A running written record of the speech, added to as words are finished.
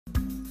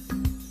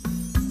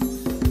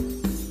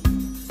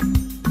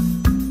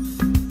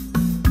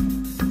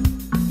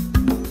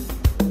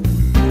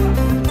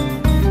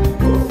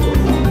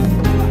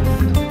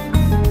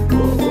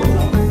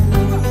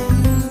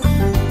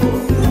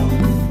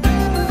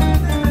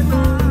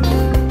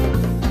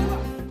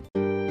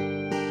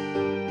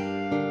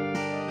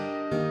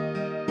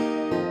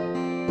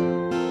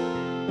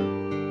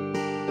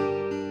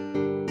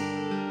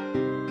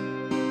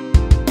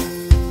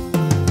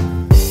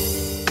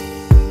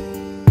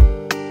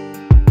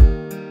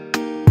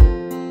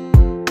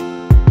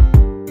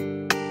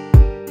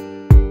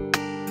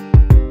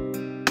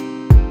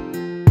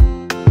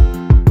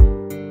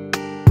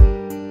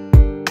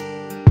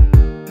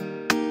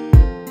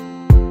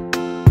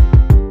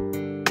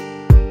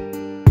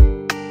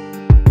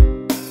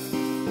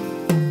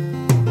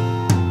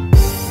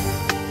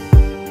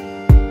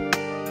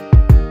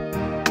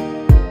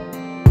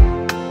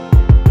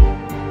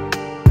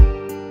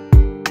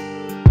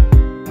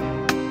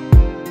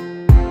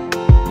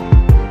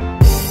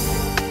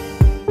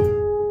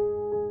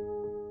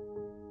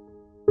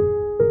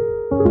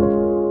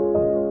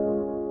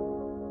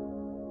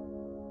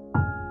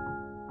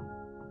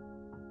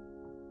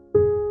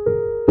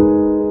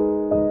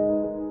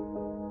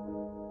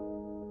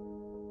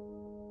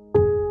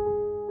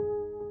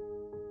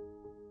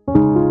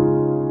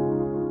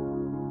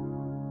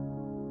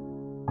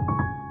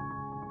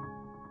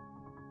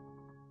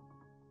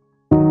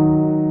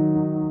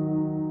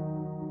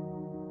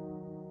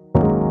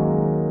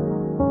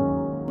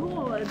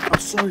I'm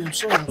sorry.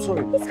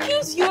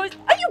 Excuse you? Are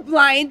you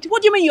blind?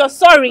 What do you mean you're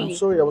sorry? I'm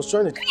sorry, I was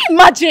trying to... Can you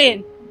imagine?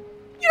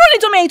 You don't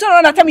need to me, you turn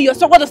around and tell me you're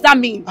sorry. What does that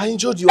mean? I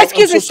injured you.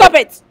 Excuse me, stop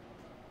it.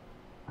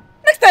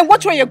 Next time,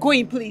 watch where you're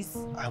going, please.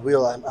 I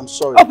will, I'm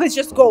sorry. Oh, please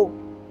just go.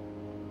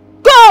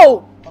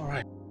 Go!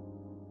 Alright.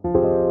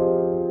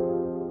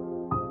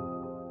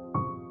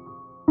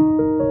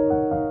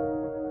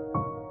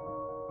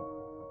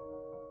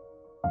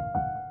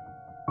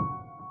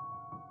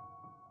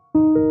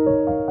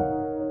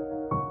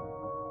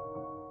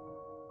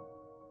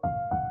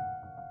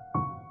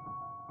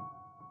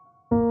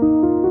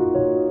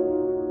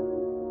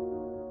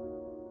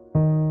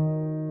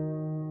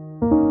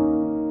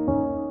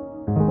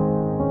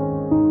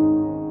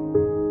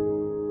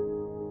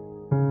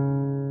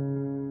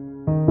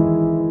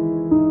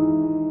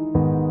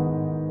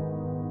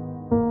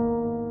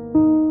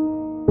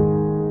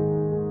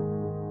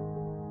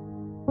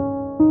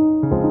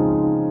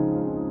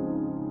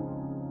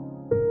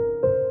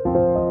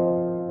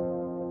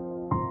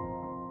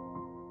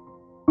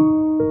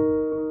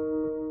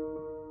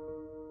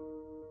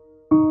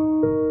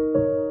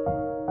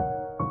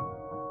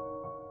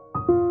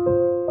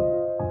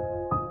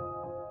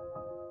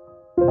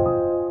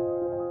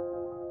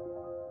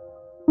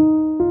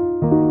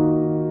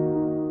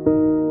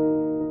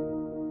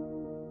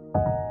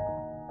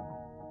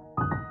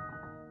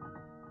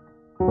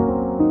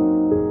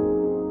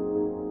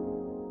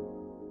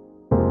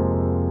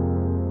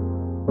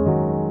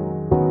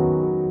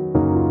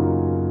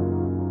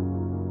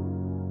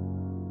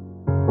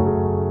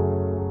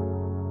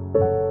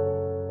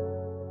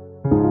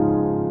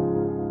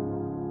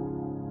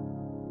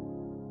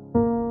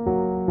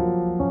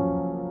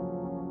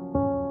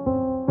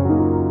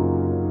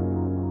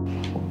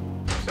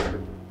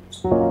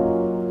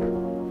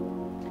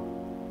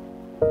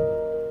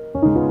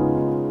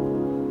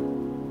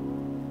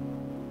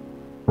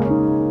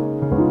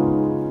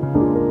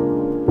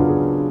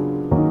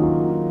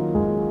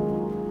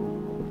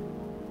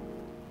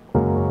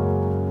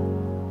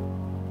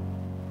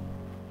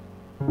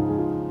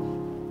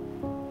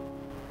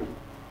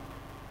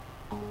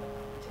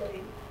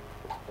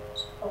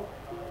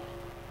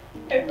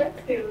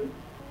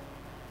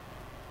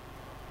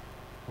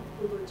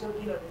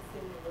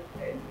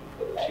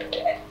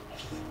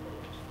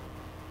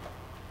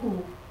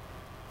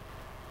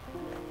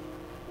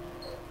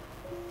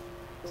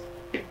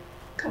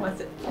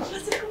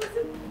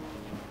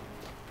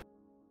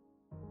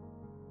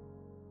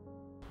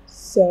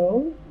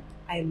 So,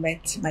 I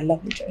met my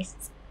love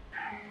interest.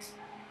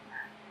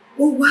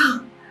 Oh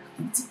wow!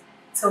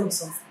 Tell me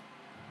something.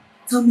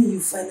 Tell me you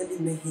finally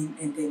met him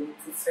and then you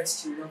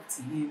professed your love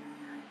to him.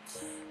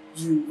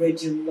 You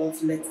read your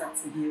love letter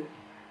to him.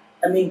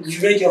 I mean, you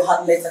read your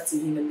heart letter to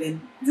him and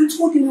then you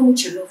told him how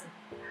much you love him.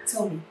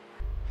 Tell me.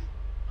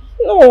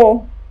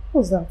 No.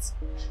 What's that?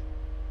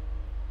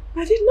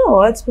 I did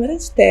not, but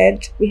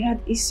instead, we had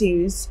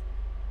issues.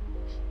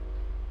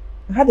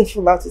 I had a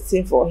fallout with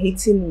him for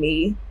hitting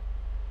me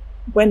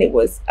when it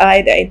was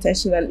I that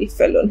intentionally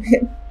fell on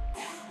him.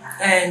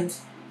 And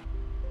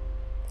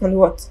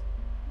what?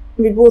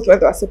 We both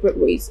went our separate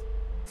ways.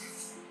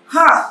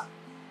 Ha!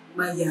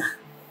 Maya,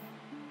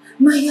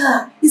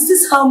 is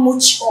this how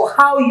much or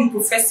how you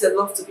profess your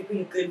love to people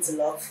you claim to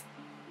love?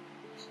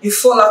 You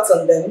fall out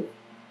on them,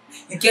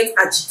 you get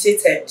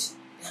agitated.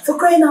 For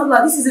crying out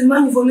loud, this is a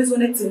man you've always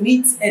wanted to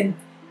meet and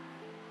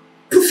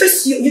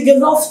profess your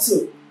love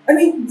to. I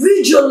mean,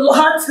 read your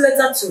heart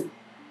letter to.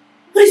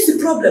 What is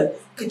the problem?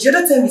 Okay, the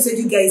other time you said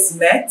you guys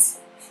met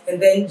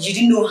and then you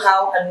didn't know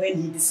how and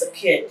when he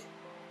disappeared.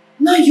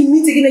 Now you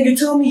meet again and you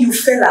tell me you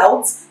fell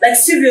out? Like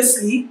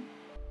seriously?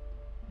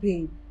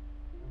 Babe,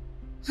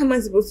 how am I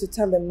supposed to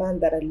tell a man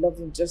that I love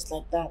him just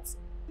like that?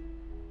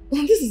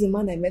 This is a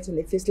man I met on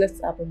a faceless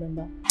app,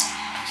 remember?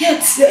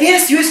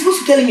 Yes, you were supposed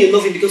to tell him you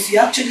love him because you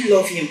actually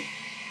love him.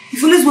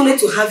 You've always wanted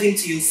to have him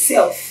to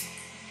yourself.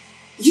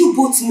 You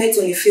both met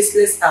on a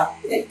faceless app,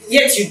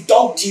 yet you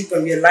dug deep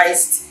and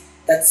realized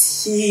that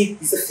he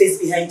is the face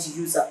behind the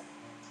user.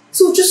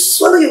 So just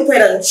swallow your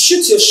pride and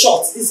shoot your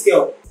shot, this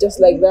girl.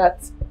 Just like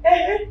that.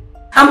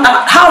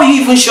 How are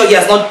you even sure he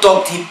has not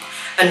dug deep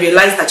and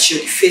realized that you're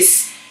the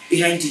face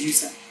behind the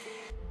user?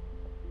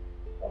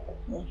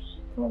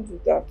 Can't do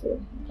that.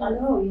 And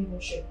how are you even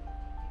sure?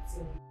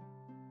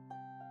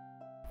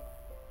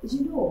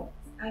 You know,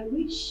 I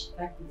wish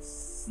I could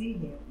see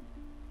him.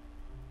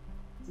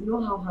 You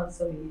know how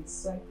handsome he is,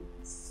 so I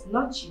could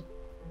snatch you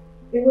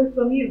away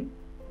from you.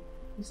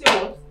 You say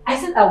what? I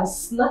said I will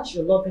snatch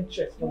your love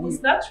interest from you.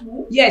 Snatch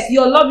who? Yes,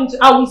 your love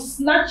interest. I will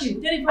snatch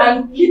you.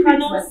 Jennifer, you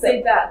cannot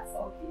say that.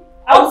 Okay.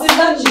 I will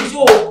snatch you.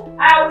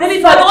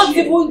 Jennifer, don't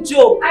even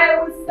joke.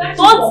 I will snatch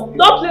you.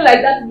 Don't play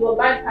like that in your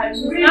lifetime.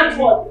 Really? Snatch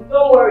what?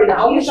 Don't worry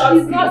now. You shall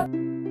see.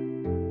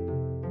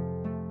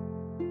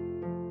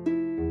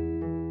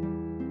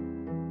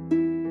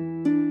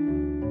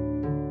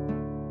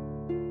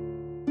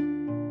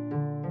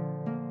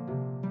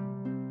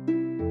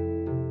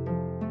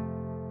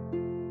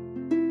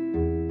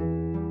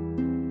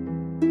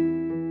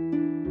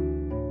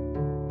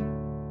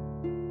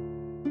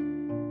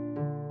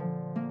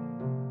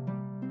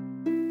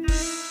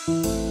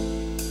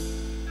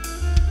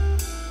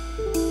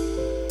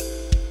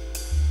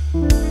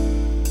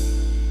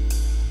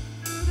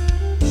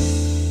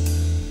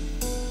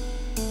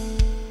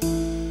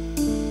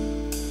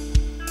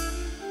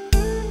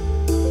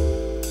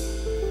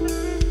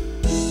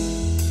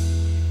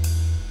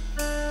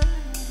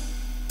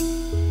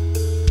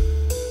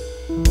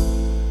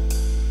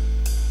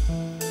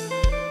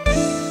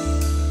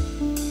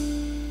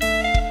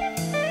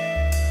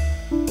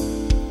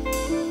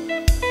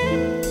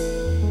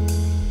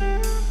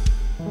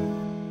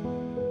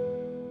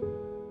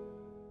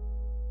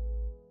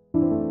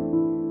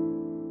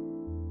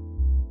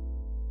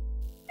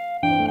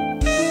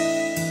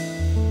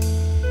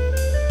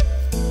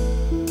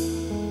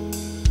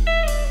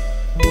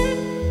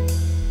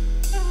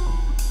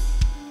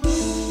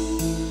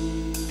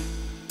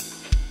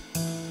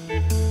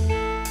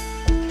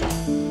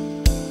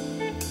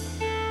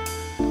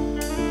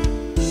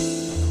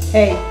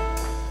 Hey,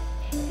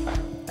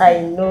 I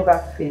know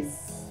that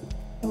face.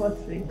 What's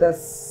it? The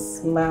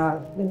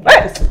smile.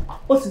 Hey!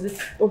 What is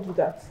this? Don't do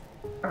that.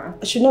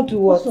 I should not do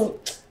what? Also,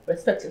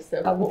 respect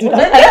yourself. I will do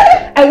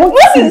that. I want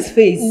to see his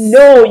face.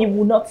 No, you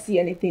will not see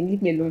anything.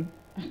 Leave me alone.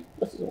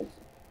 What's it?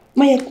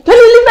 Maya, Can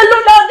you leave me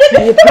alone now?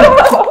 Leave me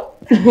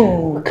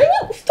alone. no. Can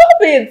you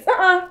stop it?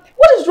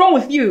 What is wrong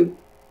with you?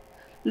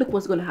 Look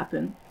what's going to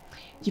happen.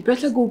 You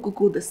better go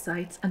Google the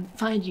site and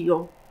find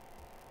your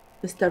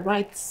Mr.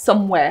 Right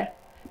somewhere.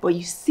 But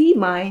you see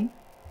mine,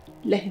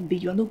 let him be.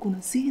 You're not going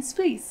to see his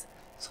face.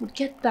 So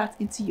get that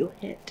into your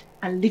head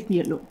and leave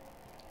me alone.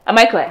 Am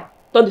I clear?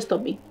 Don't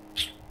disturb me.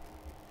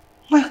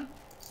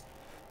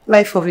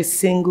 Life of a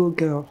single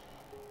girl.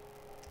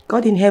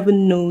 God in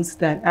heaven knows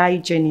that I,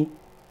 Jenny,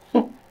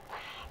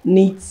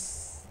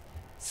 needs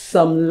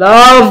some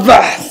love.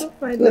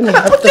 Let me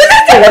have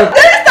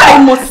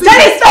I must see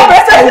it.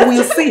 I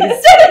will see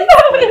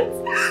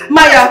it.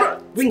 Maya,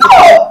 bring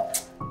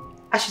it.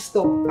 I should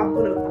stop. I'm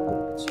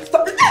gonna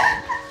stop.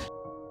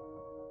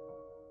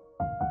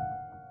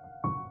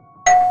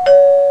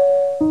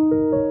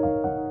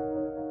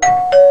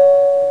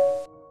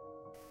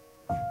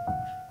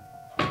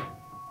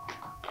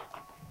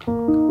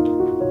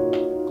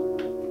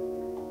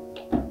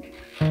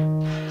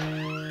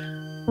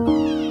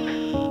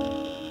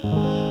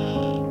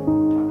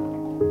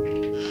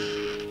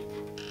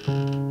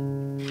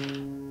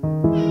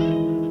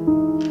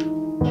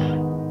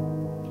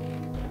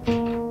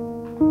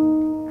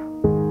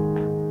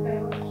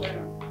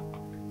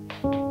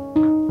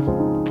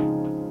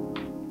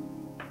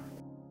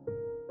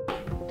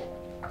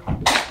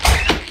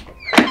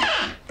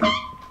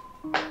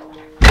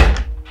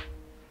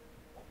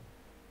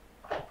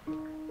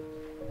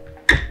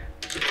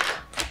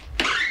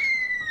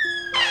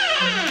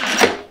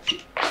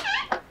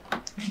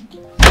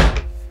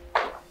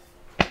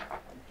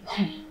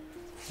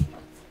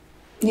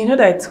 You know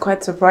that it's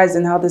quite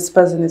surprising how this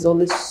person is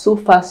always so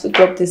fast to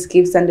drop these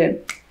gifts and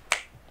then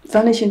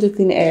vanish into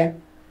thin air.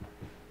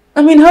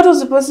 I mean, how does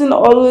the person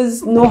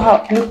always know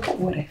how? Look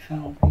what I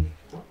found.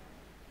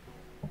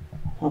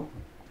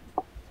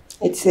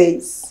 It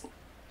says,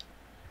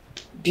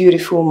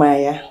 "Beautiful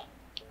Maya,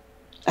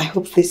 I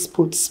hope this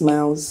puts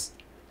smiles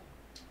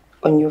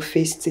on your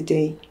face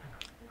today.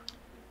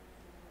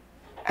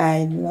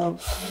 I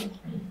love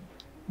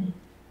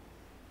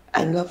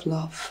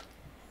love."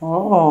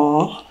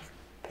 Oh,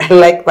 I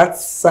like that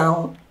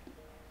sound.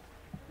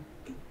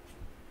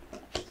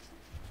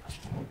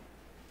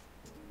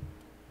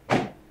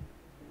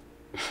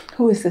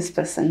 Who is this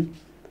person?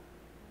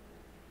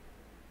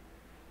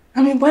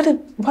 I mean, why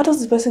does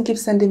this person keep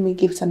sending me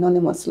gifts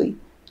anonymously?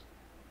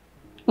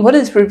 What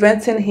is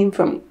preventing him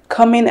from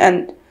coming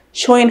and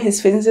showing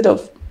his face instead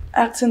of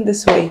acting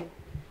this way?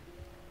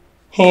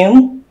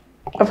 Him?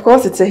 Of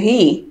course it's a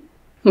he.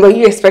 But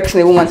you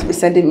expecting a woman to be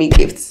sending me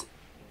gifts.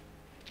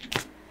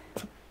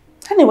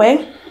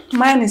 Anyway,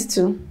 mine is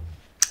to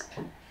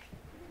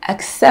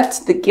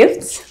accept the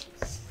gifts,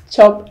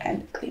 chop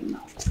and clean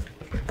out.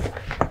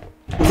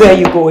 There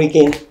you go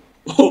again.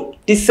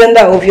 The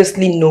sender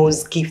obviously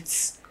knows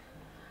gifts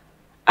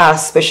are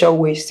special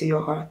ways to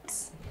your heart.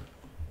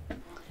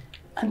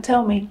 And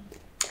tell me,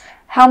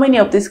 how many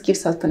of these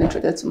gifts have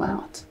penetrated to my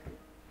heart?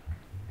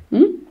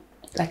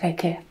 Like I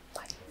care.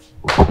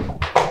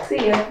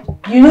 See ya.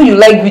 You know you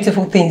like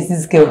beautiful things,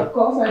 this girl. Of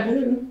course I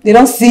do. They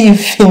don't see you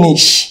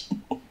finish.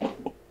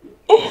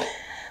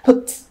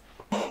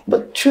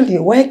 But truly,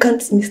 why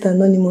can't Mr.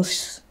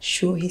 Anonymous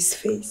show his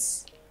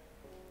face?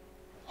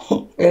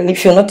 Well,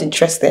 if you're not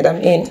interested,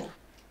 I'm in.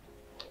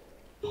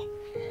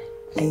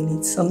 I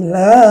need some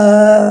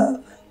love.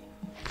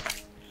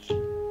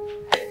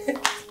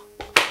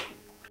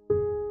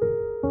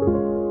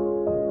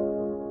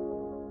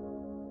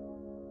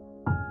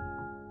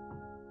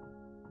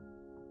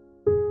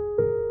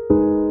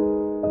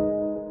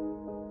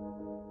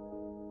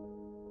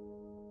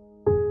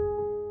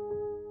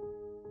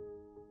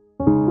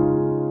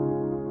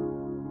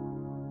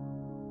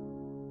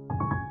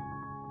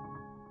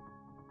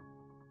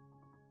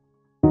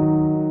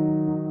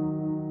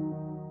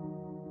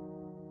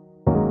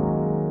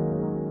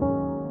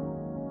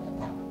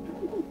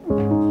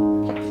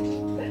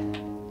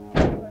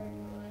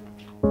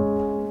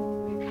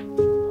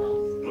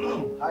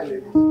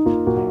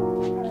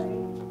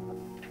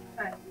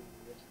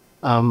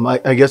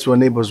 I guess we're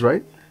neighbors,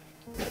 right?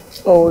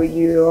 Oh,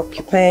 you're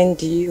occupying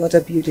the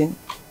other building?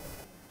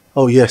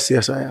 Oh, yes,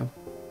 I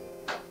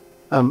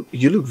am.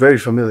 You look very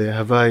familiar.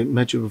 Have I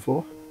met you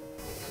before?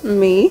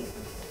 Me?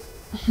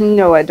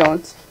 No, I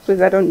don't.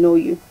 Because I don't know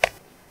you.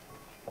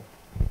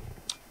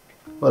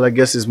 Well, I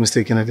guess it's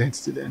mistaken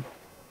identity then.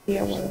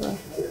 Yeah, whatever.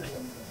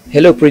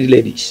 Hello, pretty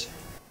ladies.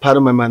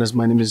 Pardon my manners,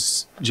 my name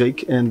is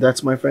Jake, and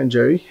that's my friend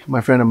Jerry,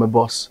 my friend and my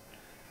boss.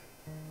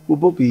 We'll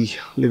both be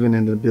living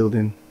in the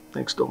building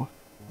next door.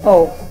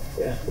 Oh,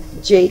 yeah.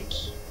 Jake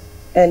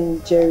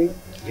and Jerry.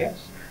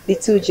 Yes. The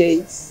two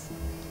J's.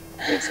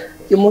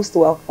 You're most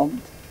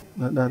welcome.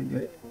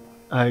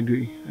 I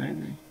agree.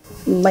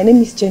 My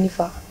name is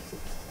Jennifer.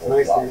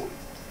 Nice name.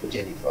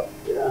 Jennifer.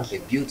 Yeah. A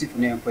beautiful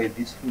name for a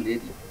beautiful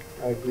lady.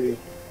 I agree.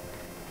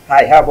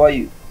 Hi, how about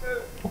you?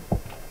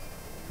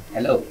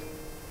 Hello.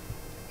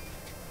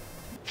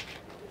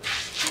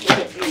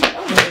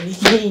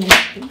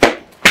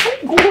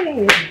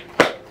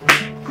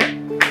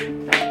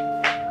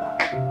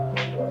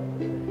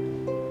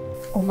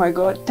 Oh my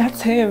god,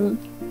 that's him.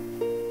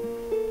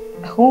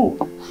 Who?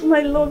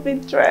 My love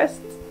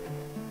interest.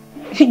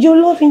 Your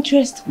love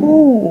interest?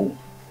 Who?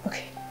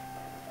 Okay.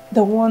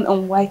 The one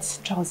on white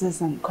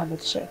trousers and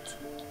collared shirt.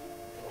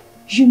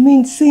 You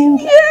mean Sim?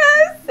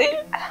 Yes!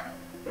 Sim.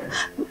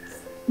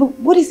 But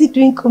what is he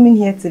doing coming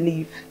here to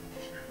live?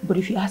 But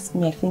if you ask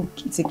me, I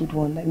think it's a good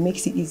one. That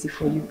makes it easy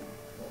for you.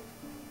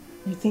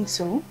 You think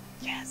so?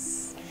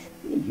 Yes.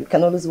 You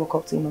can always walk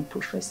up to him and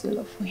profess your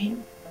love for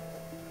him.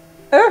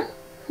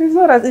 It's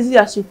not as easy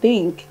as you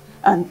think.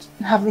 And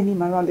having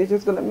him around is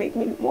just gonna make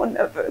me more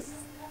nervous.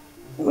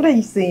 What are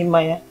you saying,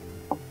 Maya?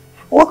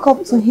 Walk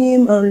up to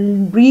him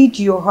and read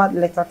your heart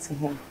letter to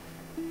him.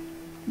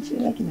 You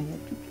like him, Maya?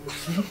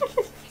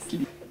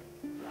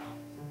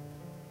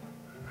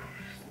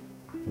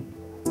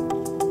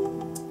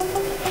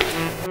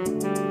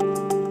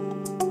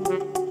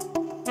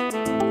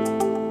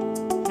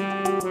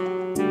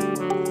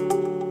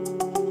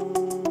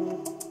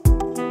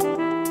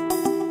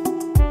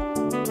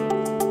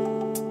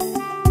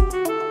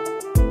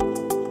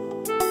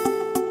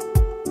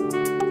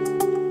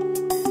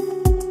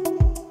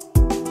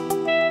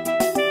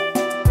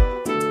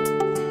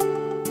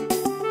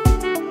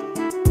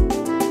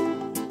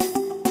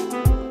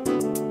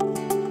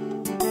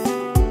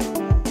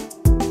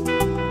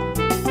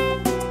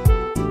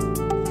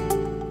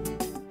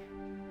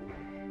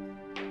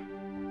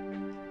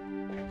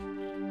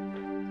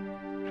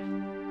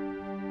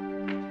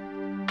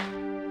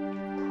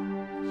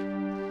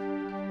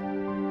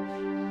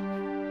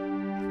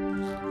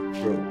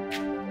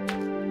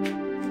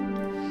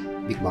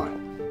 Big man.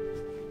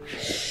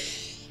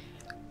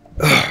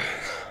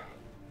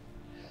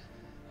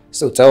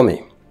 So tell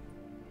me,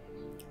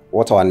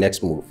 what's our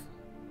next move?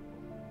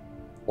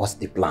 What's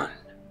the plan?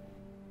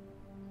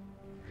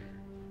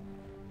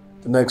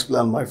 The next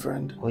plan, my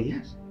friend. Oh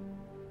yes,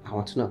 I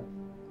want to know.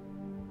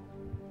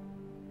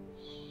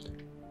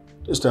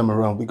 This time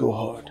around, we go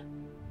hard.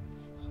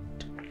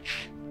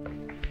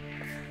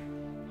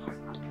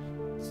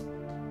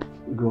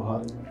 We go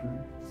hard, my friend.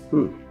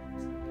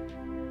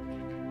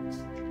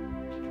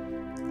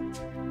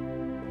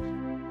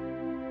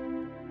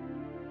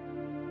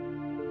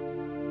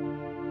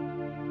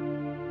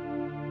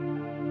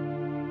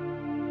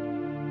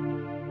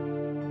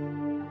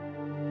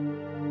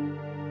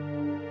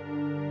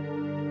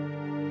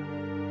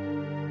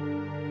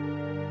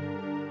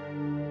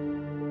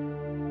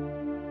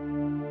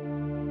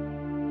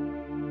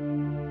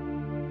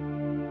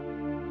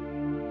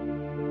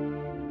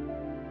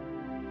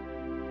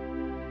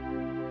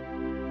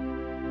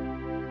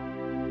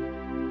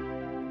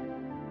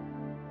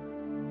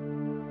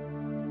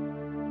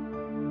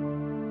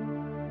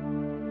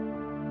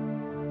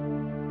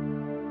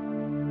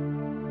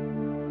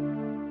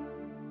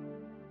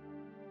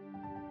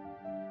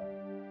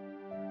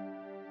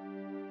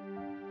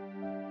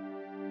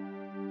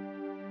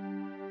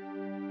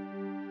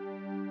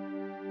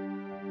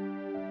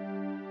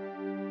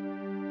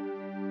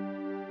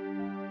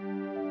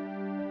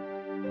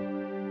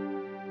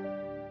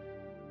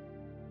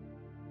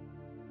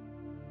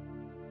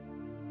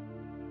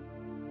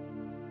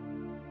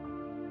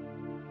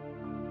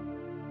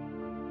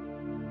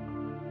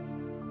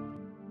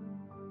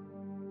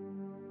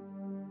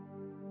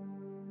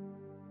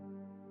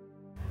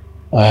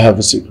 I have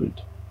a secret.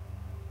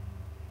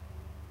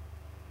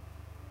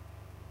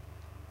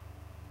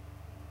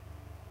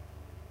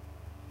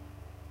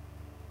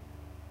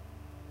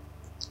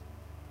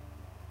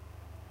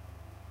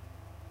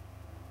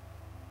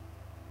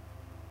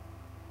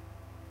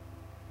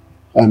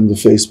 I'm the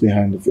face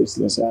behind the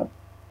faceless app.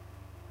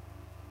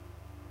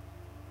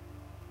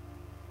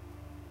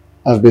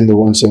 I've been the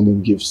one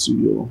sending gifts to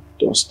your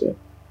doorstep.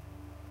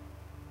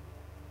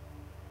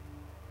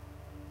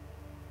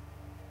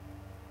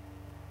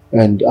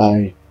 And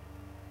I'm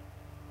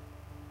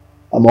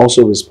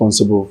also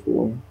responsible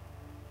for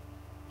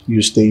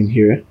you staying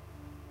here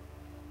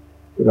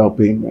without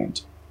paying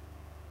rent.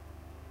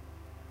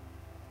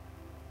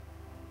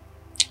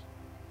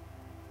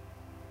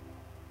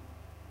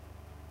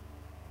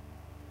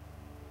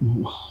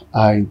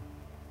 I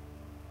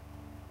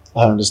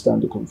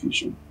understand the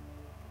confusion.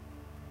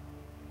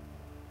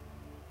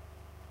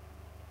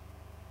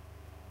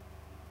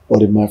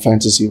 But in my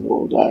fantasy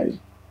world,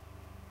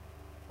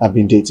 I've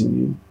been dating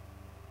you.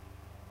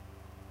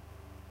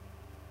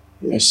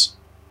 Yes.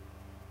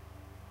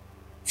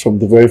 From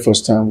the very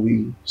first time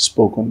we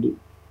spoke on the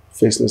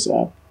Faceless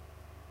app,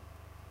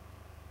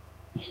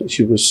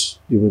 you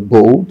were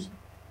bold,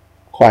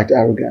 quite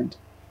arrogant,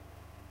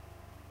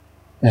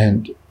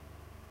 and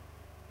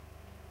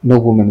no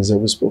woman has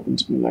ever spoken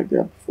to me like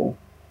that before.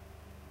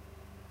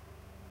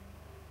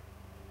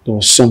 There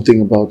was something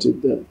about it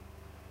that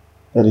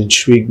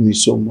intrigued me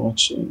so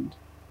much, and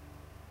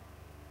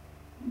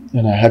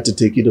And I had to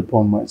take it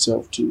upon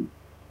myself to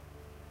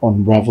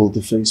unravel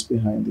the face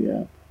behind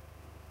the app.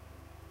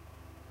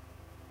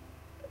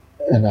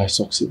 And I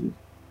succeeded.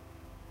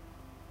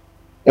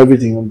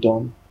 Everything I've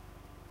done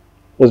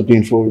has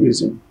been for a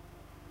reason.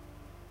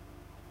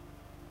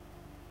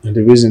 And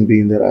the reason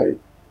being that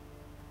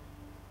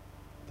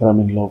I'm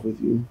in love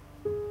with you.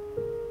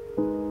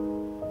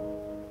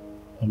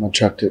 I'm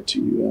attracted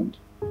to you, and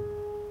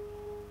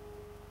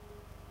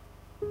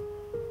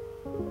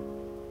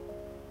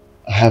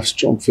I have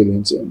strong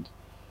feelings, and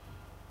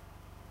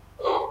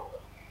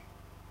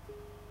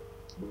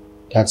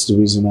that's the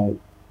reason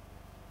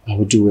I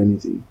would do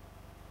anything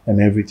and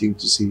everything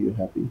to see you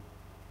happy.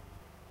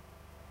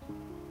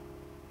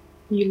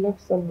 You love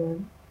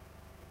someone.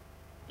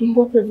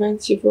 What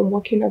prevents you from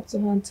walking up to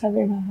her and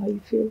telling her how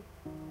you feel?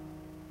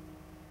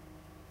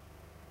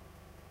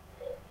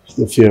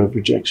 The fear of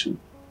rejection.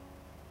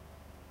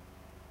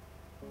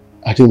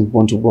 I didn't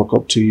want to walk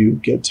up to you,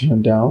 get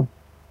turned down,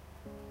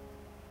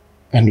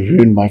 and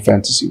ruin my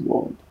fantasy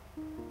world.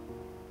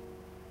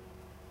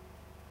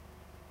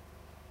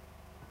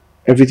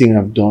 Everything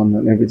I've done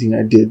and everything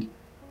I did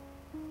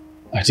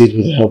with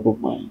the help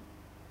of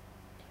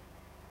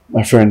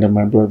my friend and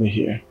my brother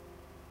here.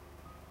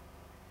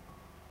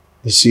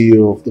 The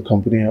CEO of the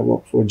company I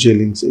work for,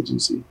 J-Link's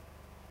agency.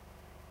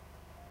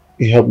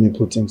 He helped me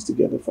put things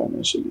together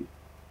financially.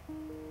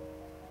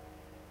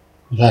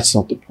 But that's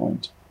not the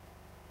point.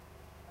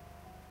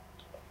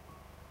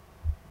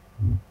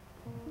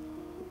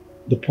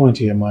 The point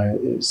here, Maya,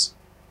 is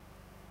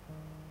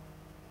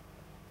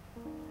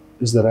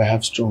that I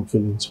have strong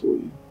feelings for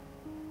you.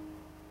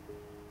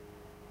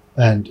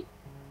 And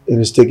it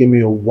has taken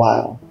me a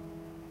while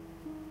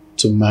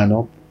to man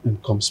up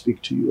and come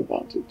speak to you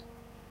about it.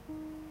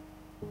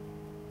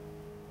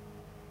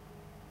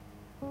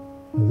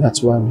 And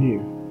that's why I'm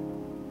here.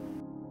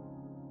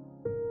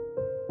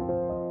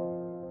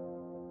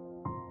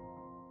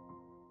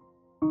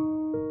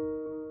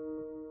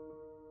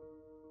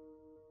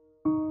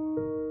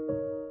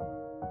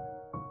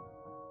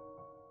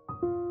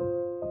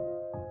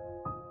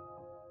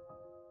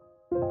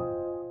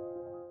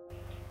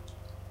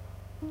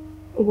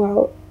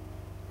 Well,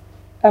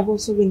 I've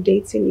also been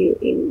dating you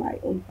in my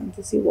own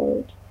fantasy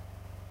world.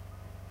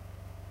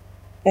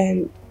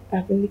 And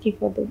I've been looking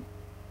for the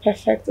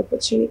perfect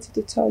opportunity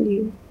to tell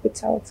you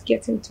without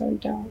getting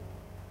turned down.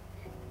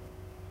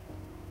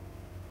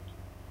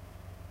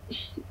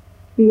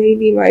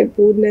 Maybe my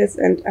boldness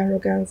and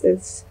arrogance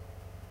is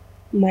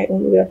my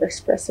own way of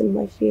expressing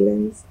my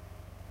feelings.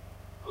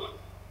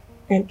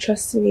 And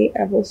trust me,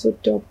 I've also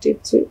dug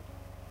deep to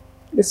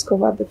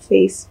discover the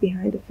face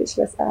behind the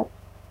faceless app.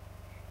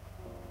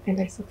 And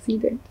I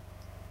succeeded.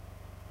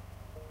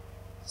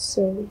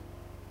 So,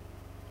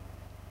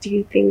 do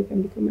you think we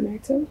can become an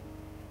actor?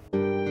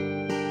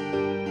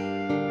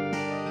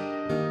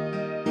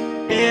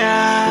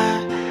 Yeah,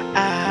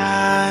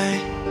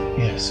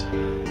 Yes.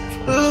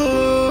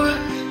 ooh.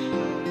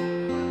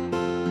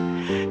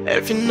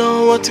 If you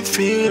know what you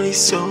feel is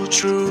so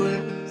true,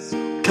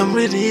 come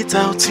read it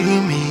out to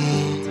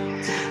me.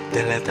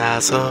 The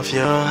letters of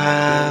your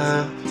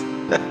heart.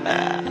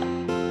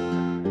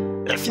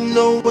 If you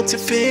know what you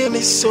feel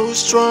is so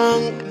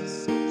strong,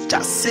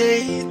 just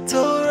say it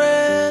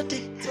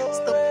already.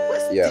 Stop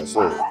wasting Yeah,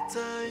 so my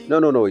time.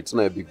 no, it's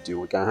not a big deal.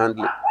 We can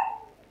handle it.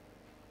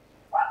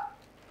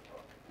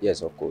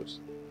 Yes, of course.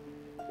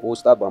 We'll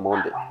start by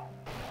Monday.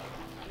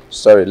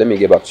 Sorry, let me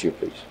get back to you,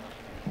 please.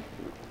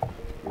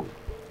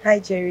 Hi,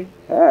 Jerry.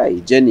 Hi,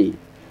 Jenny.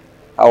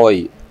 How are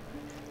you?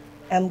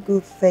 I'm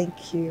good,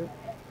 thank you.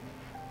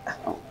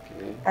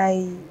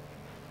 Okay.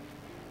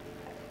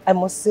 I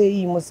must say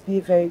you must be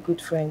a very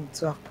good friend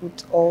to have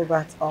put all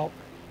that up.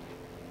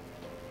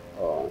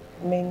 Oh,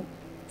 I mean,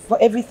 for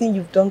everything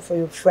you've done for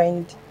your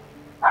friend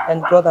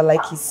and brother,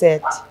 like he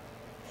said,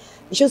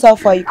 it shows how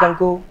far you can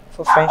go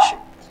for friendship.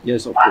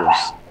 yes, of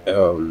course.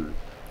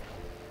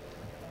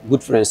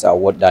 Good friends are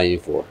worth dying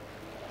for,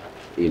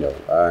 you know.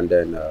 And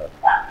then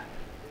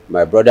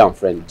my brother and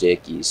friend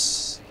Jake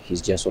he's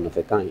just one of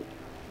a kind.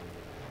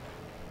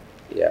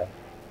 Yeah.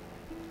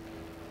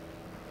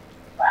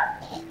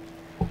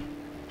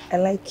 I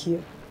like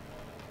you.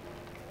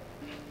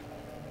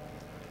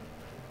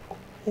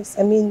 Yes,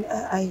 I mean,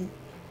 I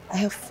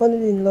have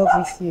fallen in love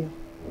with you.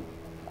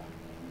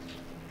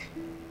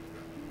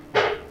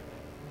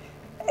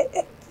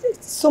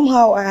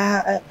 Somehow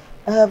I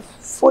have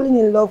fallen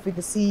in love with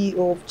the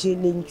CEO of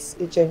J-Link's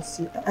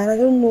agency, and I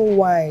don't know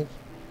why.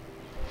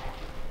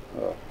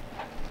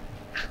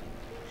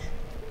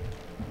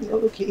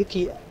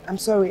 Okay, I'm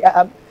sorry.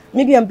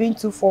 Maybe I'm being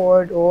too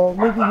forward, or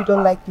maybe you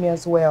don't like me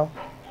as well.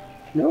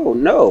 No.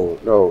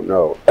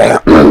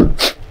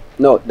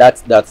 No,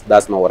 that's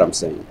not what I'm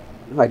saying.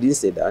 No, I didn't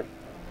say that.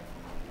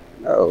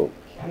 No.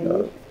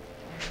 No.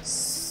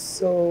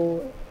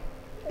 So,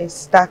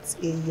 is that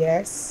a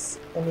yes?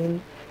 I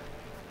mean,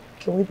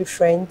 can we be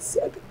friends?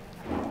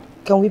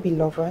 Can we be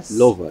lovers?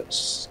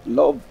 Lovers.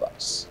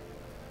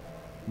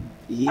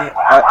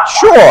 Yeah,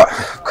 sure.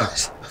 Of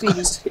course.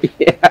 Please.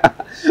 Yeah,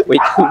 we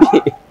can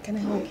be. Can I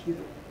hug you?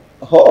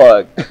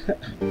 hug.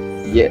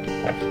 Yeah.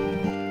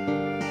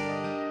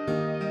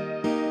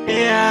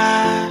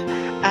 Yeah,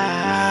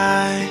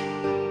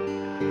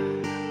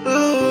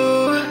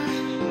 ooh.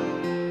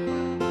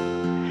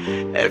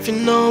 If you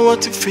know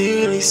what you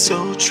feel is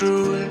so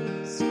true,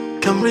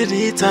 come read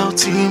it out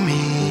to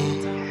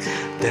me.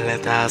 The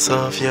letters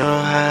of your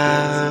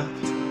heart.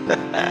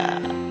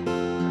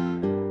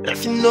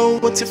 If you know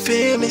what you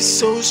feel is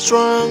so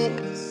strong,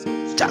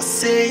 just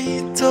say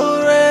it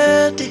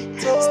already.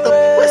 Stop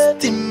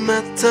wasting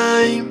my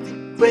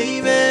time,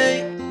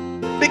 baby.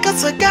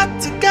 Because I got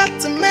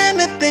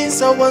many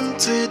things I want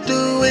to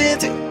do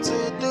with you.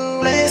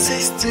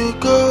 Places to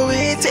go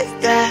with it,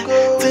 yeah.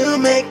 To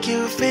make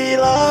you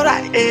feel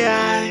alright,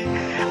 yeah.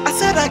 I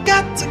said I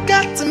got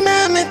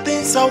many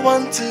things I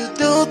want to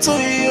do to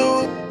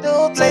you.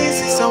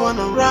 Places I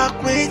wanna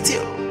rock with you.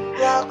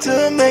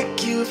 To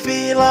make you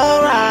feel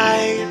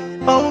alright.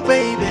 Oh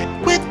baby,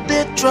 quit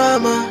the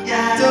drama.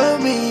 Tell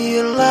me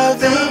you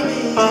love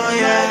me. Oh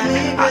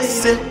yeah, I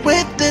said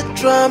quit the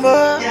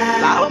drama.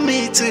 Allow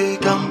me to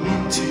come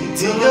into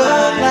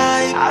your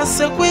life. I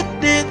said quit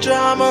the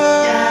drama.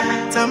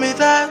 Tell me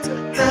that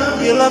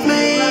you love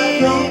me.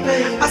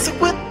 I said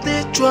quit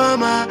the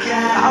drama.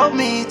 Allow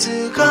me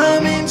to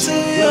come into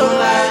your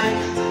life.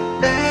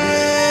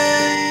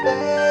 Hey,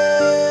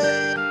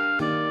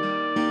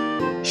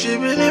 she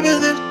believe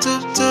it to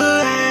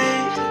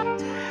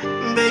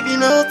baby,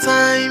 no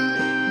time.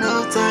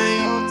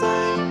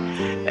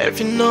 If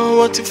you know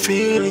what you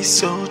feel is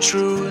so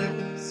true,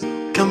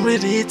 come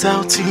read it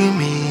out to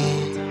me.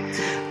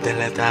 The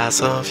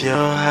letters of your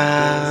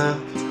heart.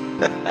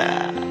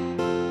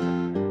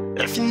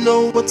 If you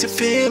know what you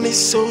feel is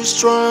so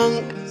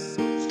strong,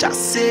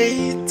 just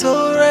say it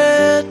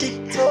already.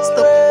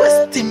 Stop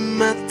wasting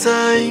my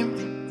time,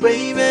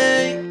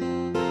 baby.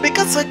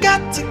 Because I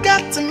got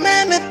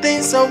many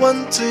things I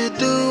want to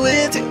do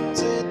with you.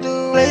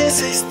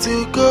 Places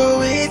to go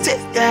with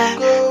it, yeah.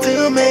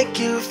 To make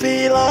you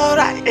feel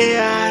alright,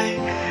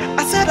 yeah.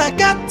 I said I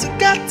got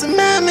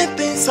many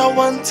things I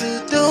want to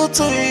do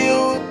to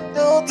you.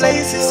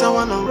 Places I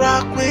wanna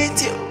rock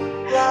with you.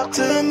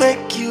 To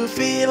make you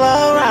feel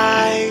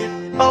alright.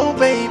 Oh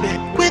baby,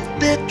 quit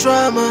the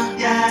drama.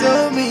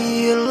 Tell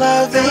me you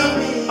love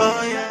me.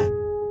 Oh yeah.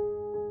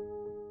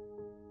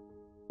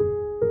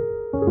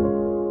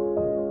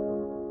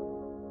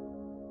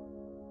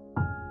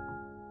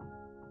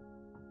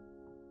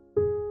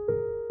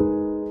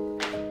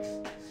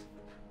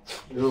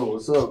 Yo,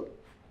 what's up?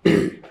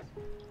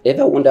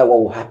 Ever wonder what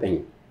will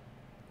happen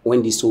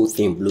when this whole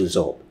thing blows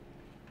up?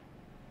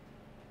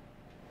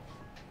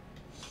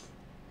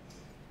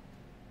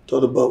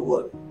 Thought about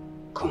what?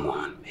 Come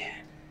on,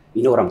 man.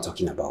 You know what I'm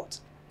talking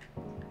about.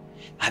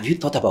 Have you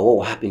thought about what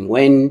will happen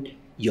when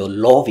your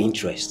love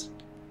interest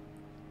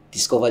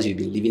discovers you've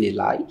been living a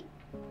lie?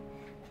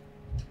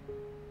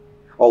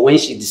 Or when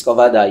she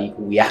discovered that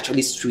we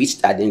actually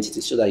switched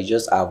identity so that you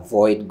just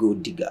avoid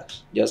gold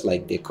diggers, just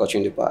like they caught you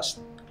in the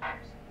past?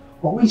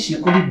 Or when she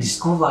only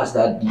discovers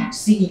that the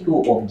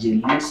CEO of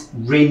Jalen's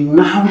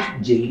renowned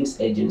Jalen's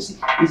agency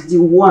is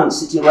the one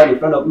sitting right in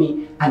front of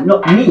me and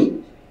not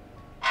me?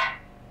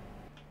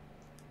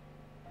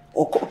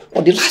 Or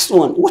the last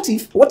one, what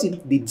if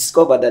they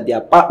discover that the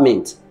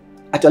apartment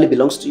actually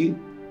belongs to you,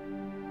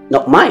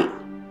 not mine?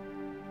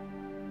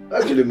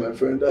 Actually, my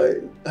friend,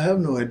 I have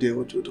no idea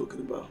what you're talking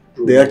about.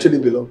 Bro. They actually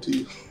belong to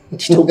you.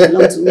 They don't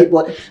belong to me,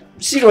 but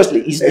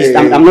seriously,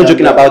 I'm not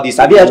joking about this.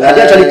 Have you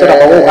actually thought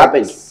about what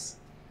happened?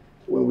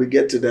 When we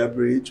get to that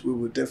bridge, we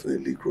will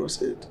definitely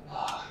cross it.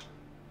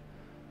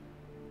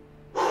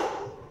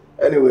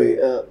 Anyway,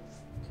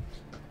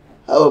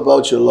 how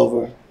about your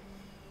lover?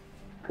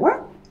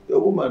 What? Your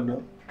woman,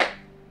 no?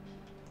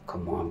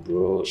 Come on,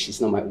 bro.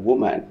 She's not my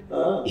woman.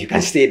 You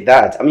can say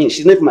that. I mean,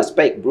 she's not even my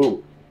spec,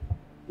 bro.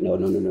 No.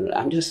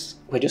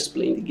 We're just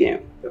playing the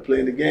game. We're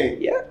playing the game?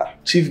 Yeah.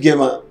 Chief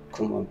gamer.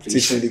 Come on, please.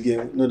 Teach me the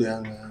game. No, the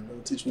hand.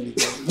 Teach me the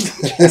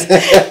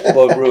game.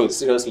 But bro,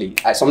 seriously,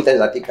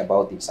 sometimes I think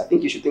about this. I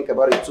think you should think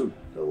about it too.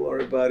 Don't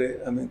worry about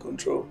it. I'm in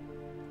control.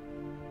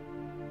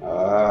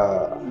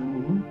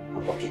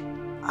 Okay.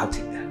 I'll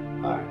take that.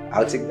 Alright.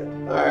 I'll take that.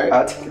 Alright.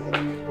 I'll take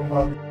that. No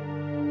problem.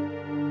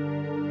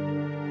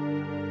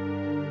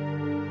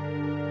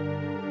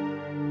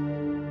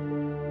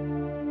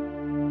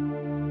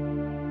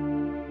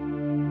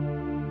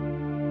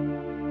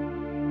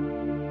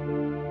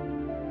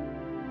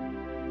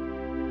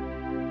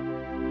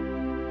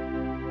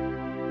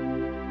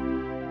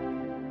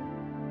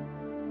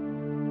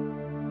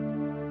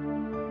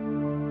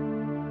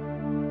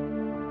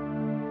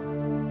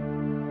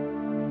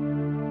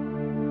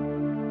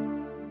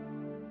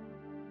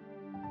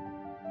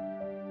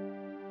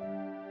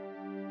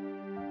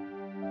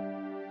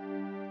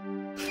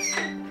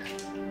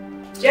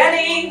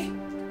 Jenny!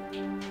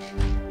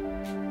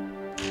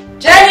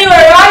 Jenny,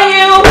 where are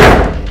you?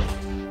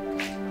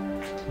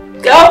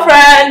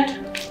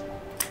 Girlfriend!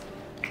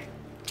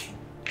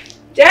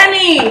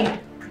 Jenny!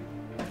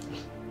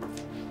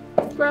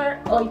 Where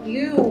are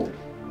you?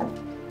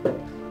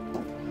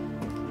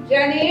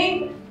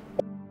 Jenny?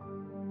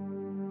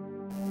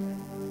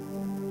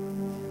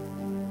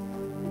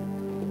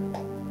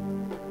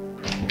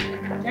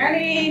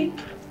 Jenny!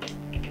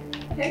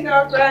 Hey,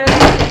 girlfriend!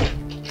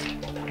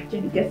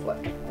 Jenny, guess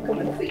what? Come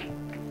and see.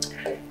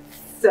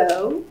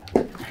 So,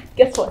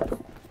 guess what?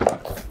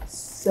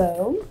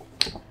 So,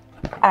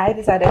 I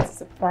decided to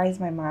surprise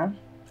my mom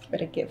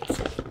with a gift.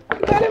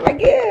 You got him a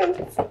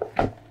gift!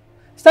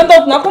 Stand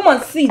up now, come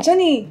and see,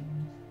 Jenny!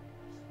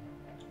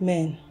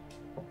 Man,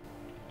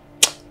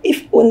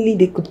 if only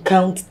they could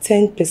count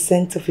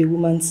 10% of a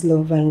woman's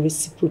love and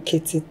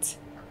reciprocate it,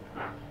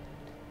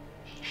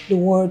 the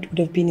world would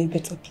have been a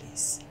better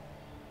place.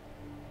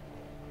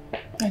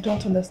 I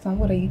don't understand.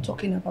 What are you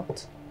talking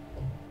about?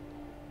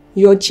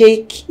 Your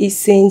Jake is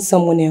seeing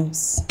someone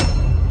else.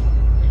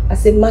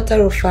 As a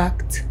matter of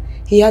fact,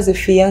 he has a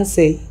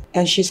fiancée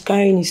and she's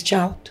carrying his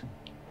child.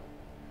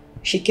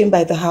 She came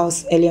by the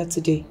house earlier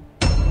today.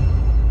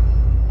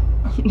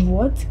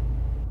 What?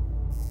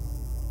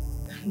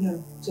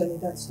 No, Jenny,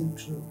 that's not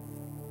true.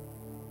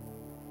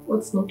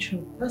 What's not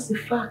true? That's a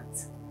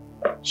fact.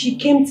 She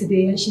came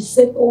today and she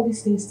said all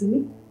these things to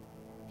me.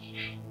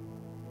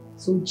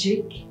 So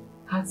Jake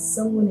has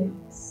someone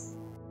else.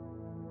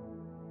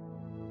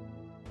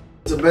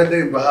 It's a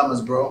birthday in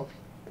Bahamas, bro.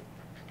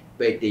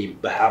 Birthday in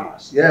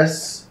Bahamas?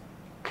 Yes.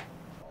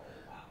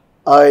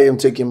 I am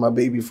taking my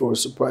baby for a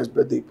surprise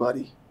birthday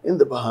party in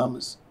the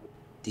Bahamas.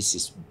 This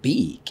is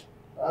big.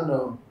 I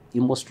know.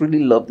 You must really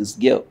love this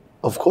girl.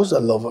 Of course I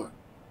love her.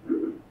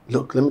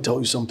 Look, let me tell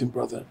you something,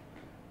 brother.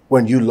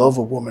 When you love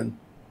a woman,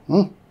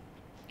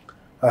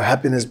 her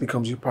happiness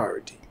becomes your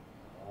priority.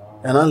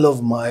 And I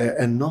love Maya,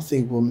 and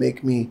nothing will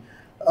make me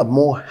a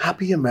more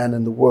happier man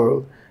in the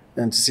world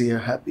than to see her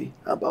happy.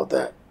 How about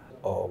that?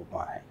 Oh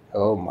my,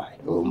 oh my,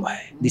 oh my.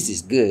 This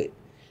is good.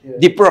 Yeah.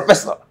 The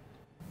professor.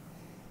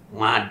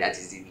 Man, that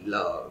is in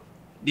love.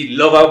 The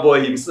lover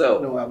boy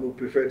himself. No, I would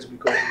prefer to be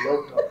called the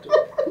love doctor.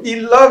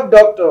 The love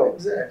doctor.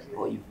 Exactly.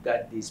 Oh, you've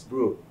got this,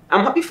 bro.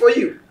 I'm happy for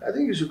you. I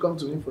think you should come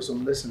to me for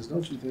some lessons,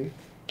 don't you think?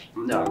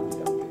 No.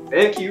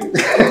 Thank you.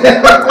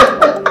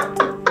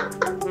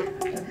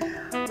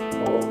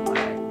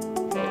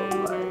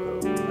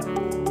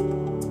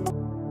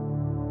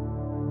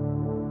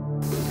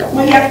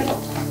 Wait!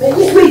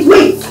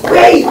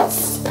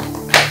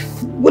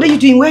 What are you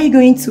doing? Where are you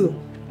going to?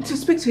 To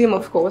speak to him,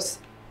 of course.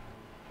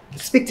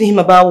 Speak to him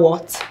about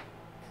what?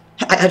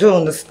 I don't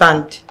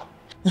understand.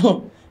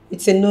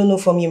 It's a no-no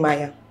for me,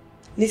 Maya.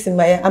 Listen,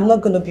 Maya, I'm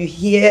not going to be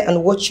here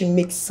and watch you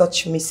make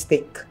such a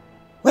mistake.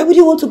 Why would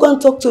you want to go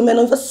and talk to a man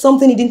over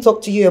something he didn't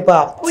talk to you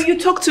about? Well, you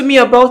talked to me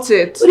about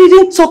it. But he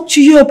didn't talk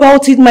to you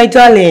about it, my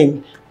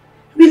darling.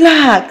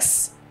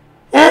 Relax.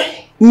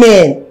 Eh?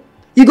 Man.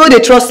 You go to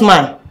trust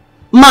man.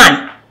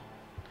 Man.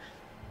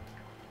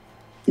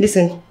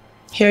 Listen,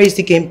 here is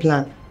the game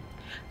plan.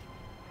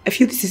 I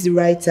feel this is the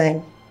right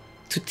time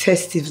to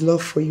test his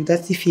love for you.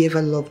 That's if he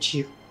ever loved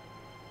you.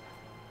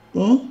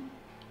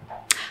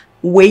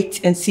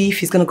 Wait and see if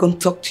he's going to come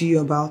talk to you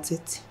about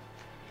it.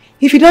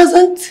 If he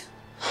doesn't,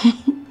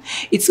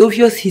 it's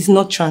obvious he's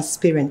not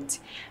transparent,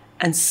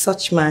 and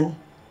such man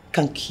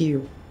can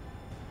kill.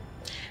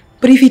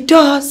 But if he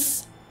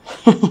does,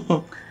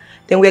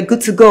 then we're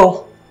good to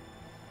go.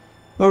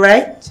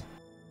 Alright?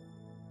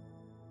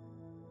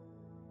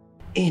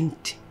 And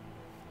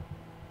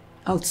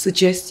I would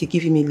suggest you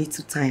give him a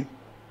little time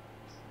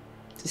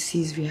to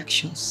see his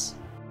reactions.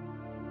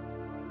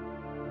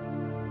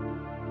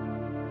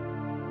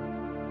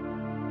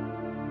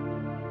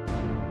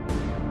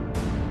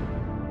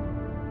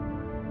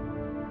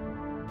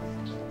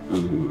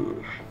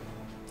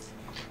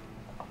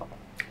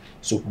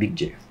 So, Big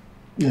J.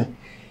 Yeah.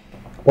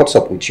 What's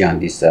up with you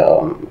and this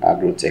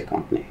agro-tech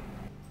company?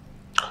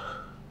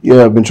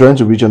 Yeah, I've been trying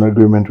to reach an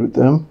agreement with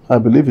them. I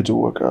believe it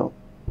will work out.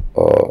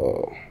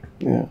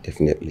 Yeah.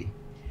 Definitely.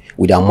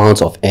 With the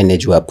amount of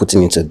energy we are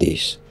putting into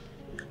this,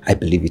 I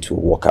believe it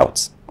will work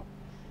out.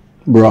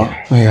 Bro,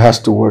 it has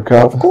to work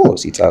out. Of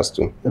course, it has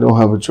to. I don't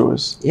have a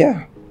choice.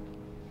 Yeah.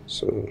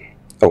 So,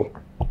 oh,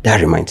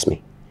 that reminds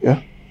me.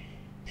 Yeah?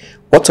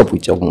 What's up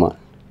with your woman?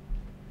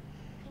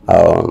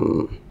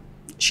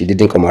 She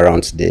didn't come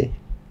around today.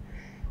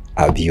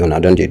 I'll be on. I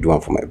don't do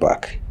one for my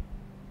back.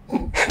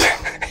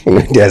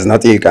 There's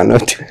nothing you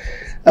cannot do.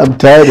 I'm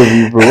tired of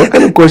you, bro. What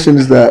kind of question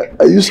is that?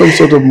 Are you some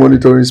sort of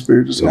monitoring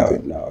spirit or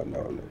something? No,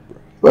 bro.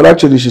 Well,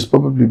 actually, she's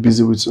probably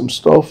busy with some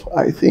stuff.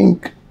 I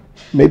think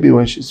maybe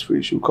when she's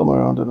free, she'll come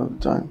around another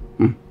time.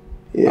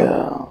 Yeah.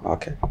 Oh,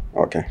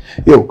 okay.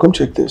 Yo, come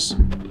check this.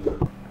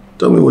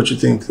 Tell me what you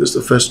think. This is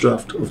the first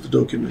draft of the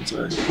document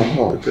I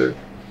prepared.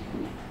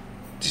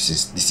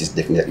 This is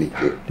definitely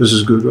good. This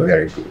is good, right?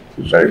 Very good.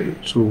 Very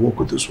good. So we'll work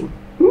with this one.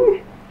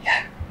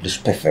 Yeah, this is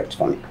perfect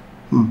for me.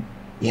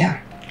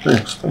 Yeah.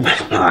 Thanks. So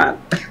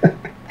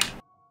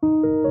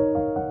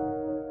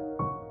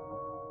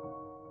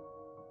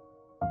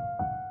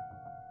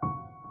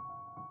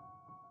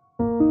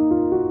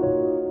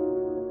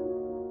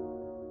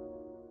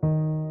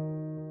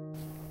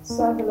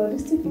the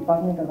logistics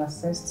department have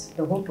assessed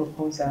the whole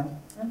proposal,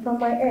 and from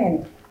my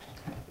end,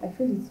 I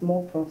feel it's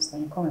more pros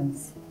than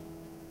cons.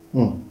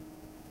 You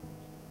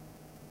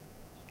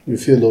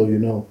feel all you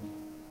know.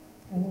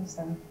 I know,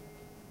 sir.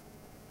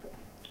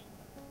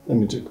 Let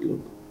me take a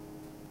look.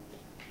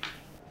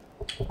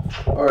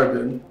 All right,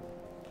 then.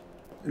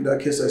 In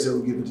that case, I say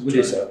we'll give it a try. Good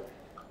day, sir.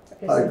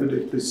 All right, good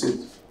day. Please sit.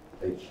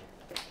 Thank you.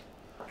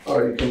 All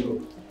right, you can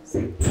go.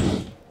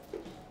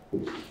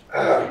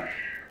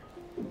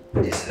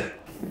 Yes, sir.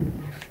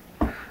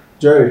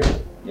 Jerry,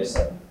 Yes,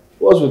 sir.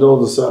 what's with all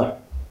the sir?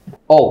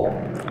 Oh,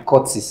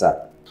 courtesy,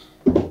 sir.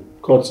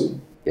 Courtesy.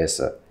 Yes,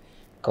 sir.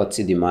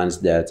 Courtesy demands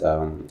that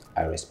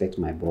I respect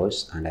my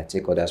boss and I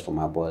take orders from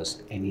my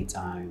boss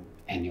anytime,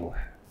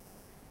 anywhere.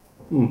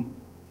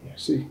 Yeah,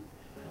 see.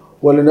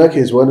 Well, in that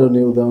case, why don't you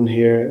kneel down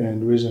here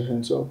and raise your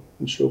hands up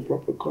and show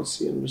proper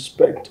courtesy and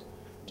respect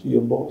to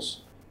your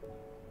boss?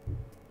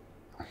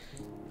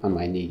 On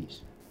my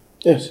knees.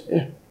 Yes,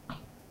 yeah.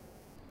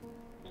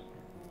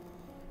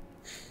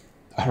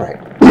 All right.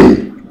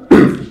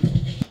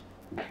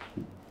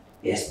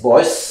 Yes,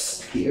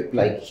 boss. Here,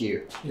 like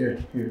here.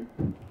 Here, here.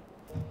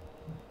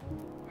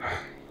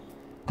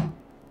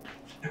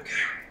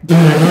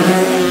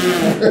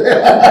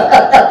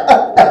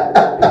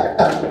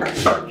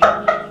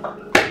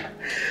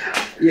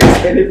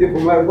 Yes, anything for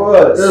my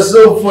boss. That's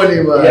so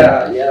funny, man.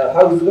 Yeah.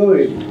 How's it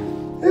going?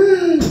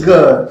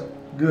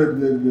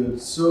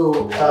 Good.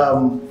 So,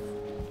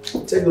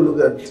 take a look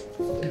at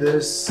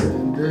this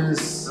and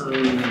this.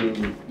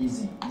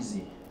 Easy.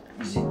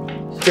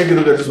 Take a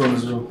look at this one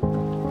as well.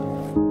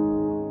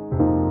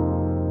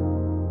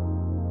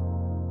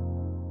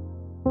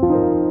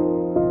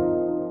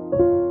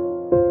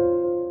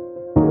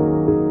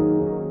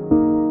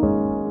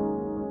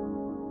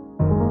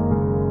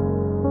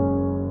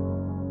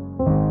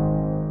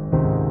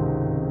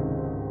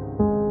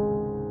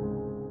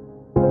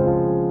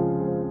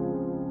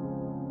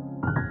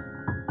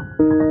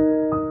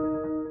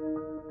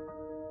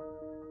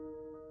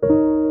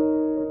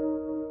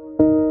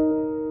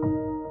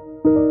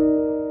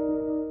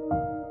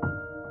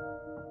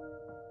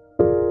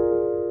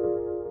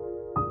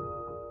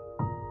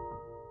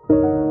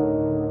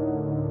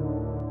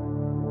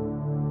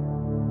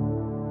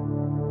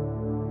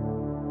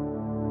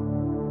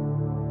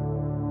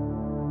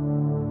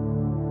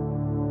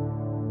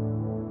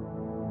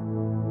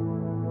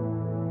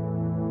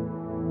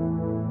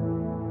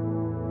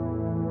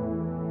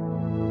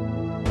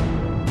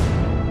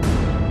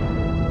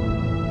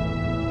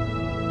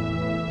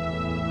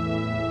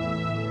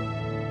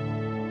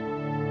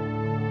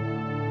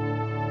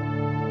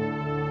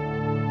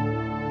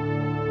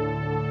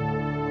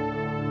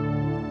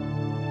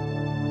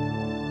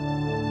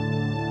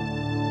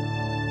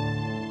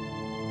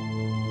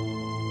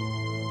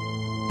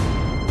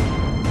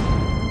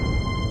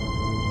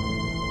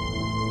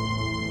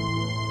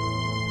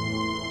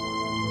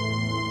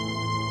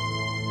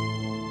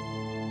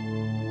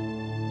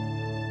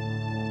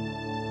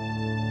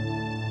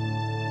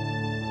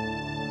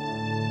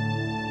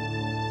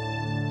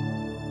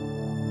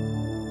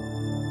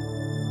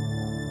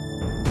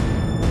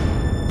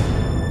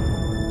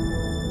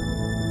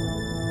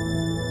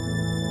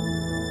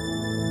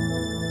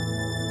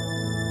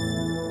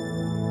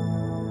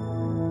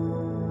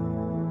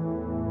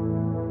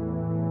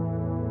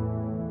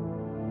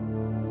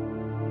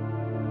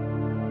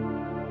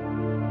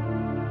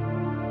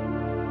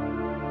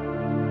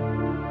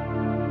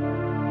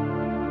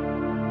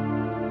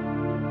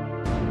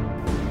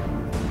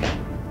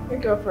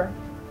 Girlfriend,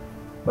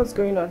 what's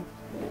going on?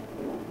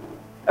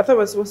 I thought we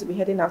were supposed to be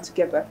heading out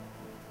together.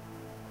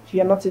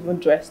 You're not even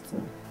dressed.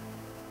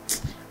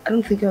 I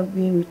don't think I'll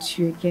be with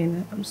you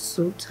again. I'm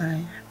so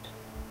tired.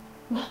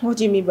 What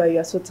do you mean by you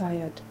are so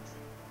tired?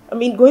 I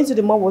mean, going to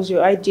the mall was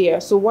your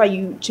idea, so why are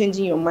you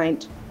changing your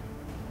mind?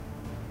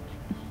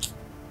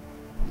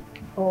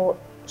 Or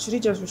should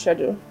we just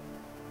reschedule?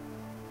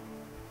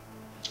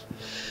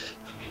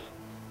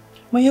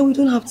 Maya, we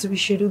don't have to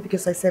reschedule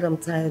because I said I'm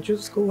tired.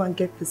 Just go and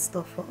get the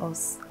stuff for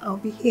us. I'll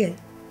be here.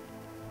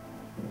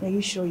 Are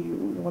you sure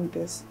you want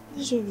this?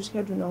 Let's just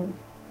reschedule now.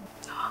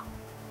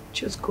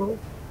 Just go.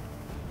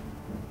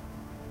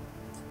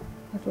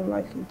 I don't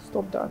like it.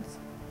 Stop that.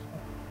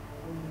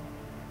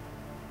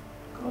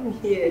 Come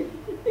here.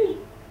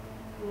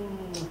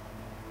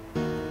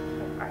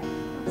 Bye.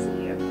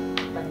 See you.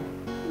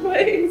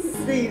 Bye.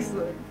 See you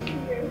soon.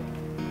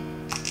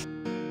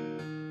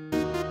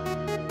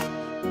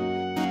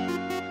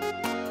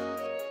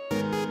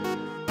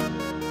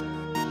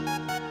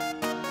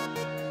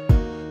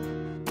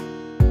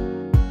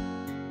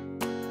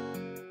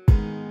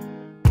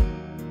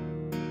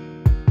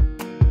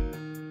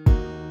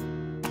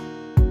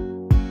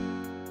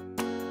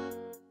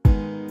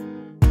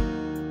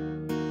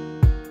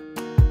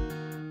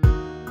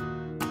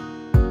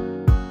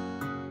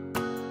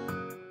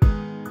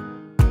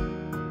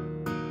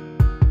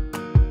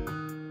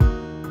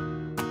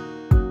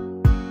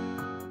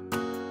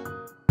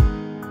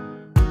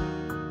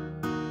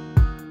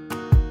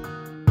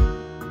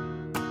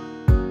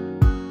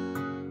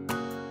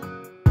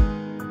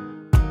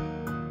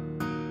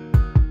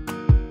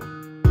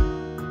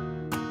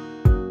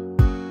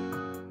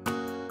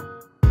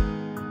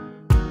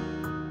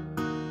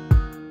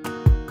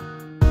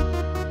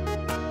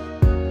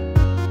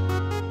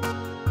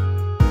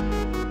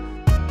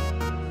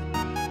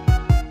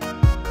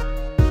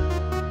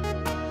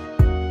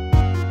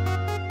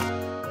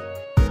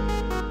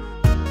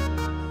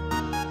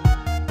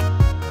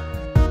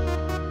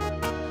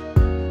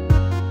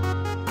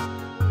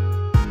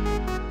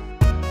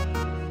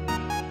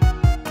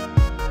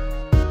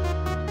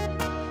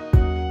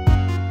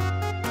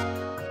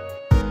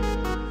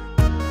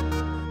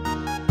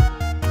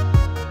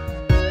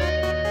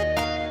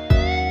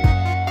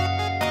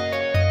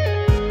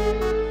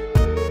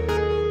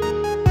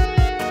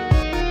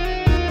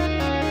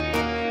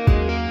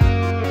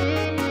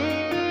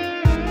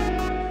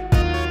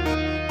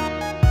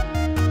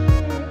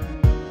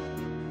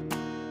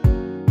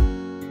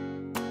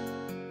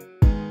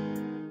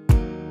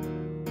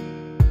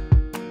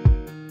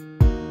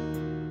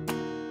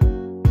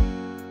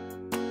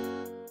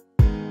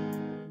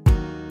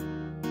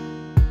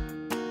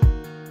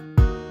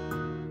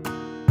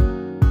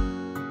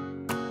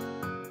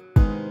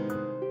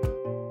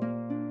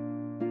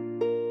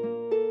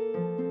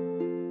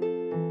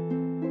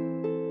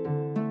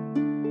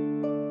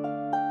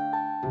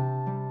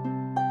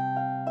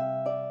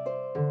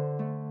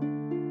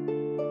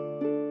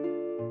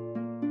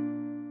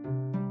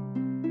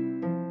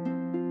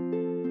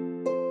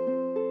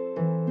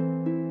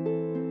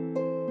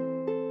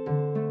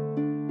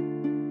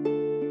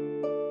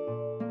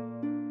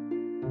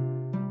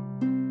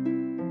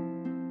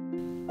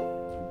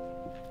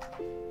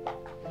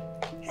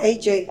 Hey,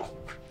 Jay.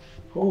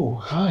 Oh,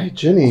 hi,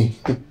 Jenny.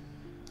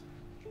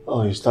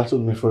 Oh, you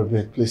startled me for a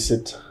bit. Please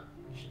sit.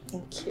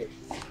 Thank you.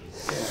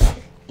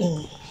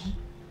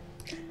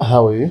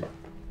 How are you?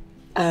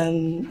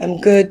 I'm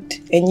good.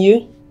 And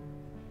you?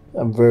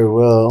 I'm very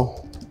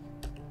well.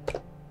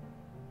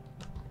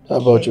 How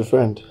about your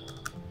friend?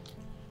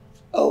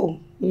 Oh,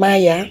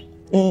 Maya.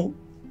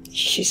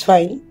 She's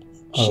fine.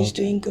 She's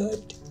doing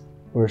good.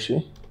 Where is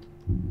she?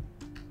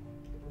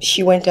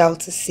 She went out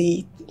to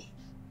see.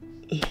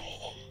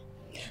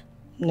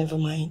 Never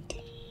mind.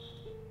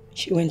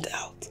 She went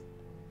out.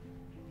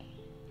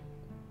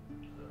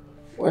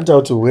 Went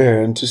out to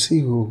where and to see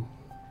who?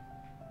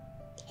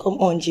 Come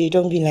on, Jay,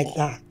 don't be like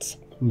that.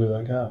 Don't be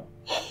like how?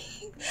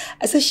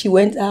 I said she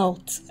went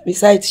out.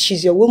 Besides,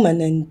 she's your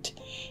woman and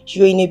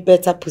you're in a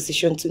better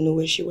position to know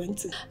where she went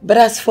to. But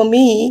as for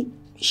me,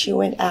 she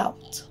went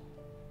out.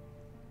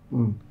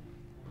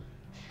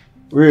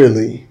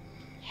 Really?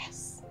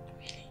 Yes,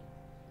 really.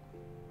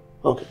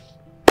 Okay.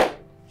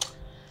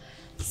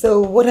 So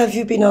what have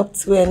you been up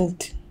to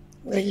and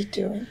what are you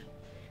doing?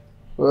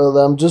 Well,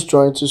 I'm just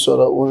trying to sort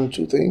out one or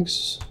two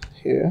things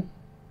here.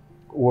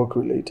 Work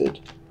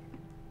related.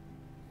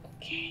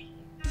 Okay.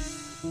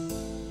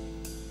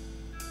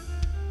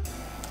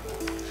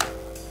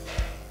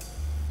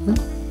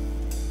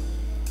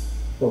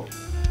 Oh.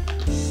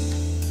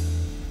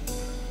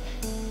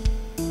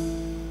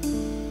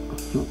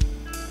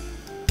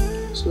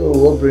 So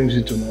what brings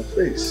you to my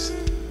place?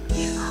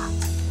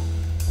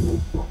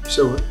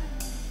 So what?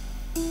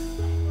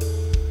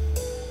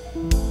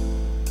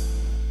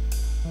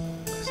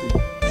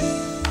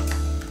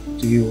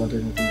 Do you want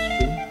anything to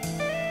drink?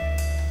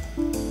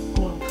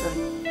 No, I'm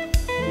fine.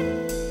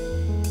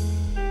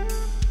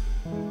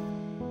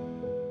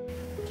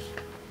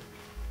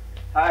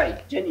 Hi,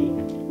 Jenny.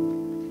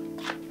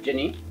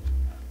 Jenny?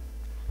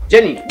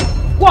 Jenny!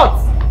 What?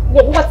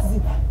 What is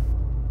it?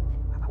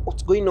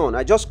 What's going on?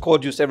 I just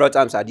called you several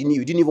times.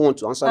 You didn't even want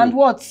to answer me. And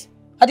what?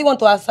 I didn't want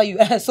to answer you.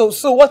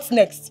 So what's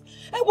next?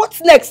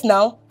 What's next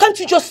now? Can't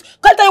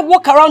I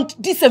walk around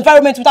this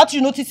environment without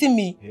you noticing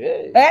me?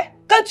 Yeah.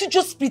 Can't you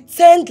just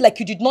pretend like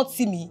you did not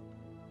see me?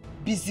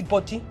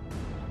 Busybody.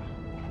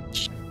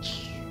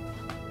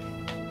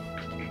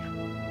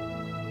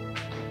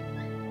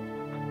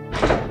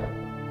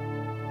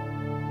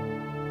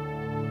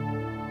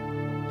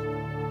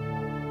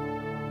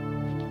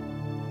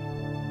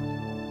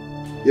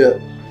 Yeah.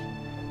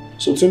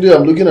 So Tunde,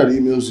 I'm looking at the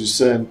emails you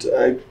sent.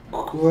 I'm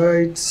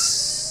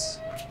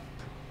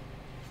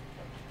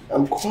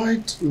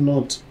quite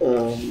not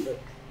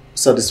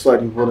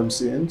satisfied with what I'm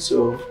seeing.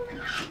 So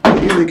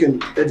maybe you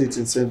can edit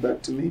and send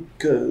back to me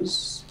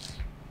because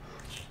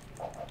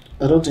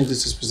I don't think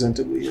this is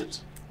presentable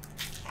yet.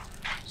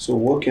 So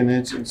work in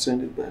it and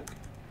send it back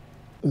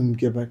and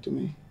get back to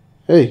me.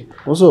 Hey,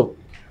 what's up?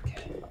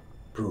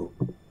 Bro,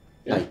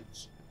 like,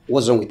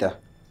 what's wrong with her?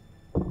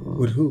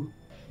 With who?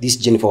 This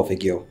Jennifer of a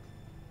girl.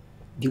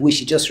 The way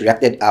she just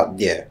reacted out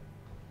there,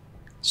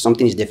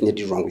 something is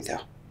definitely wrong with her.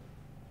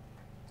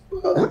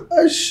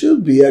 I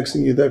should be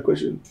asking you that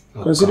question,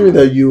 considering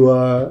that you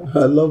are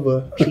her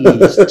lover.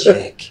 Please,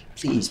 Jack.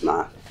 Please,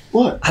 man.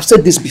 What? I've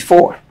said this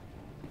before.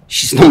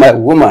 She's not my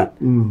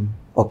woman.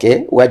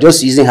 Okay? We're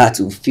just using her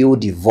to fill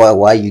the void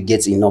while you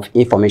get enough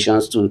information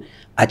to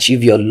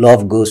achieve your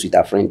love goals with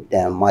her friend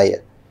Maya.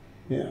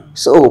 Yeah.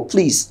 So,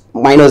 please,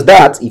 minus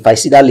that, if I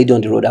see that lady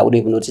on the road, I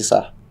wouldn't even notice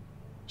her.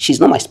 She's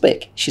not my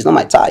spec. She's not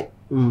my type.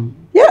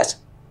 Yes.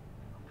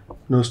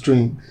 No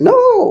strings.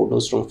 No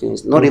strong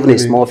feelings. Not No even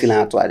feelings. A small feeling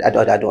at all.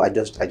 I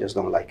just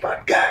don't like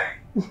her. Bad guy.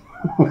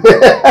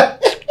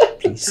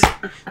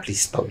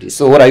 Please stop this.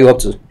 So what are you up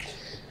to?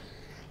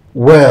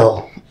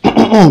 Well,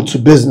 to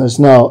business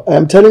now.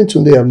 I'm telling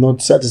Tunde I'm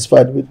not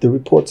satisfied with the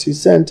reports he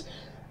sent,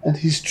 and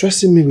he's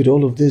stressing me with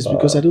all of this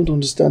because I don't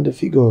understand the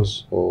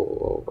figures.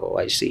 Oh,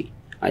 I see.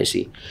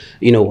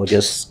 You know what?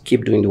 Just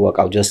keep doing the work.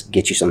 I'll just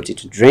get you something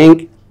to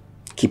drink.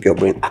 Keep your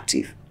brain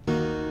active.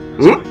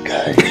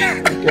 Okay,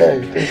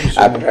 thank you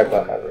so much. Right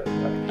back.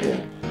 Yeah.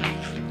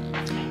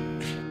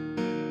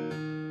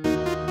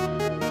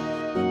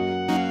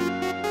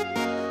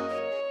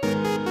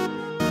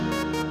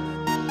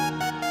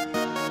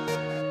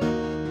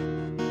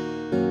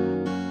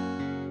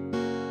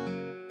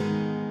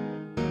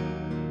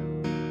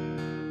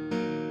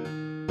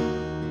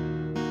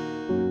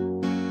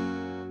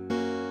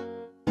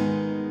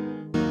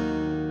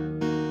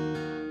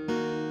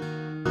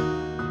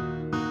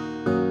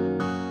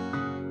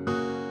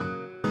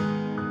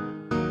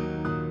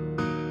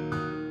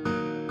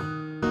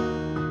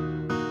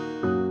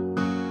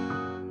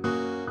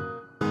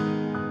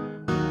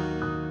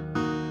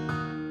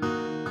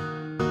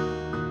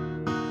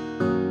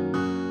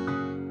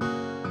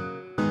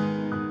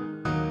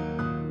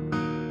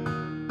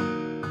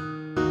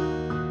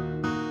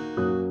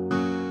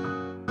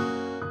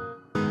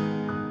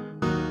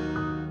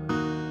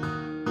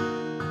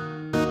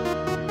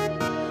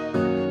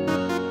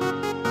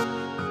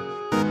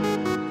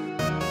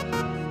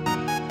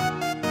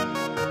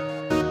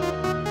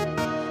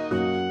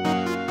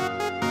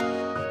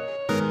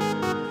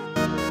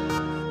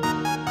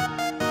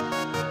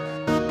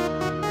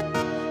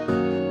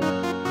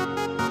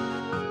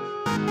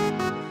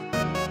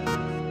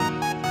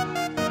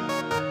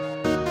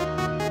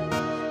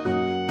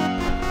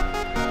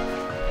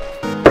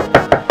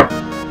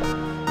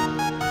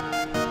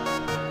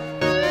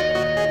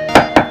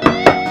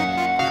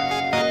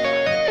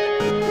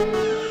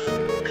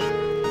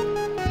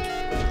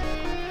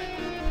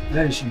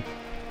 Where is she?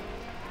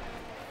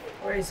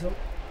 Where is who?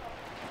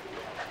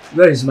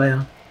 Where is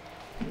Maya?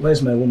 Where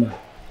is my woman?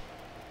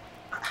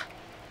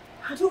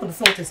 I don't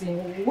understand what you're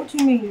saying. What do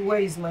you mean, where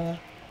is Maya?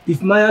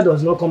 If Maya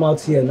does not come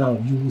out here now,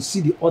 you will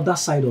see the other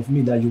side of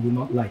me that you will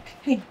not like.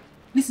 Hey,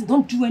 listen,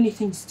 don't do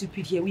anything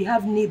stupid here. We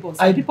have neighbors.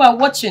 People are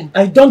watching.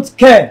 I don't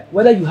care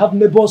whether you have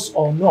neighbors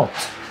or not.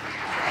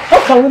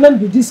 How can women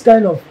be this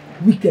kind of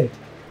wicked?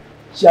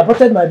 She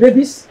aborted my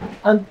babies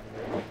and...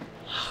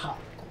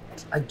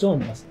 I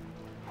don't understand.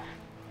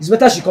 It's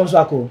better she comes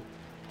back home.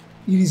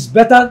 It is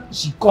better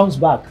she comes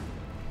back.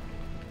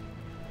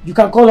 You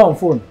can call her on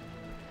phone.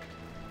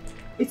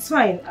 It's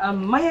fine.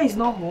 Maya is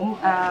not home.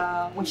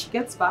 When she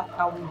gets back,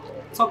 I will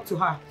talk to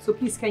her. So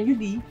please, can you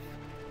leave?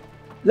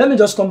 Let me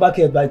just come back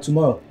here by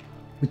tomorrow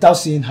without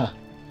seeing her.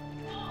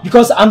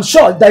 Because I'm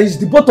sure that is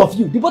the both of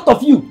you. The both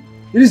of you.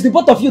 It is the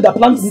both of you that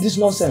planned this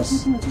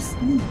nonsense. No, just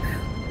leave.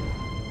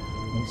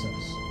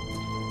 Nonsense.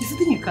 There's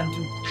nothing you can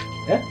do.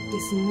 Eh?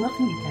 There's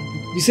nothing you can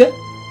do. You say?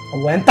 I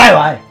went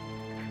Taiwan.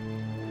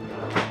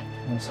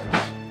 Nonsense.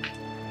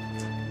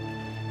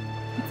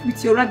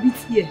 With your rabbit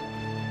here.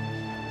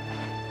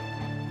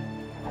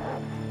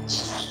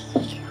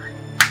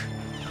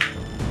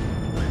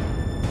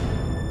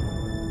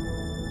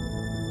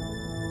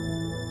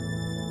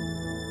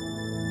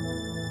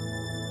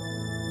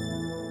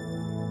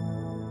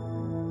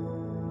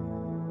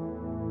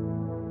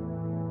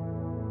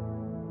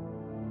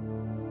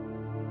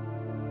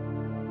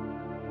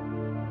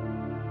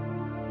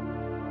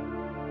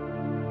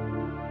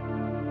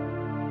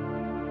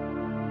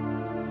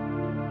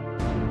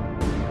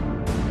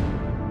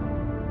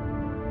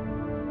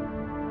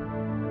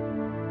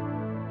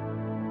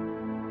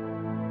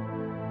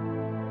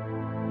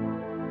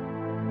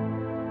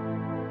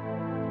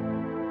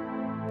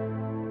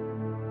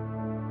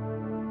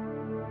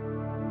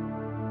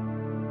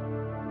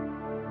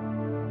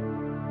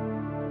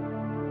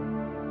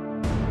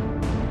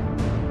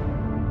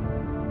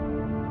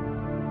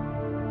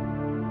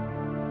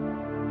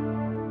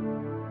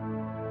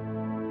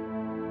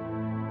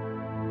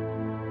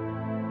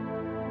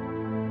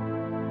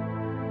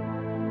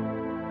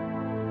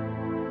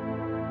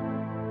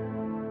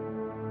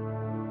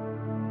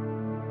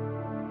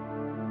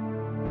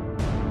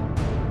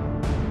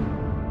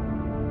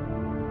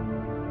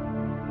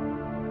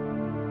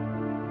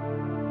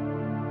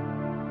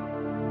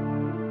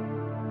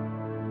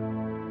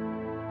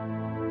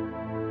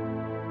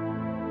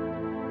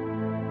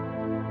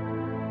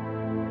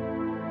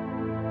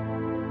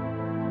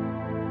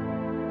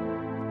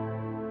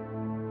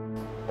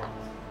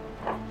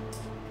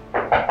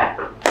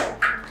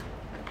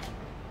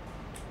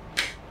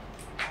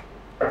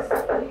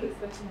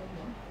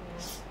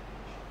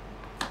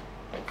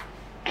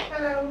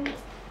 Hello.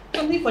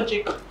 Something for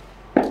Jake.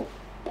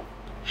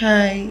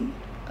 Hi,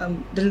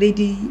 the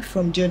lady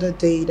from the other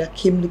day that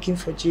came looking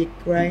for Jake,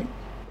 right?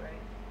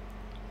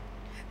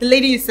 The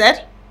lady you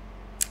said?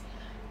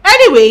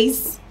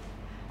 Anyways,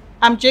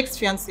 I'm Jake's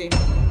fiance.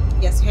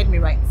 Yes, you heard me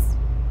right.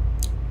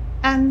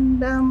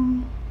 And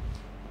I'm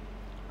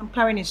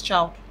carrying his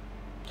child.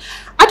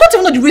 I don't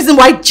even know the reason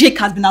why Jake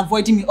has been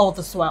avoiding me all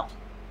this while.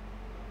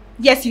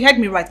 Yes, you heard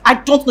me right. I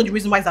don't know the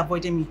reason why he's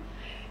avoiding me.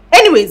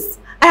 Anyways,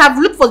 I have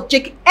looked for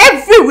Jake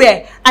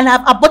everywhere and I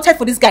have aborted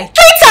for this guy 3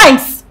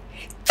 times!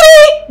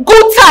 3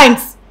 good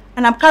times!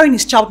 And I'm carrying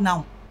his child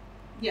now.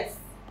 Yes.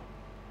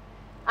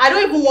 I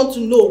don't even want to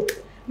know.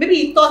 Maybe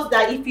he thought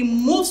that if he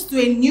moves to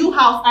a new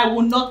house, I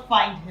will not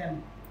find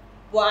him.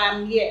 But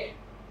I'm here.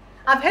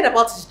 I've heard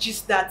about his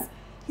gist that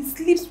he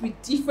sleeps with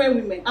different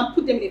women and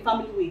put them in a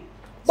family way.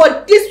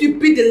 But this will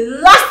be the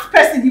last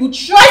person he will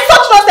try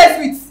such nonsense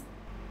with.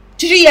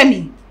 Did you hear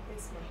me?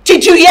 Yes, ma'am.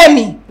 Did you hear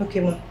me? Okay,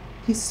 ma'am.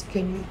 Please,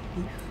 can you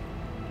leave?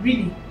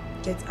 Really?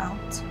 Get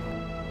out.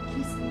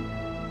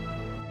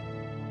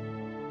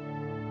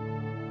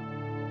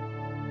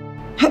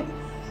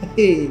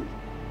 Hey.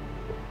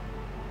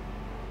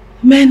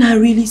 Men are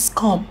really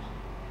scum.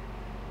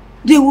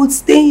 They would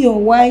stain your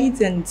white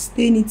and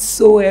stain it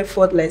so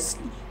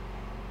effortlessly.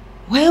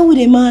 Why on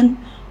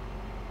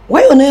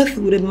earth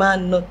would a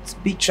man not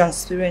be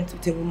transparent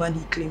with a woman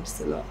he claims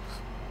to love?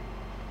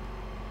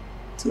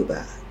 Too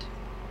bad.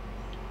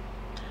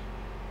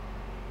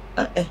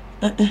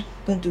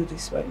 Don't do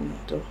this right now,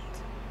 don't.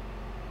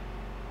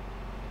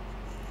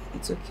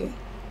 It's okay.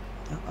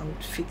 I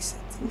would fix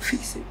it. We'll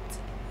fix it.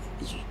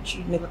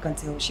 You never can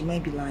tell. She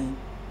might be lying.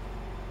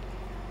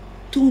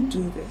 Don't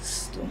do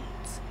this. Don't.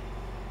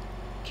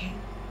 Okay?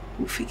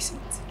 We'll fix it.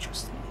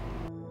 Trust me.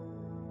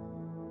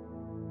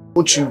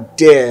 Don't you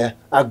dare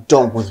act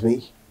dumb with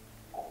me.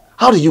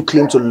 How do you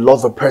claim to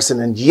love a person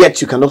and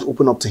yet you cannot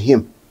open up to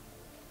him?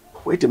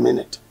 Wait a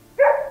minute.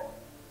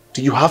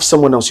 Do you have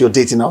someone else you're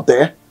dating out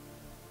there?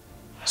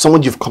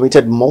 Someone you've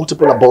committed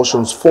multiple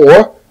abortions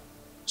for?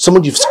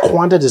 Someone you've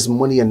squandered his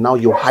money and now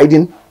you're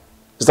hiding?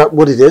 Is that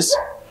what it is?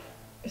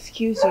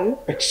 Excuse you?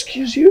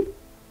 Excuse you?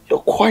 You're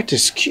quite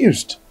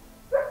excused.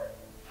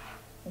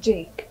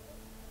 Jake,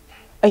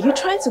 are you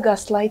trying to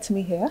gaslight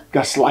me here?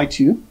 Gaslight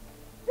you?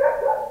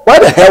 Why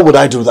the hell would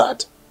I do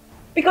that?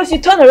 Because you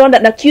turn around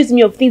and accuse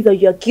me of things that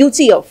you're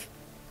guilty of.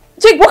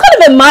 Jake, what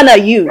kind of a man are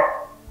you?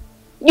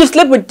 You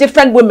sleep with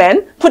different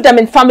women, put them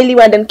in family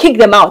and then kick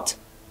them out.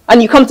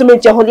 And you come to me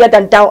with your holier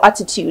than thou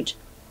attitude.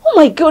 Oh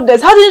my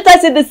goodness, how did I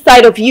see this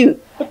side of you?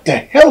 What the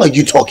hell are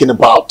you talking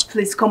about?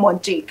 Please, come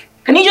on, Jake.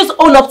 Can you just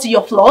own up to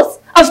your flaws?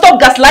 And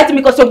stop gaslighting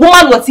because your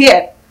woman was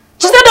here.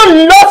 She said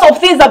a lot of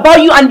things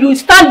about you and you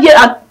stand here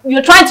and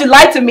you're trying to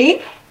lie to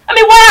me? I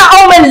mean, why are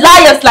all men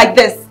liars like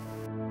this?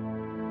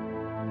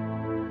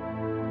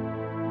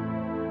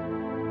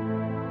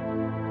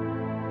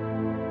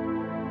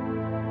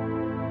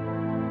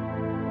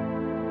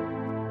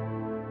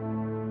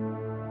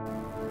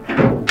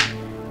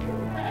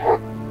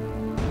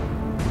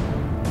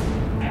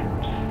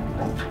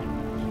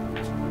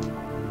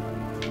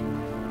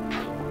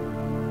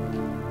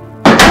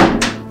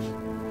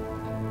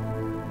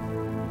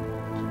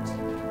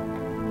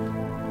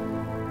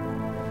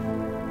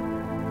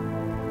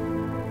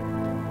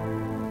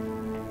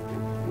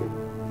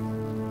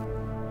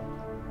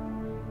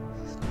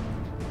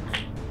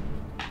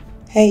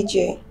 Hey,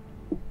 Jay.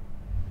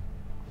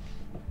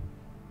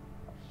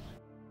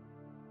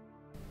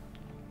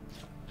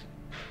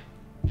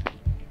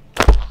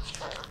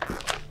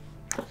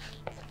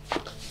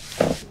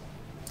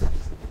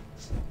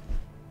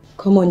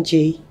 Come on,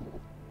 Jay.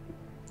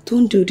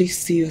 Don't do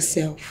this to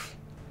yourself.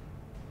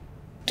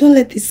 Don't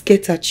let this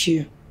get at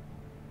you.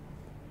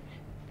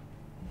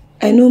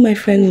 I know my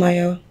friend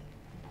Maya,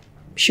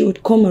 she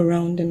would come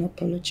around and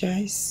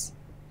apologize.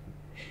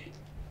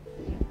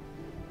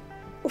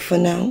 But for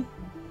now,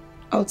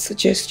 I would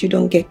suggest you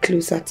don't get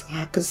closer to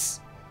her because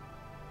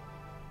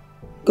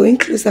going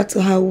closer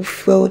to her will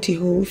fuel the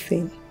whole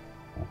thing.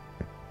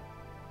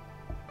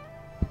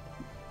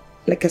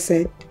 Like I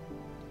said,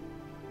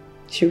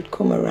 she would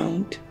come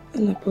around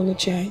and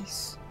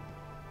apologize.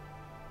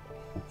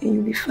 And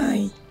you'll be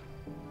fine.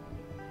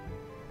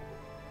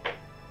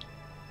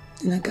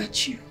 And I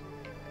got you.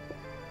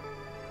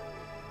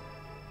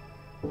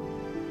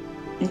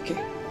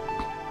 Okay.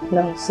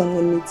 Now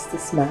someone needs to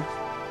smile.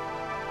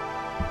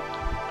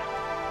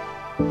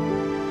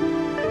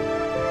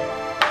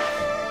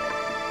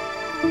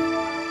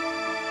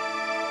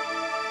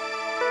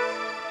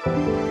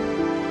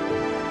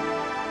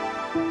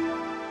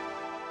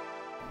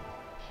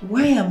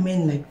 Why are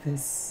men like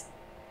this?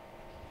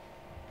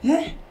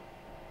 Eh?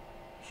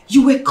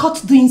 You were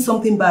caught doing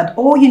something bad.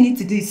 All you need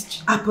to do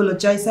is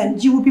apologize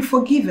and you will be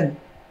forgiven.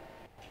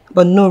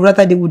 But no,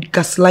 rather they would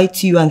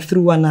gaslight you and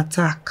throw an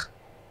attack.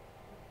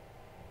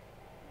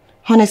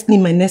 Honestly,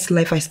 in my next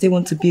life, I still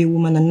want to be a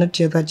woman and not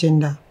the other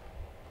gender.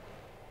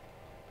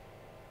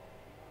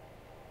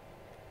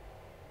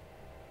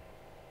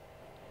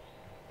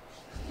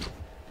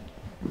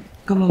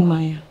 Come on,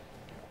 Maya.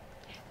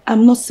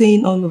 I'm not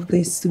saying all of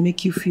this to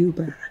make you feel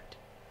bad.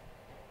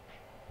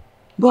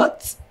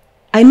 But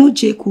I know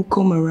Jake will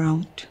come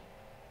around.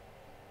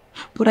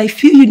 But I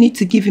feel you need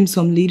to give him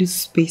some little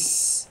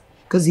space.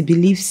 Because he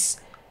believes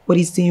what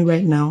he's doing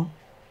right now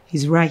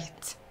is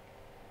right.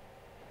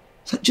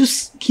 So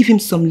just give him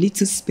some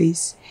little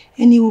space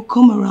and he will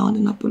come around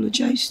and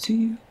apologize to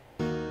you.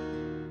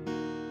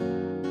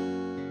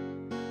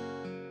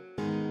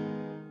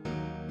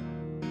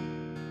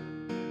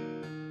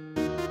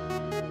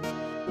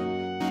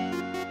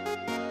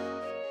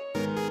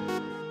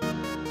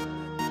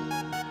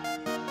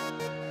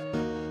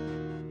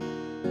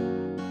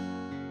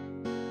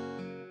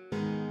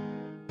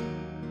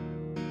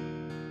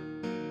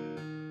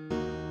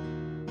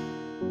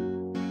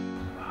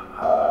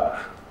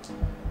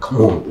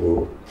 Come on,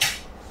 bro.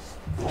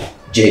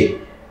 Jay.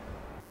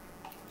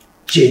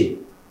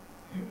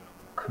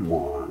 Come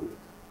on.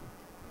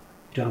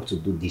 You don't have to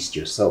do this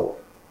to yourself.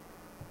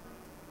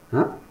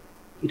 Huh?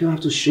 You don't have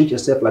to shrink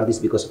yourself like this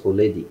because of a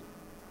lady.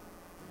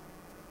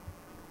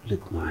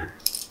 Look, man.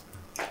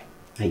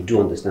 I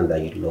do understand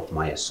that you love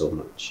Maya so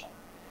much.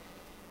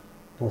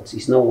 But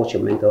it's not worth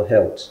your mental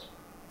health.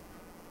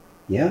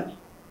 Yeah?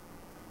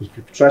 If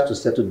you try to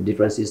settle the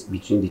differences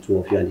between the two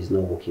of you and it's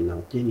not working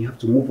out, then you have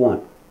to move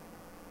on.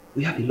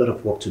 We have a lot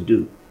of work to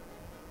do.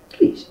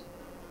 Please.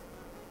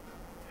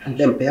 And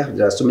then perhaps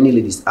there are so many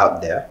ladies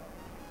out there.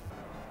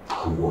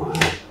 Come on,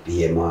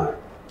 be a man.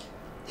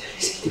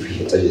 If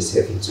you enter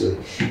yourself into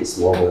a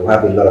small world, we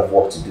have a lot of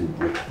work to do,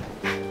 bro.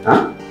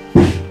 Huh?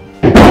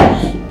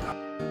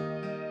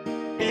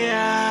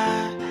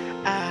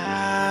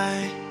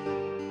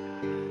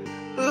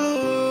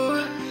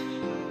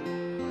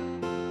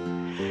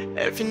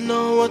 If you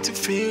know what you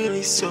feel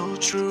is so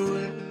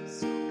true,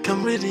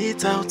 come read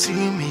it out to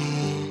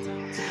me.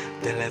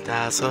 The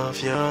letters of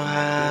your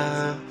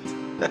heart.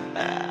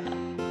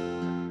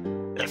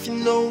 If you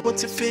know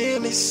what you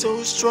feel is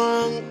so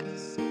strong,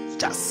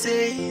 just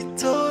say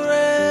it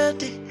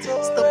already.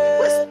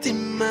 Stop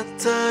wasting my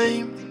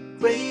time,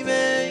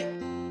 baby.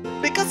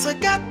 Because I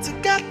got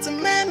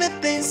many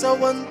things I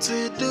want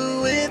to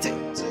do with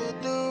it.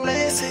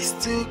 Places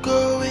to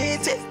go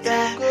with it,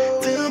 yeah,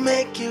 to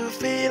make you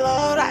feel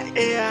alright,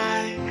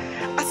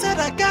 yeah. I said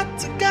I got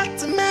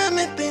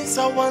many things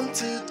I want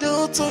to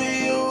do to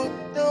you.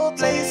 No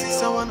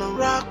places I wanna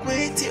rock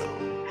with you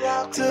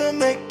to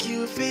make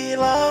you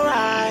feel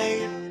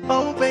alright.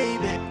 Oh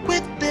baby,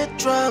 quit the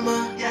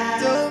drama.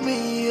 Tell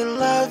me you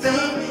love me.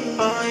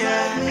 Oh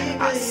yeah,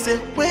 I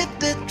said quit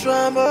the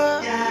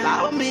drama.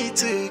 Allow me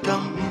to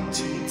come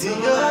into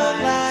your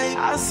life.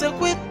 I said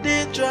quit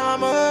the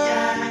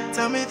drama.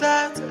 Tell me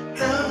that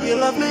you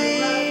love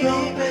me.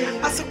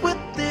 I said quit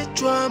the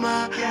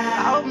drama.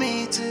 Allow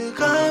me to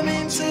come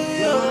into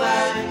your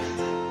life.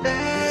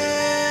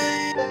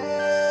 Hey,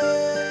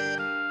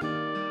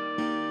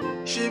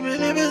 she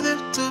believe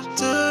it to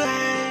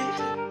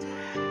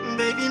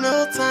baby,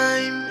 no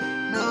time.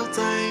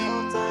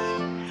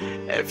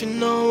 If you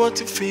know what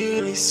you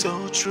feel is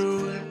so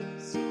true,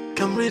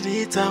 come read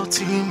it out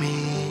to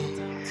me.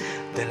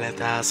 The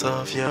letters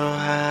of your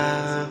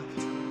heart.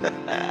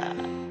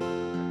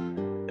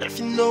 If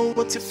you know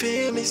what you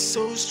feel is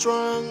so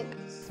strong,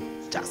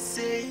 just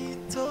say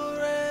it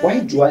already. Why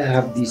do I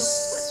have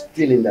this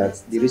feeling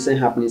that the recent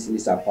happenings in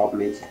this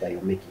apartment that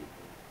you're making?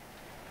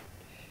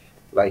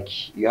 Like,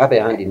 you have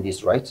a hand in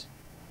this, right?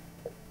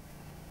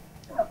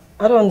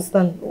 I don't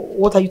understand.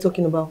 What are you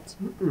talking about?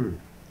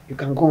 You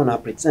can go on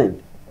and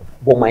pretend.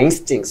 But my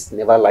instincts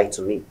never lie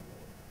to me.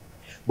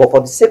 But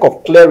for the sake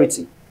of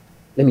clarity,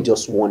 let me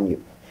just warn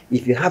you.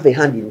 If you have a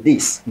hand in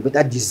this, you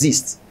better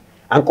desist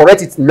and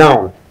correct it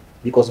now.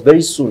 Because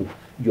very soon,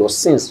 your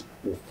sins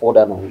will fall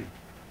down on you.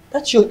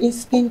 That's your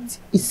instinct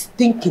is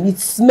thinking,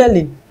 it's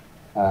smelling.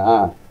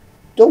 Don't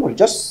worry,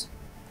 just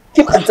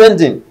keep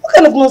pretending. What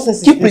kind of nonsense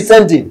is this? Keep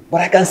pretending,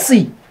 but I can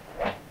see.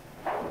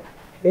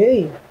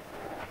 Hey.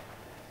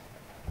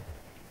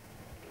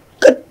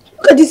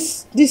 Look at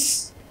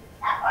this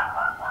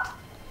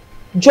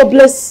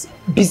jobless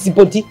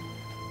busybody.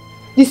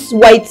 This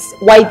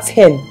white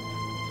hen.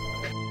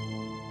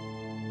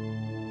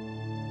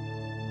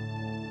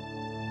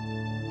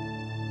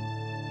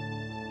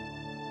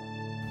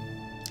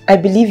 I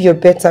believe you're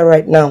better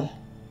right now.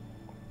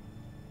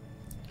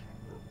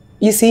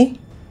 You see,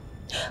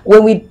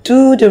 when we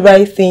do the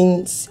right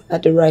things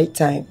at the right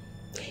time,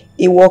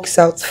 it works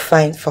out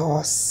fine for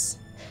us.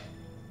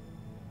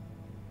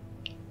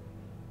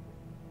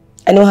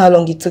 I know how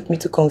long it took me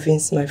to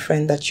convince my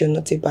friend that you're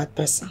not a bad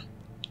person.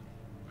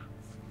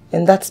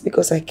 And that's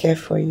because I care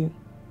for you.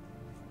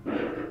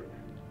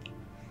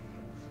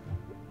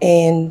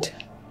 And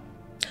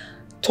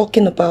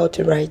talking about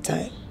the right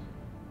time.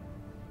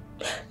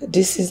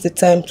 This is the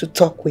time to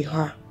talk with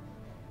her.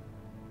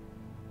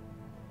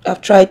 I've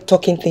tried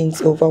talking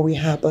things over with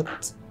her,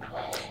 but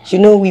you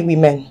know we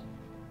women,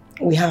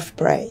 we have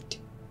pride.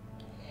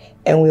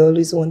 And we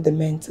always want the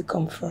men to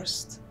come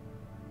first.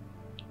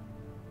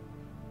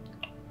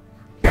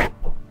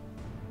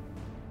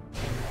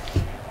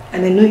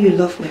 And I know you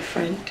love my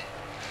friend.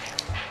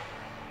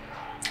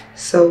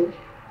 So,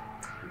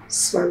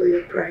 swallow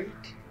your pride.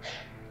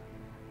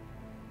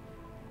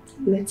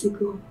 Let it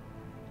go.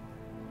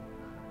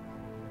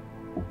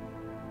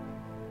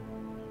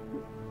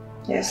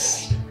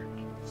 Yes.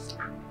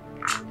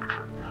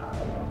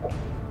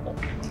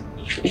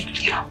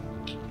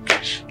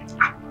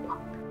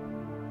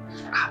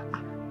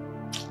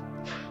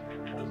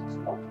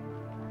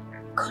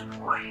 Good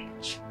boy.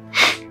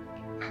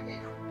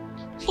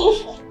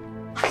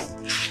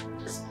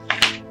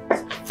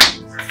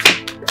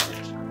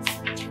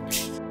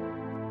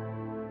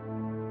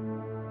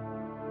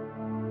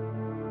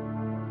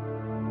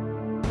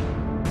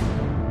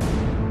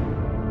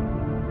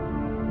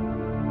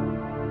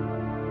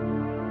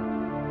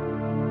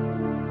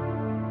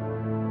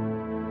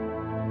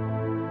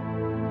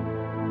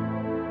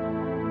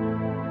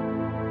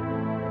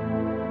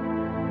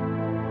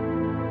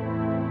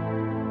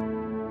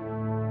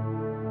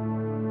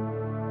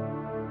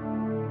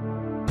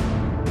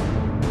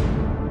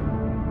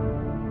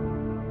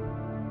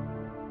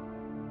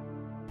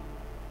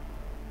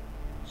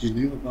 You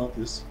knew about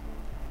this?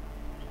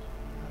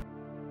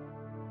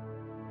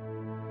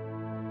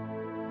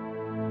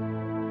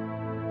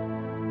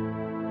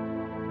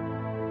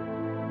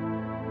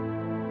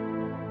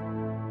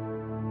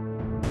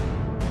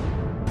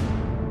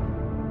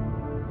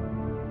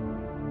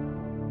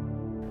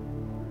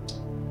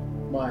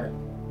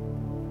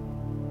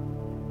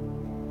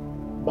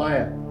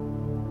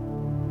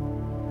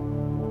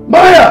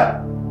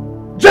 Maya!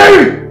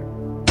 Jerry!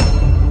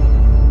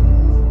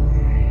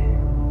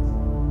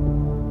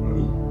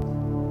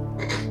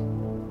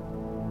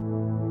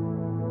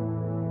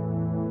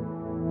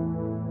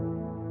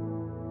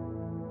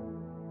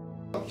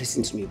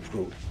 Listen to me,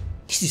 bro.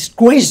 This is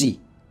crazy.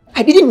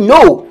 I didn't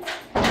know.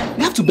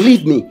 You have to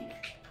believe me.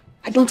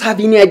 I don't have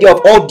any idea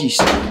of all this.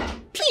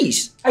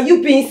 Please. Are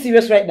you being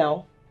serious right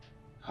now?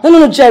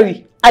 No,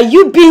 Jerry. Are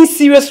you being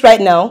serious right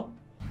now?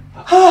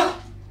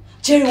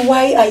 Jerry,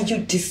 why are you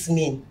this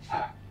mean?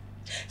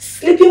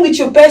 Sleeping with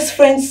your best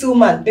friend,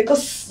 Suman,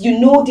 because you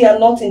know they are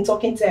not in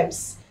talking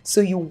terms.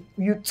 So you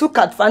took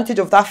advantage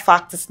of that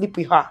fact to sleep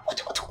with her.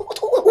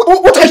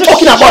 What are you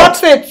talking about?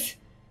 Shut it!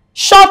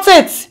 Shut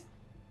it!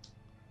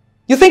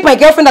 You think my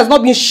girlfriend has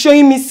not been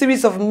showing me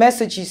series of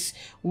messages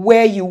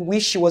where you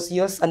wish she was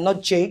yours and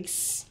not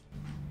Jake's?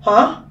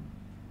 Huh?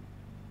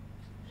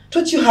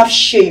 Don't you have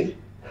shame?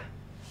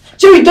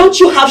 Jerry, don't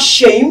you have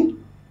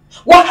shame?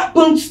 What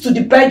happened to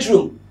the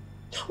bedroom?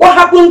 What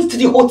happened to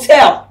the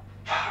hotel?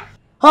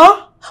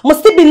 Huh?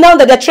 Must it be now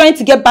that they're trying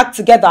to get back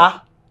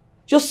together?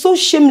 You're so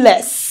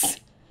shameless.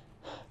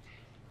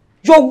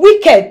 You're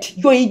wicked.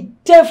 You're a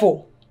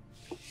devil.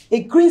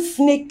 A green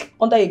snake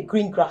under a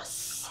green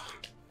grass.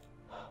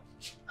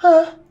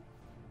 Huh?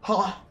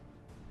 Huh?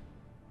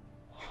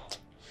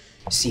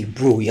 See,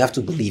 bro, you have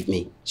to believe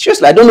me.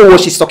 Seriously, I don't know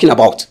what she's talking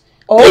about.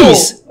 Oh,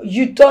 please.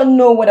 You don't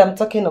know what I'm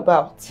talking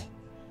about.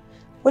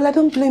 Well, I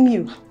don't blame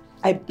you.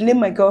 I blame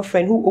my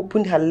girlfriend who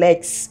opened her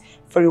legs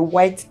for a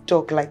white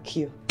dog like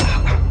you.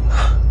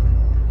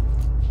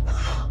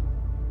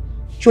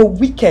 You're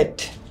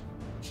wicked.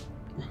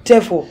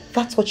 Devil,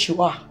 that's what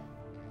you are.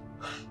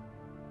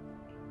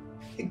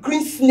 A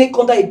green snake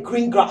under a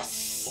green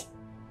grass.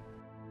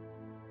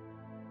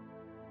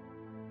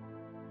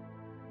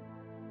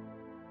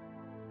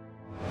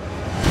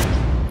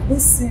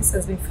 This sense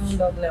has been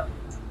found out now.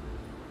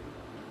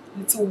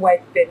 Little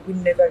white bird will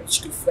never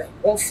reach to fly.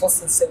 Won't force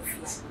himself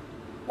fly.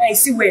 Now you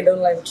see where you don't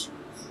land.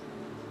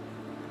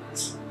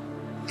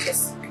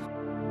 Yes.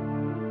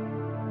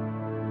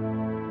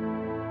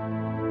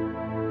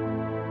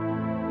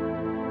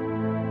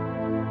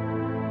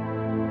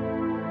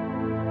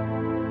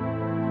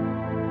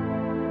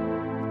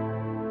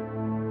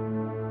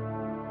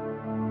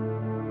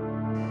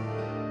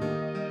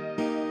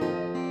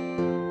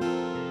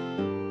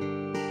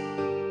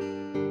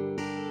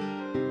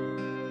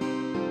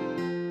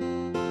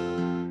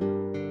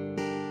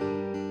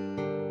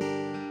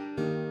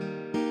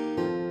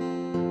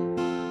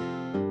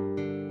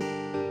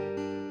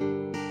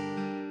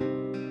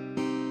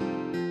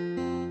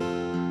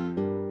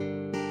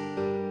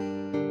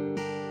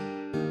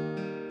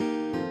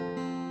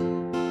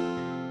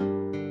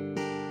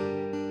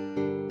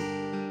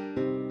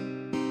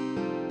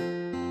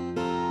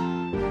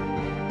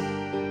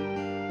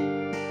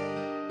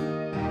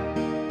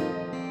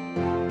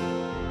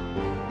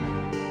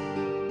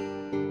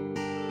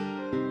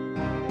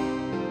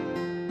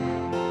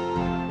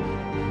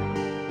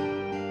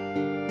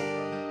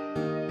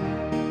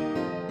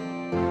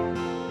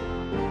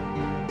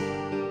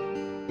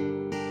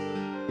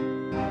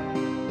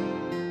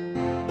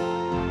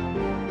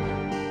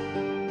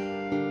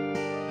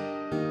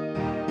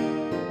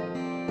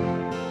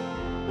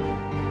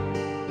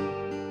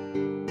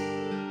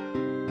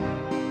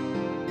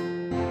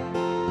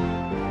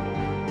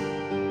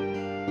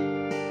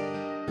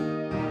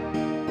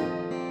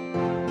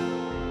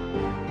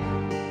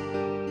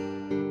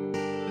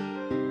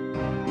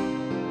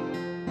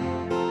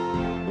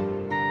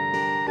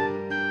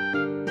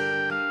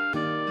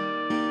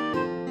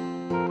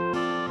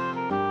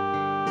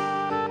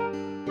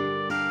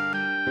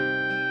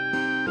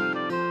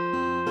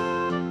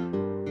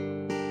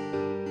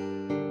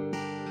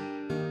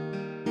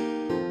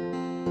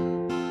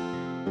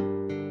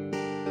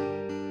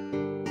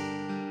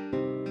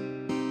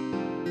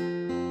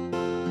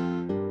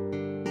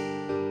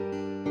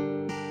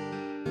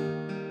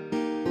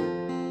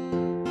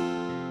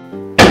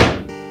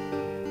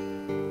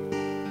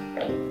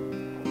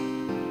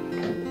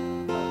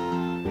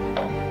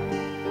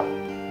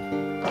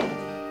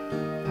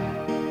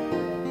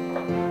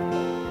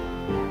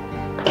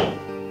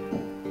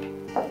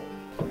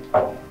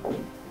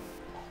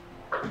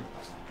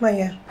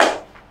 Maya,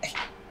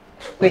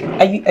 wait,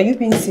 are you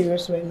being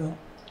serious right now?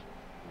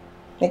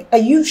 Like, are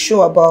you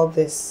sure about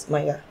this,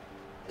 Maya?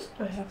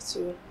 I have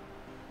to.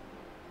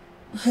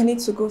 I need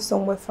to go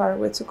somewhere far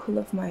away to cool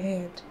off my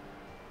head.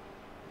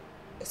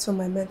 It's for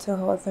my mental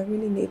health. I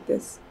really need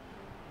this.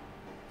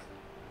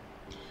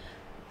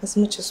 As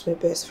much as we're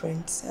best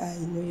friends, I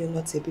know you're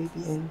not a baby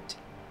and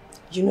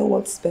you know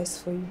what's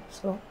best for you,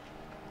 so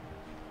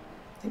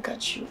I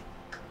got you.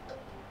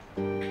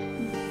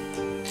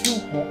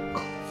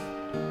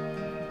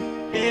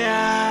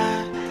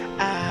 Yeah,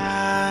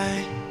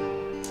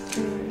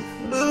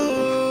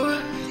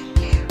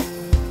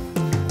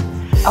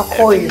 I'll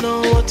call you. You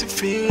know what you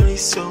feel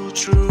is so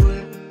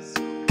true.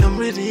 Come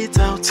read it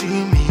out to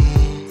me.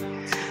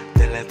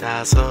 The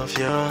letters of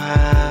your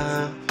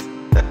heart.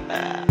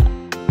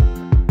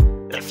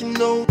 If you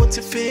know what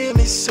you feel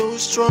is so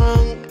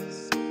strong,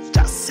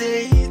 just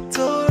say it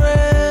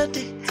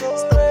already.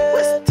 Stop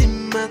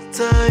wasting my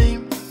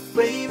time,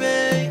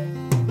 baby.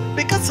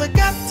 Because I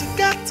got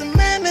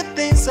many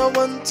things I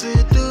want to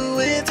do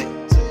with it.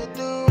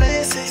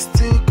 Places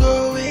to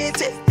go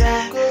with it,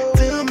 yeah.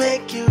 To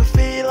make you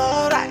feel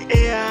alright,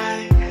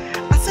 yeah.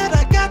 I said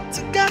I got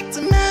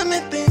many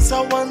things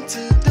I want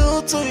to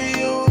do to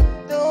you.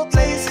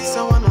 Places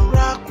I wanna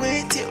rock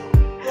with you.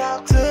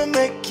 To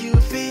make you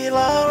feel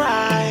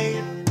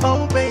alright.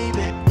 Oh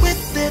baby,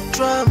 with the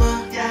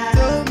drama,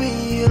 tell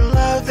me you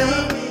love me.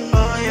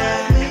 Oh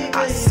yeah,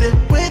 I said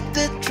with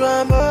the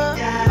drama,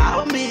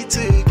 allow me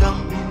to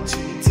come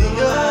into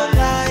your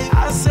life.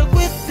 I said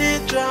with the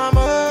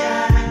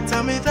drama,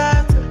 tell me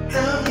that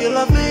you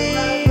love me.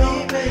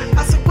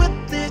 I said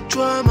with the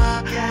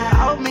drama,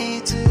 allow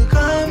me to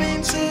come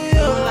into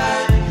your life.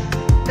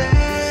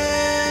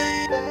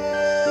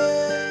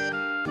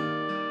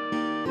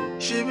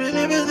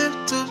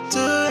 it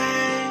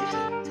today.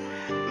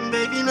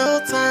 Baby,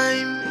 no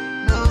time,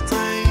 no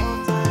time.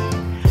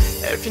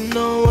 If you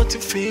know what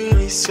you feel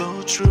is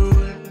so true,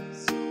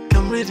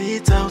 come read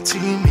it out to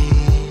me.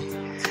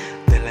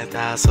 The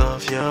letters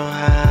of your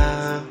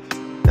heart.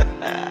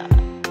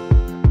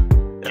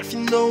 If you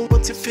know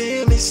what you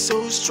feel is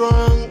so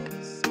strong,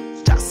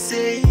 just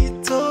say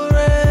it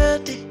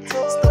already.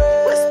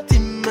 Stop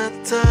wasting my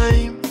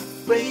time,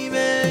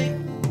 baby.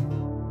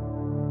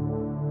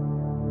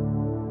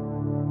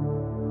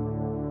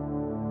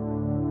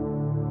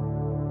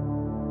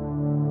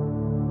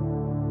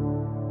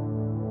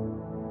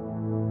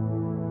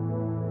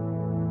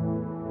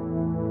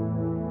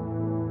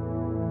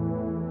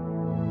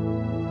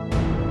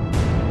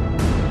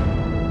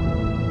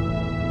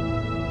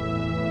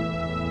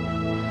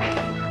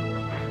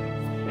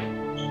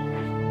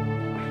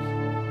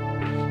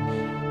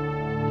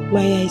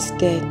 Maya is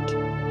dead.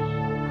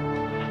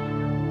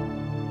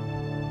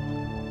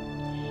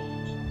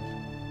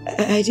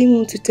 I didn't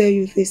want to tell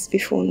you this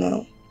before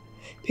now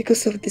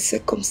because of the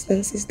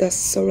circumstances that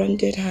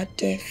surrounded her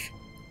death.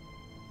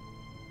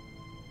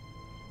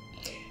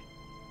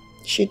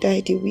 She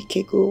died a week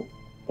ago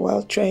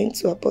while trying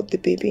to abort the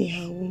baby in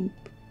her womb.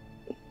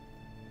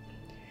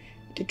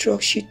 The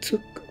drug she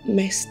took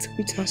messed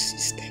with her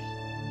system.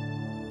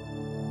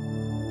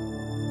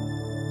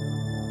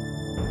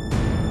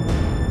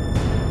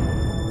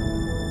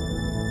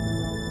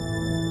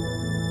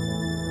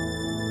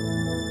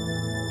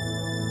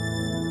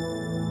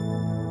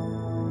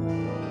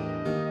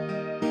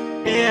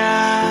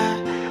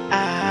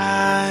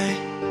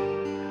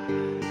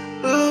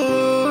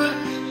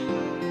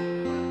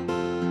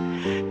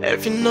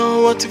 If you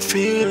know what you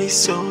feel is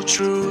so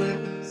true,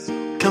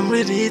 come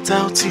read it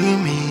out to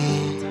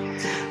me.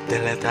 The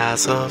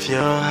letters of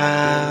your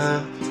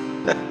heart.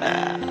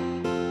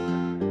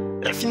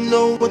 If you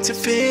know what you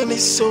feel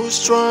is so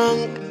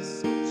strong,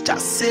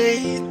 just say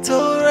it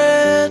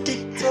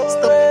already.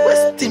 Stop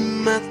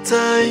wasting my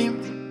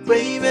time,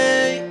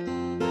 baby.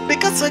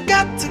 Because I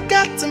got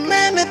too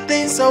many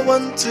things I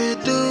want to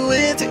do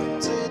with you.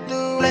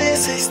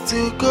 Places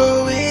to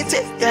go with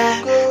it,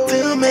 yeah,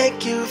 to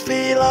make you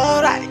feel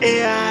alright,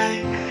 yeah.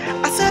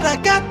 I said I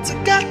got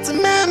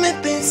too many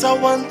things I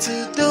want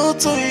to do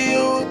to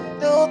you.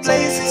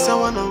 Places I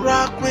wanna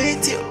rock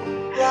with you,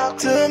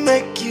 to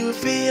make you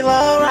feel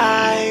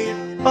alright.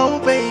 Oh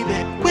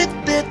baby, quit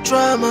the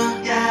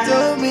drama,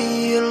 tell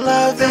me you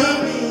love me.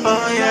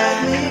 Oh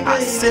yeah, I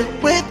said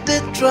quit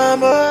the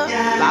drama,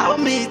 allow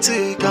me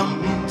to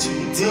come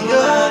into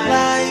your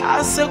life.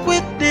 I said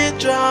quit the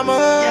drama,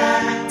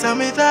 tell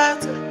me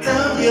that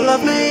you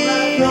love me.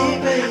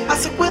 I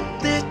said quit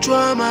the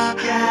drama,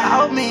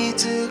 allow me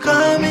to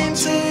come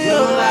into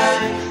your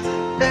life.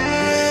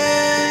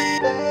 Hey,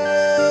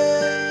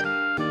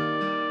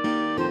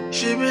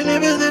 she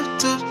believe it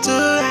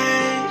today.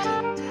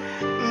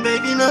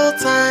 Baby, no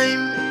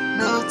time,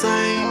 no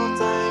time.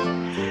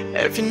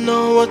 If you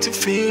know what you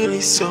feel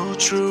is so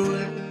true,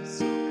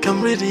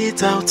 come read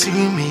it out to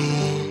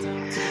me.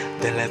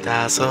 The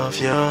letters of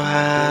your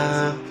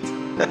heart.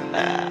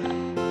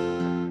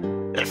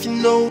 If you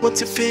know what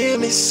you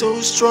feel is so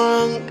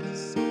strong,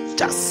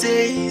 just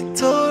say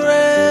it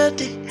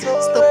already.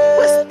 Stop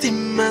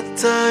wasting my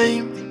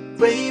time,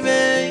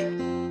 baby.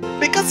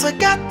 Because I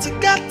got too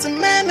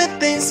many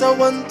things I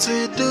want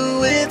to do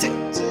with you.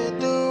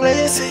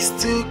 Places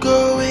to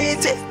go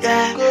with it,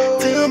 yeah,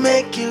 to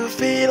make you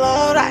feel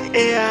alright,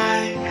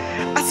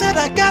 yeah. I said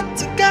I got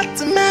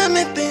too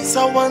many things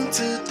I want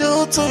to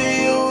do to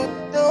you.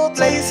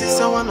 Places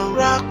I wanna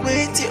rock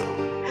with you,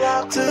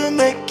 to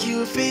make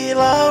you feel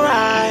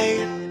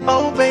alright.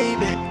 Oh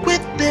baby,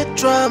 quit the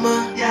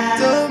drama,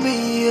 tell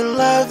me you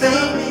love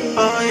me.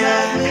 Oh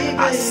yeah,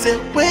 I said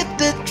quit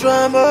the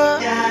drama,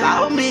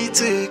 allow me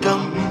to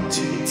come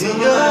into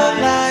your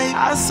life.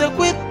 I said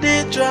quit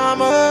the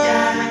drama,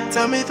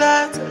 tell me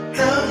that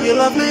you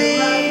love me.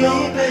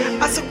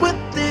 I said quit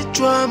the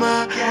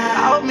drama,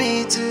 allow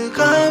me to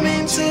come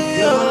into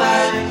your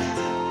life.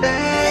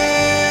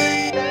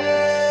 Hey,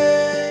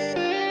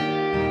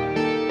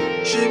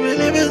 she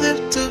believe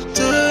it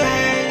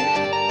today.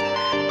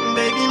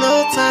 Baby,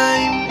 no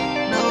time,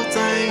 no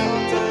time.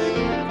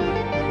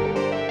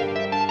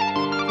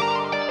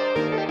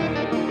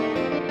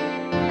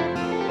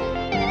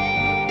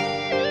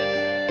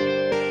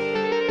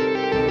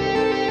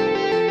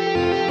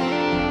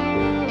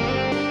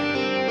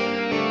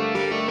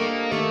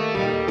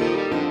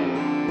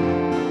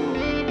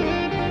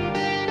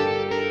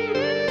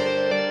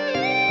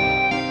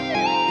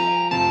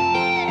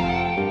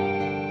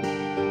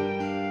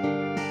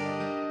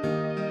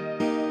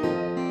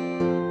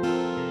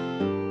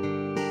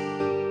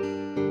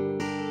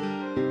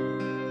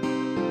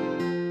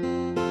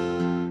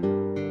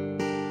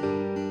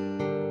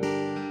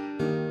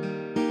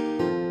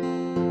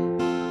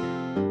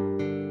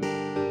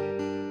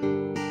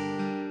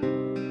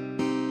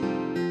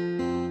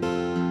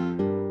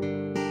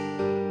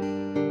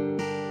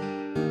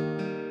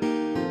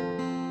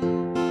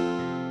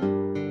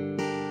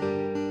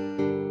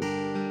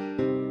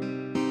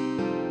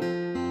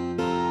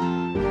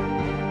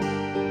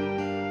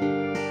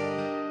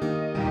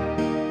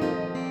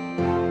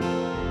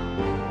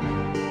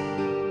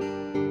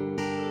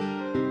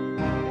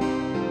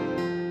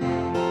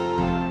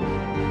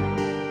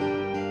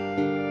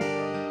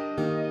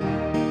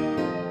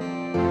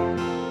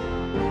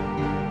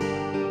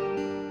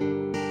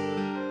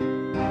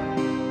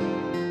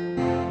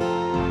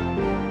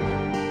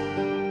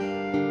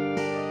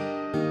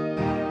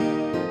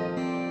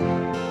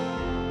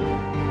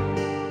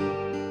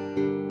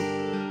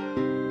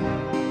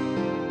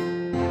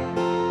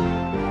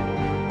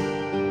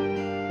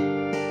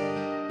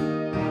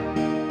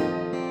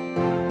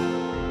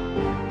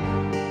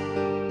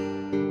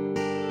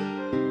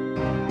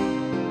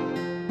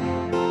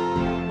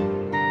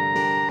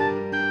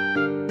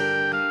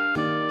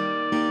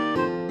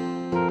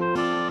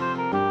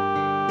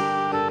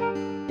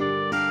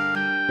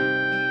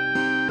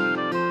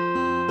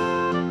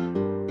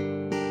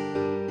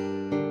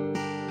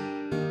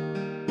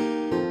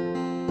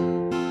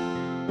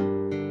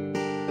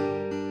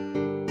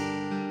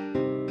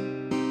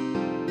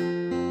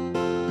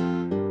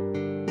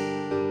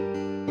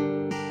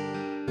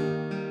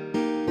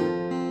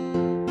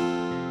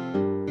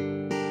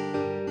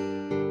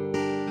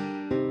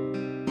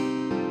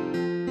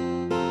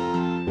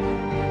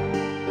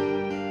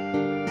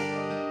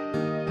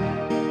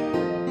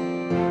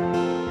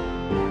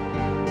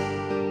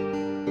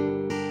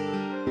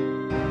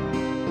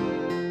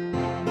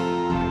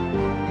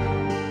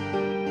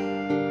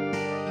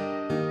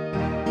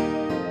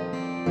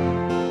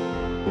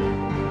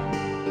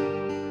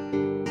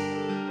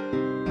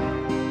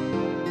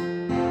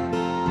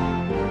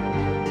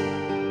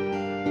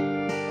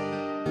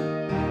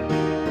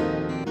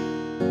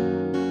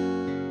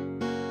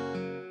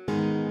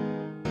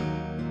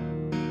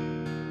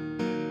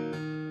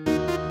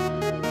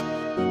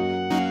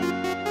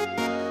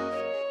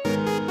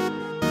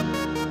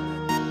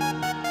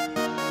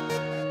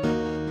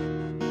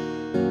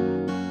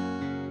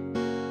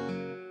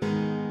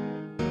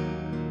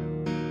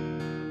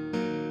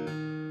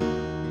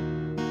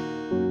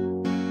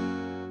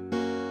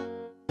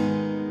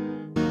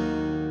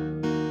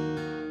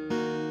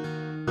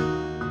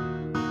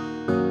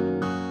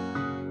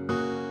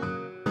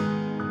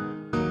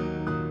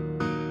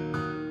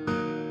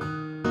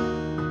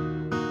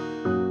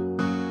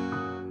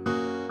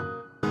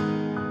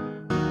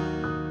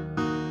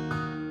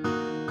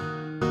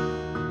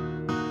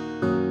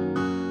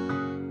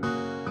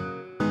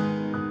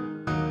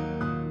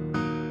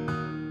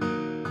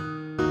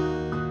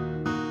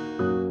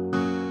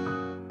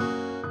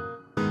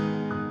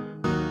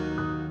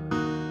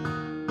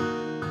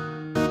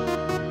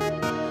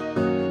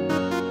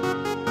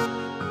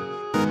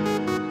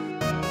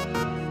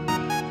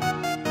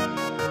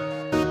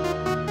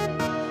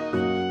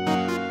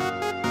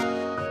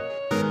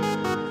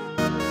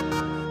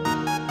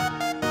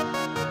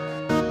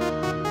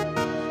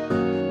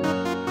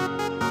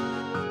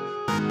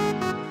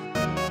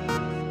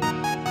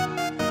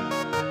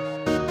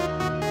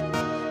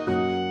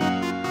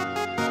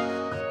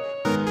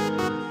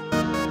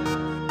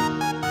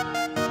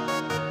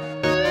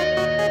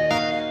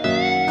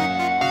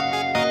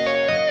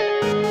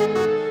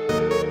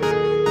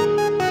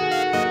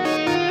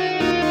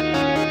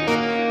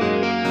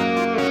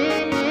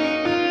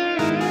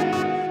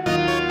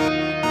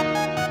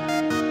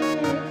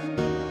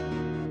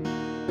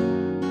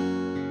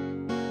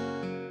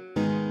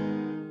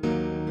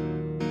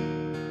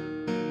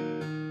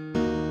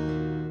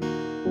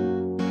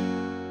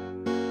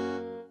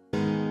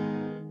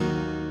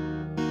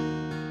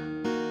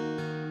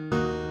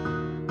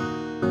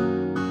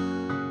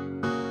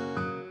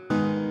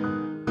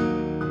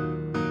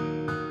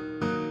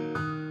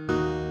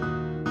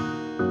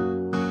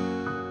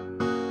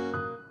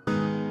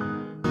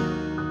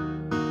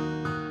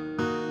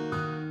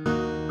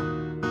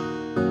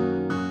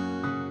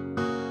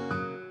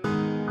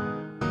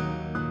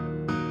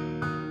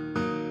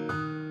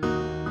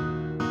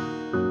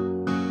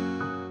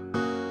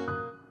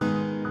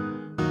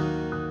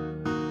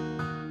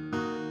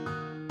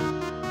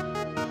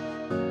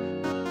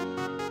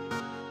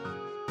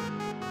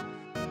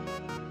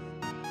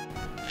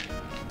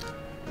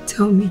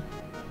 Tell me,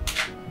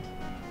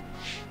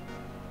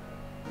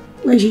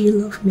 why do you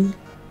love me?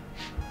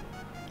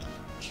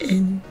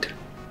 And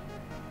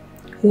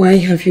why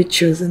have you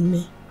chosen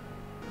me?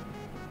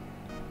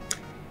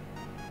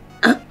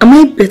 Am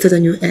I better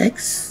than your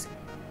ex?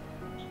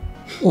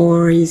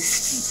 Or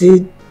is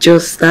it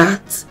just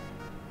that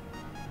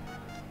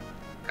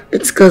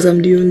it's because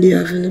I'm the only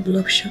available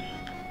option?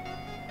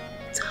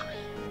 Tell me.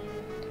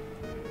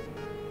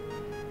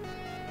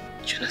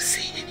 You're not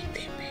saying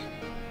anything, baby.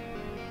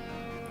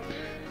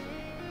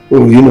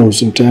 Well, you know,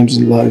 sometimes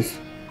in life,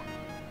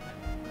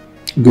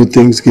 good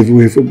things give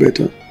way for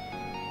better.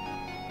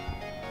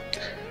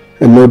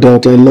 And no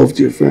doubt I loved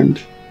your friend.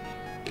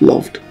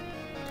 Loved.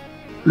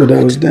 But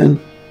that was then.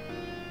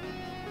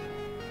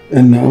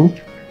 And now,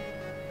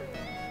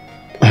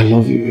 I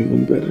love you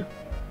even better.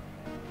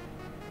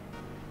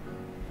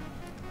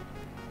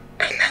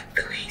 I like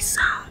the way it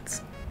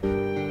sounds.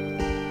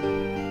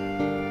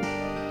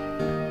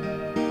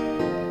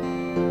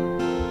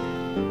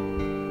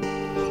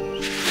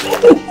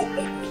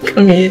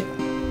 Come here.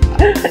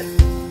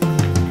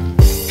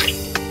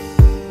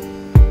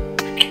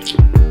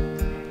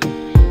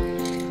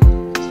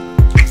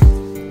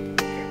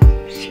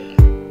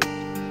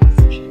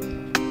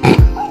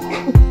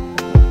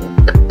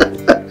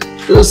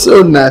 You're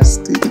so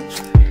nasty.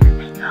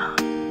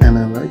 And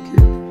I like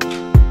it.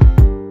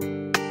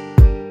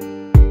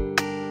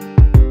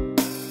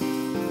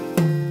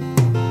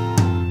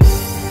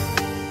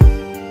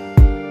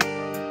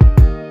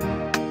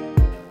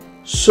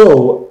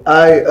 So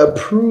I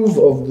approve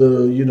of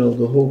the, you know,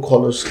 the whole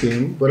color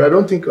scheme, but I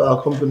don't think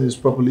our company is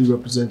properly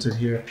represented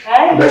here.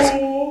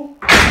 Hi.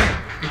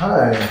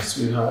 Hi,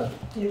 sweetheart.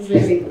 Yes,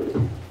 baby.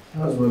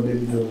 How's my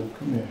baby doing?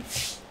 Come here.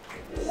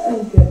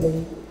 I'm good,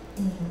 baby.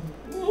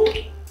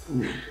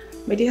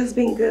 My day has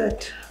been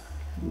good.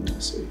 I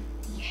see.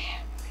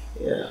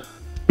 Yeah.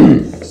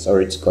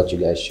 Sorry to cut you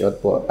guys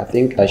short, but I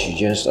think I should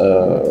just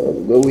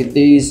go with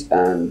this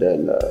and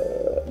then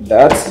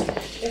that.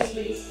 Yes,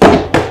 please.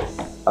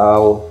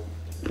 I'll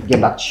get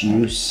back to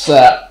you,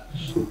 sir.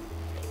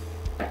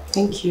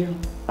 Thank you.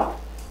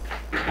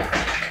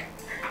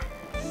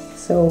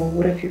 So,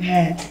 what have you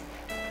had?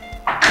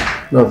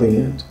 Nothing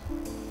yet.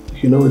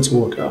 You know it's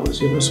work hours.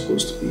 You're not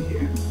supposed to be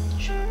here.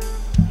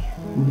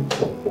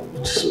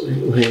 So,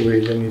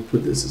 wait, let me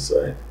put this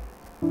aside.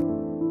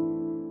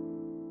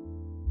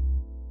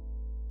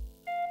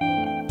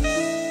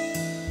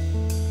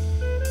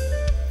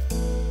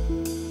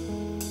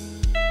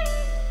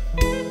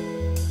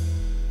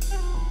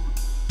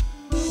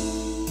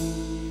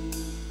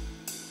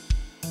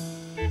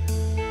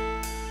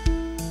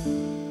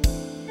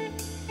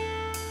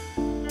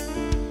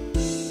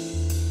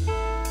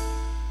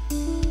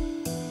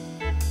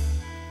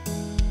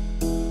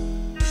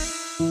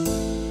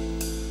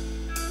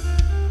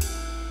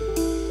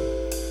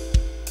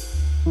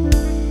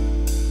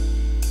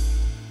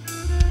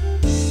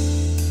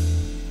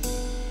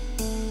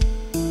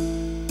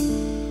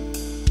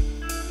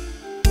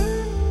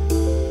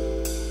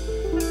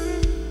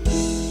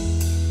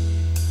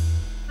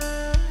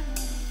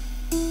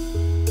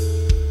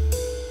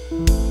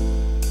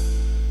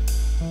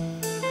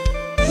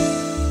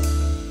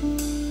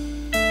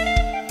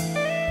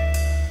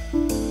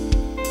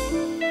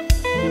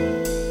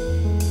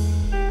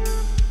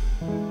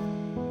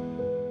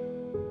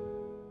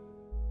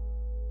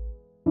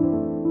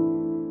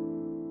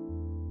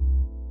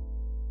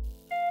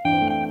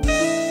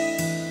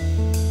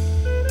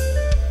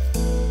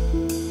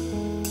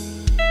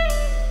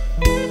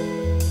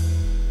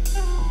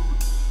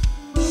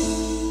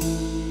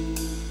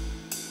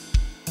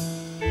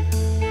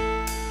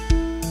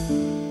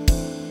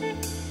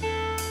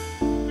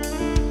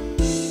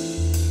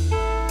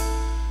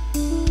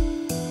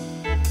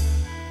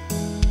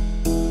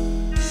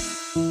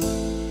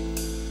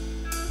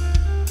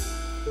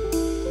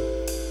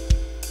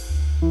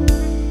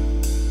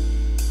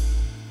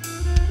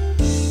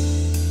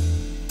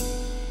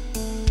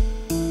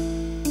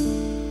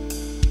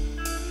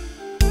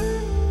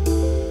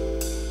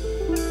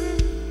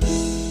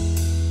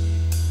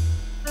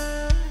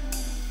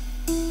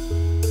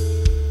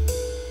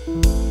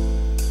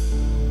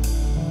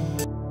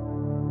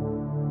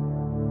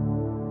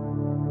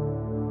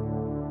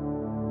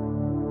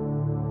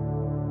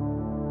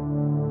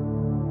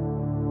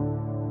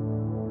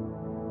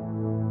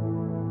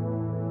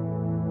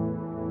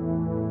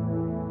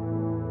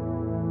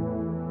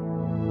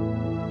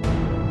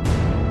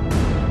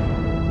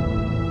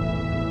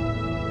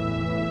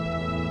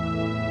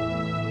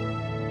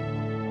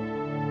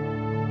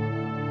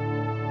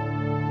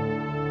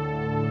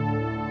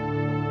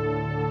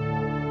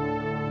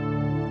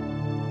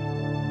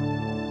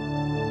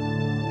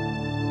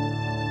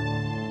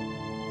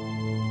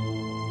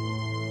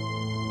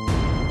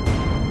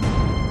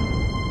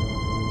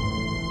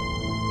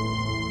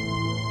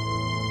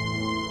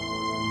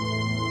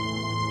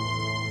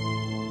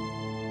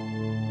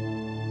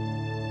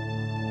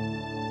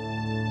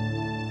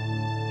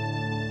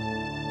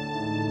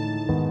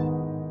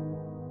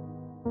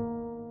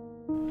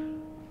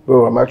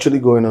 No, I'm actually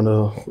going on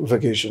a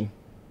vacation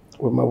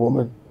with my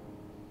woman.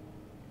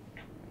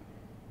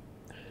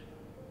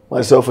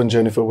 Myself and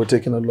Jennifer were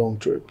taking a long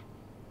trip.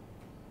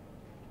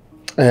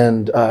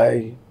 And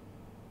I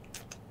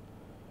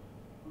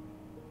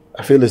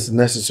feel it's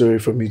necessary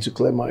for me to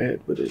clear my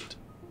head with it.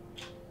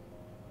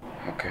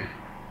 Okay.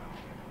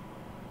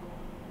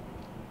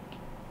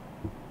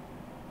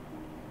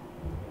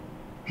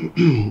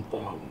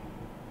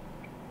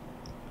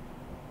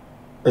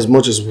 As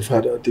much as we've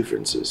had our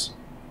differences,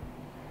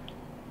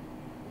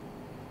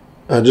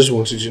 I just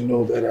want you to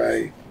know that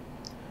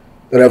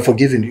I've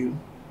forgiven you.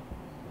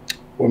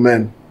 We're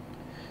men,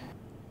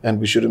 and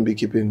we shouldn't be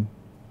keeping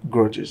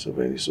grudges of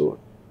any sort.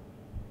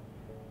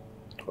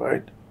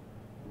 Right?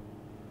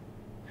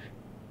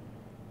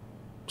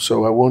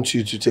 So I want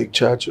you to take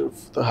charge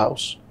of the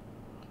house.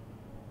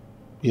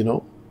 You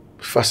know,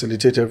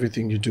 facilitate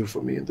everything you do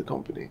for me in the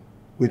company,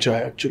 which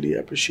I actually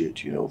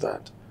appreciate, you know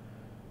that.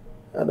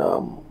 And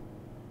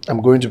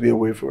I'm going to be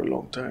away for a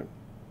long time.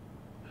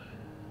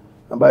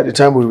 And by the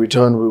time we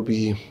return, we'll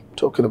be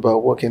talking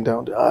about walking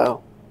down the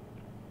aisle,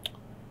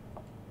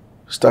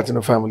 starting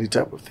a family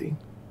type of thing.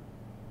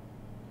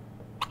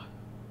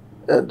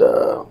 And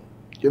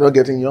you're not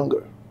getting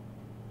younger.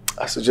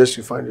 I suggest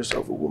you find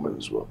yourself a woman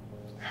as well.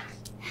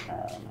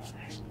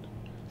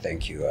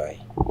 Thank you,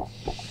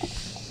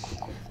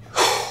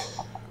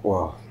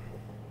 Wow.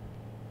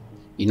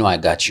 You know I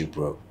got you,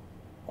 bro.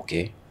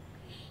 Okay?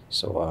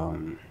 So,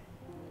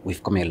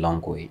 we've come a long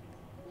way.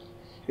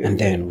 Yeah. And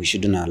then we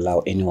shouldn't allow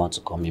anyone to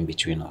come in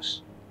between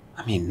us.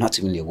 I mean, not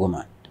even a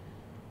woman.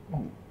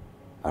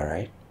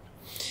 Alright?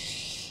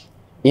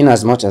 In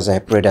as much as I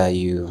pray that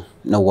you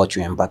know what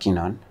you're embarking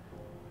on,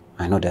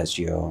 I know that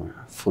you're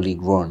fully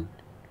grown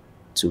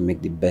to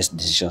make the best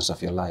decisions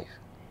of your life.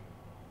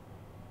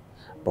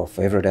 But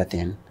for every other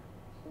thing,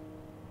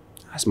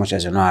 as much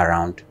as you're not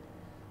around,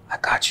 I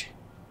got you.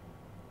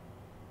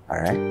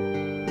 Alright?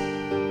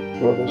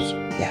 Brothers?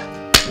 Yeah.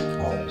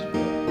 Always,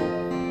 bro.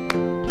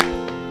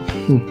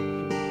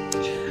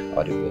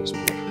 All the best,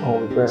 bro. All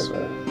the best,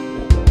 man.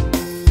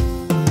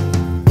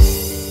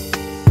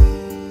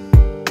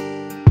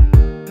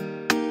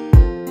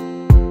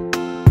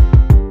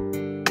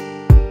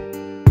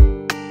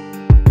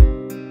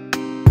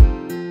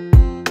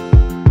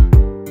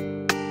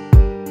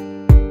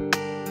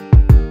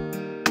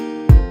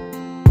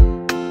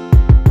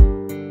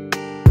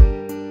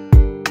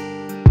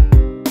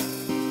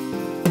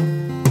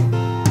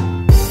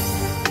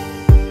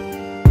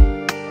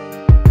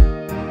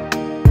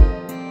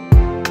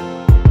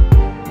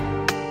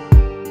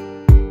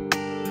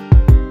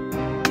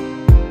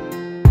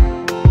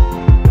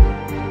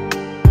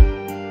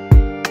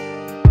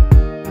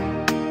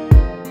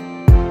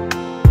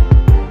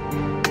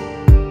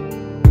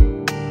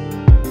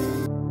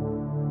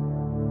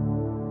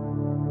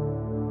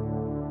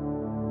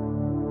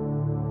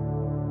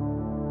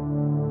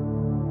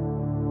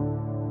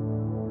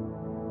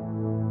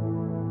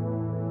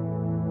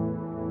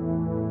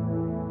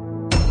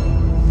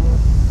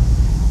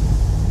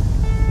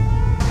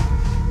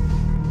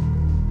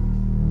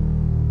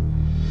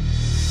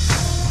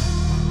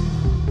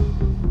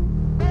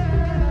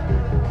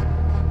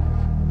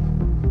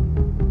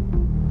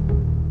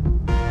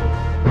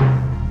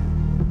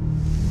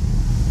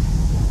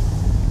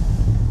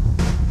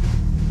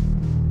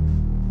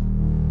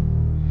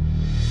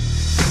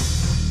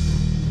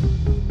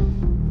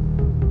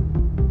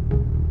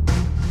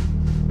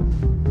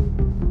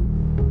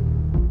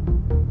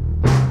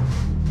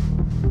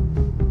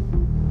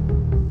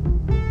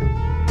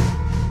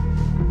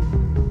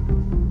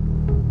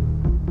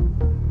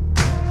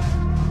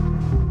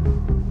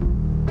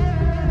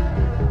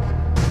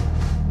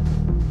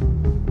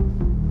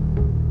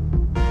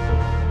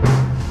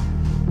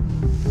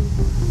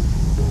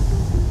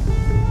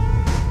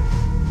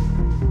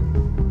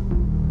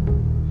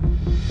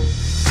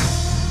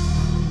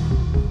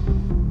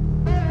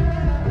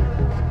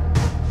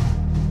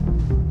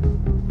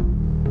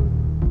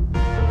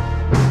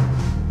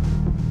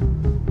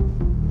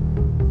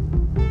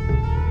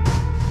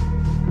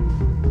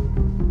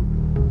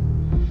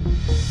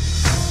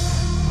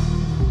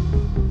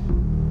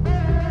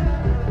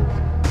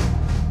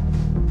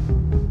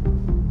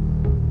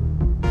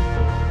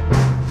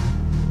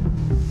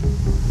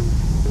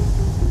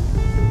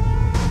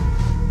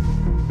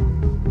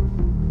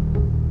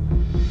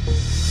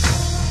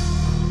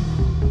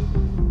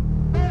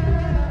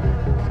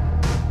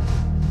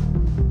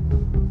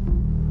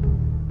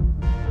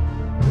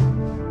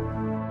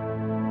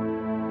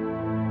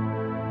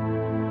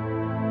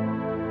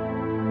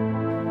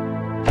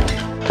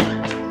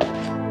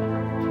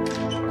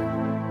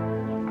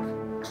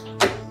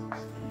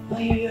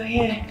 You're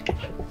here.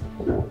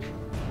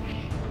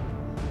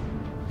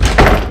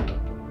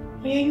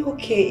 Are you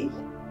okay?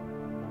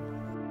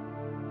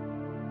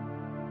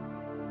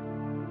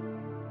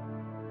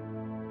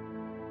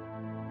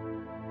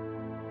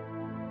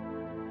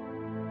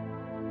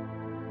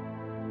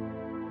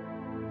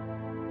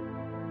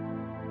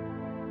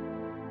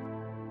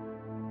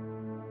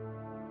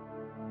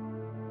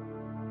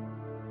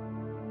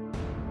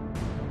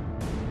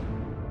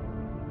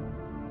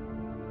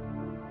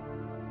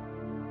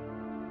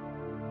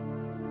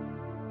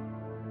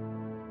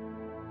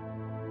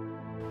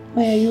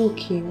 Why are you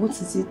okay? What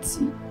is it?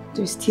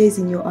 There's tears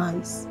in your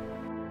eyes.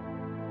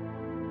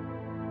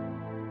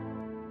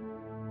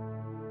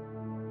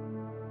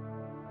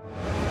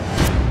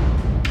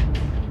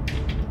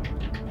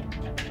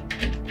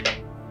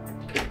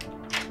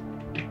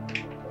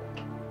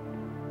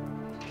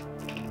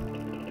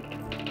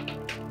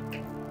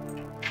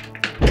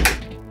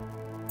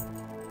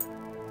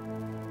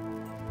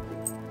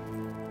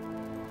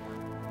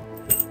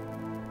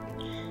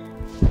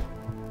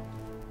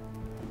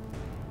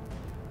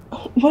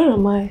 Where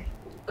am I?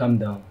 Calm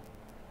down.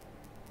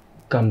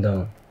 Calm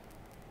down.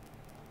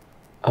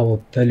 I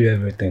will tell you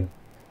everything.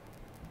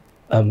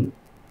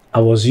 I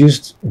was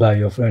used by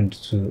your friend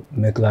to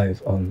make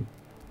life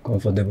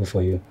uncomfortable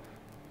for you.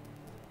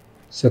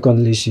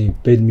 Secondly, she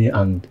paid me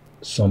and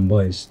some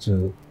boys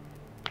to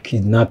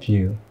kidnap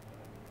you,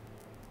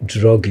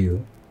 drug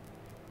you,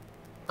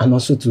 and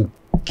also to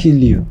kill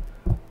you.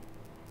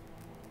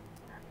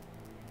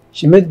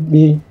 She made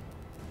me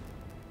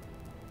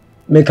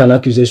make an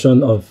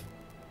accusation of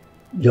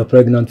you're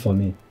pregnant for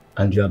me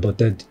and you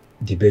aborted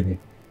the baby.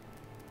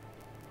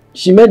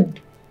 She made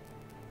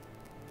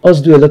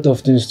us do a lot of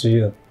things to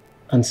you,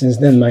 and since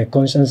then my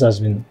conscience has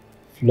been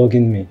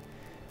flogging me.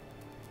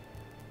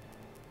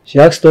 She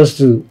asked us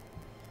to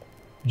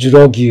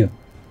drug you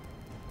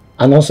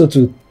and also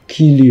to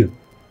kill you.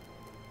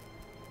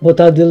 But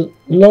at the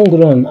long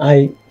run,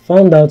 I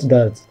found out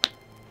that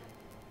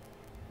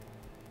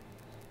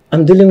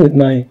I'm dealing with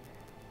my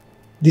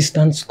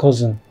distant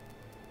cousin.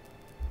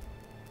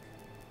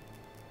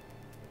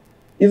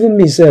 Even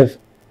myself,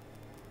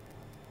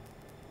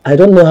 I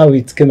don't know how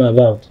it came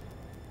about.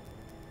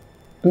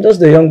 I'm just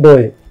a young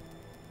boy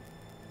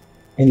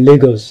in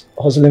Lagos,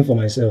 hustling for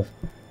myself.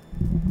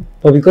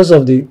 But because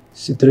of the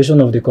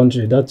situation of the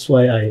country, that's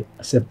why I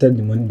accepted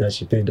the money that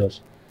she paid us.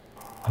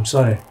 I'm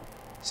sorry,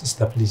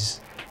 sister, please,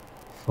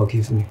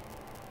 forgive me.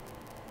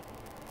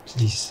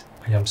 Please,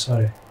 I am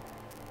sorry.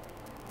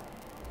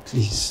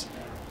 Please.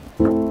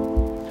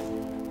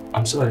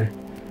 I'm sorry.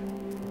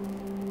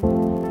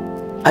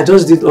 I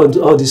just did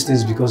all these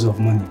things because of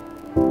money.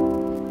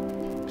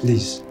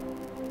 Please.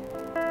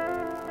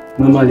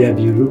 Normally, I'd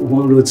be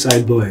one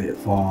roadside boy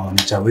for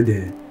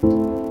Nichawede.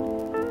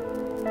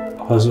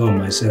 Hustle on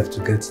myself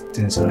to get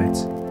things right.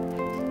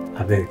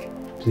 I beg,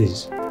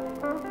 please,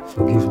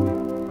 forgive me.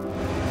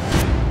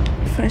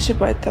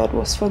 Friendship I thought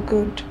was for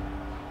good.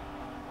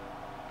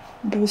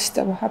 Boost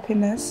our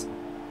happiness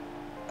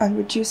and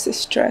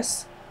reduces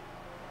stress.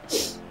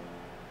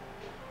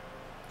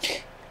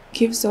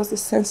 Gives us a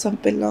sense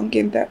of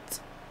belonging that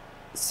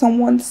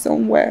someone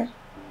somewhere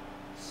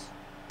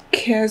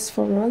cares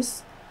for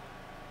us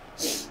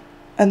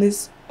and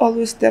is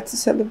always there to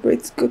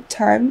celebrate good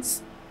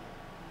times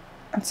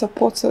and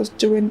support us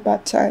during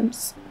bad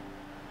times.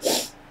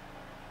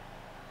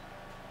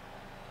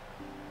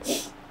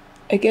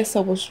 I guess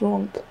I was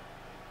wrong.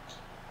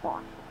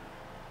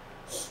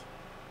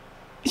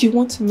 You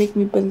want to make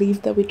me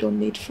believe that we don't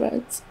need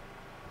friends.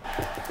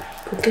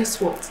 But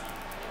guess what?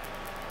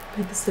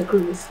 I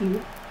disagree with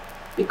you,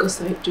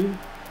 because I do.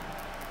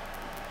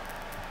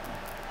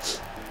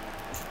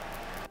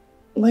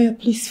 Maya,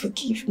 please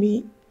forgive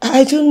me.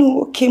 I don't know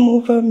what came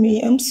over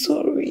me. I'm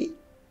sorry.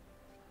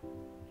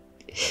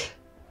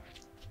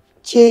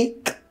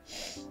 Jake,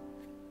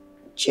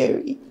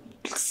 Jerry,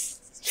 please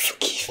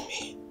forgive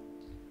me.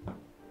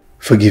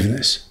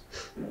 Forgiveness?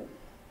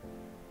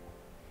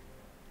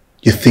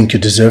 You think you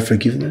deserve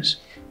forgiveness?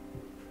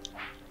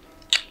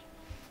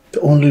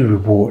 The only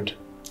reward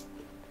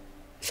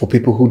for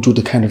people who do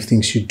the kind of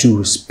things you do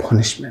is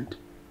punishment.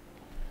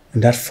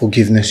 And that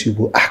forgiveness, you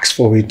will ask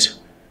for it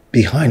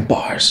behind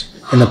bars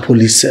in a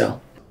police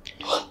cell.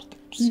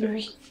 I'm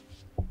sorry.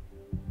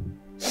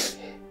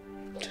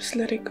 Just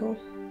let it go.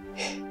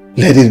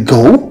 Let it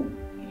go?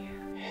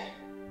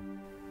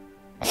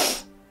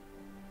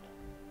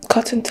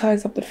 Cutting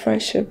ties of the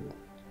friendship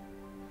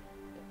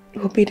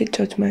will be the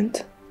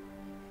judgment.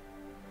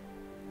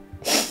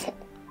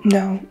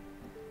 Now,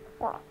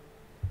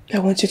 I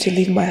want you to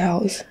leave my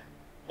house.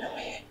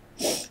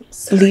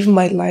 Leave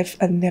my life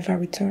and never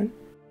return.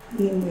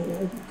 No,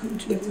 I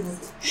can't do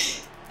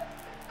that.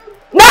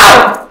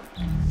 No!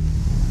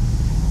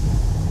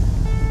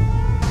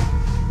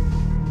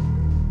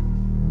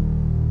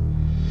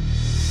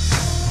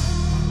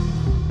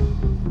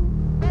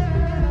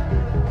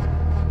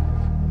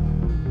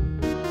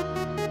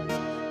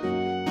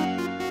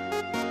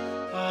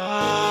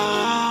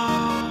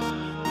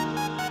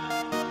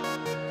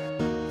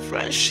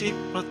 Friendship,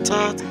 I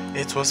thought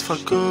it was for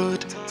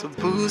good, to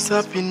boost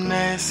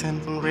happiness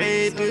and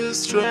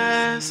reduce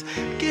stress.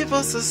 Give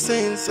us a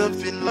sense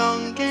of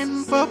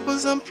belonging,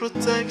 purpose and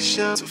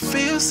protection, to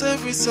feel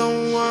safe with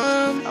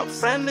someone. A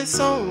friend is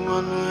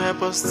someone who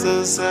helps us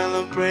to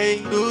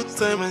celebrate good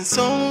time, and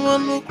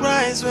someone who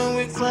cries when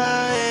we're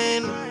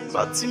crying.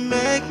 But you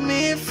make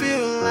me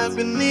feel like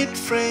we need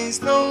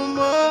friends no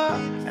more.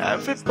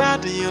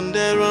 Everybody on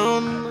their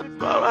own.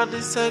 But I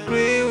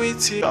disagree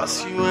with you,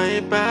 cause you are a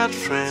bad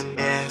friend.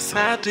 Yes,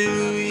 I do,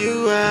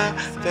 you are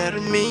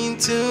very mean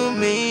to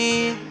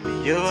me.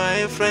 You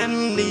are a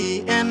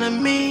friendly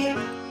enemy,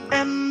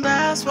 and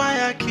that's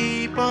why I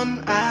keep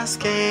on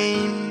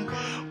asking,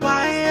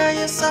 why are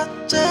you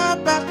such a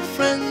bad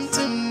friend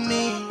to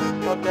me?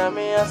 You got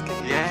me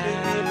asking,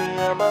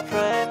 yeah, I'm a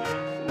friend.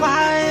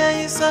 Why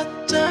are you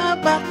such a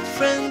bad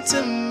friend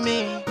to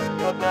me?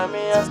 You got me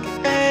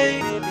asking,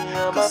 hey,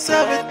 cause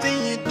everything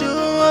you do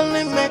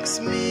only makes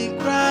me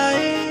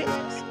cry.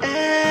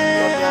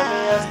 Hey,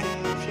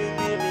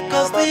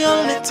 cause the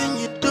only thing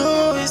you do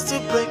is to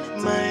break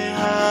my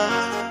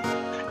heart.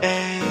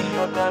 Hey,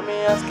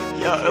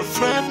 you're a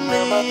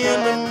friendly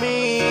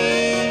enemy.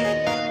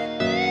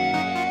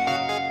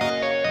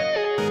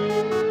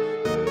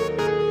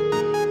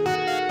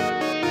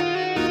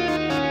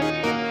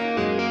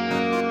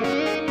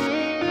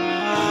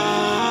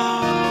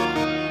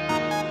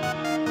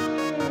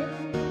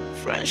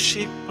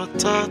 Friendship, I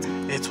thought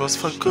it was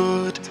for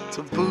good,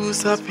 to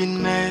boost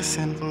happiness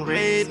and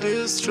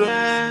reduce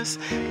stress,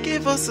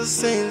 give us a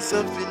sense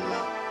of it.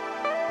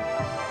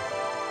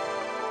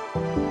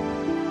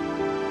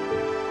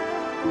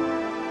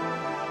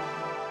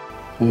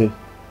 Hey,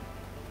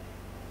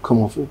 come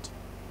off it.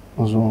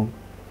 What's wrong?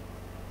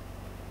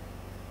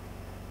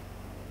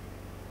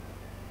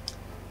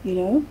 You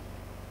know,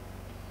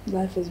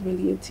 life is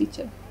really a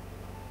teacher.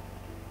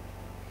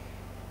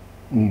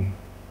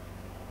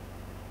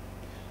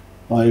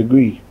 I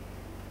agree.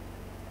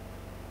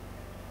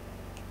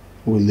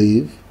 We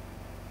live,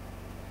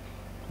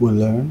 we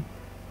learn,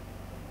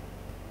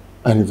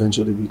 and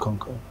eventually we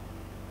conquer.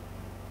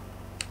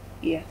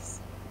 Yes.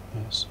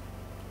 Yes.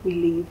 We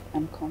live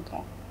and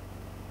conquer.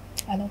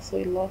 And also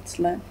a lot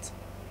learnt.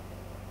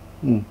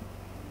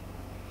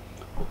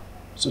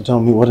 So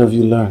tell me, what have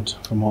you learned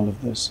from all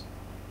of this?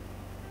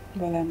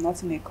 Well, I'm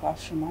not in a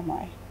classroom, am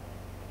I?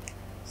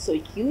 So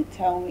you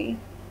tell me,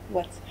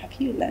 what have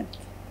you learnt?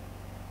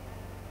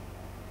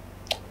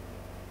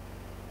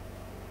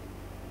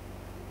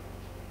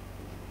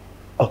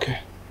 Okay,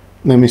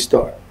 let me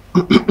start.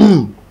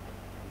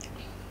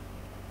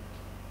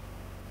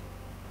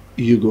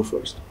 You go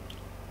first.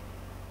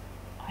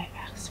 I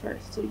asked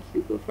first, so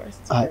you go first.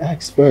 I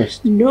asked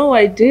first. No,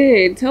 I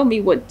did. Tell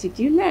me, what did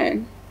you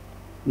learn?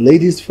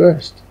 Ladies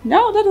first.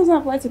 No, that doesn't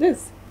apply to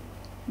this.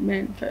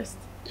 Men first.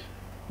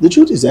 The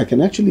truth is, I can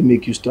actually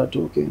make you start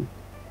talking.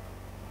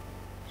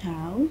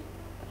 How?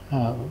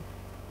 How?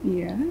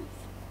 Yes.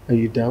 Are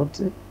you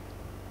doubting?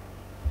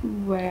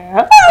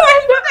 Well,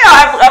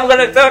 I'm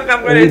gonna talk.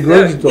 I'm gonna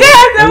talk.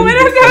 Yes, I'm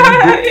gonna talk.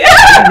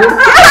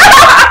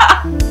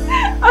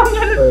 I'm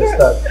gonna talk.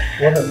 Start.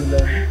 What have you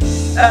learned?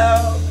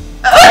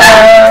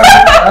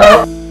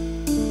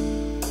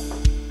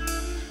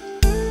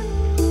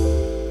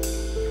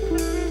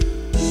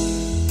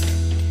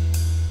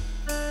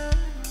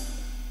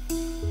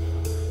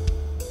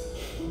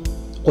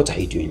 What are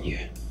you doing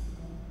here?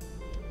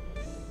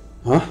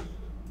 Huh?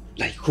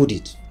 Like, who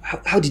did?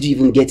 How did you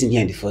even get in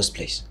here in the first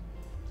place?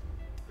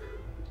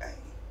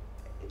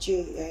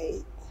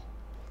 Jay,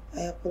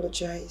 I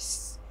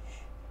apologize.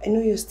 I know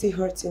you're still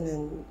hurting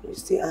and you're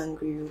still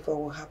angry over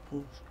what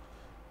happened,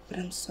 but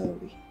I'm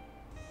sorry.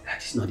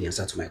 That is not the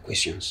answer to my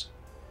questions.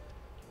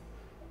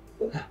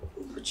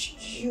 But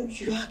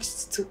you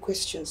asked 2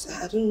 questions.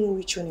 I don't know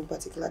which one in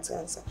particular to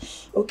answer.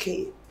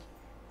 Okay,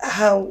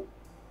 how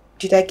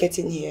did I get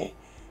in here?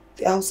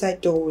 The outside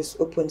door was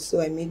open,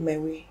 so I made my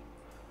way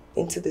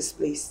into this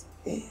place.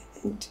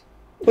 And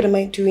what am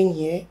I doing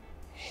here?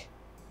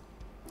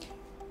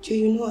 Do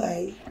you know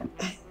I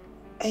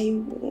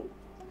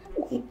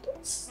want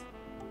this?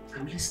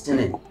 I'm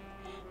listening.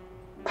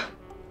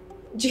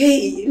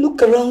 Jay,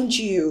 look around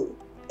you.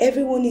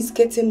 Everyone is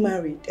getting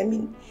married. I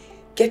mean,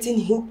 getting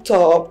hooked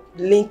up,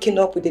 linking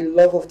up with the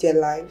love of their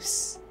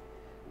lives.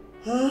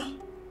 Huh?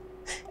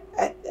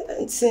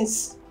 And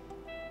since,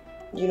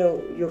 you know,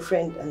 your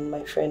friend and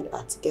my friend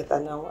are together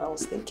now, I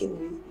was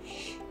thinking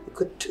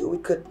we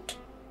could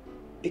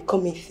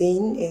become a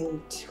thing,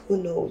 and who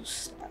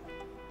knows,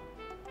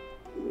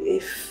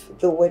 if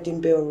the wedding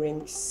bell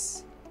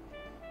rings,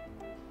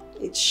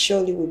 it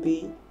surely will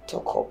be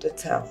talk of the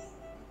town.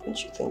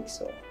 Don't you think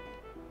so?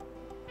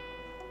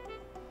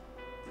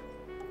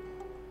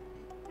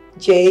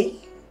 Jay?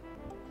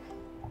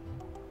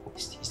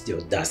 It's the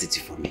audacity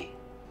for me.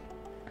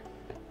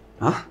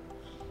 Huh?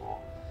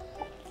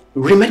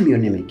 Remind me your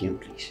name again,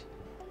 please.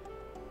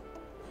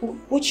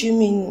 What do you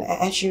mean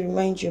I should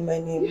remind you my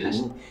name?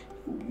 Yes.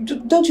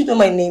 Don't you know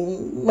my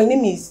name? My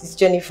name is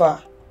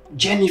Jennifer.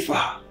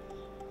 Jennifer?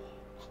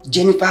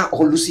 Jennifer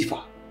or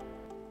Lucifer?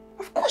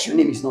 Of course your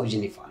name is not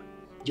Jennifer.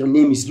 Your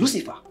name is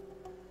Lucifer.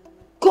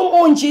 Come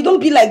on, Jay,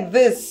 don't be like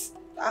this.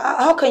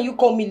 How can you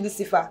call me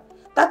Lucifer?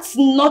 That's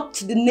not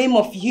the name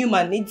of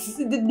human. It's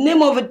the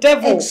name of a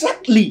devil.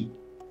 Exactly.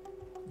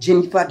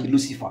 Jennifer the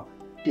Lucifer.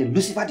 Then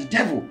Lucifer the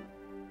devil.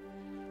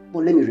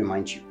 But let me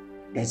remind you,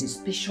 there's a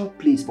special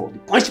place for the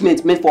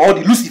punishment meant for all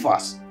the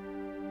Lucifers.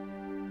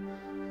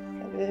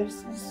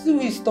 Who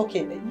is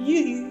talking?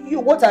 You,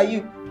 what are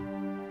you?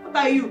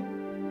 What are you?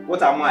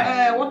 What am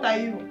I? What are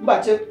you?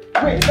 Mbache,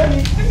 wait, let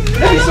me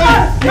show you.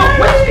 No,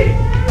 wait.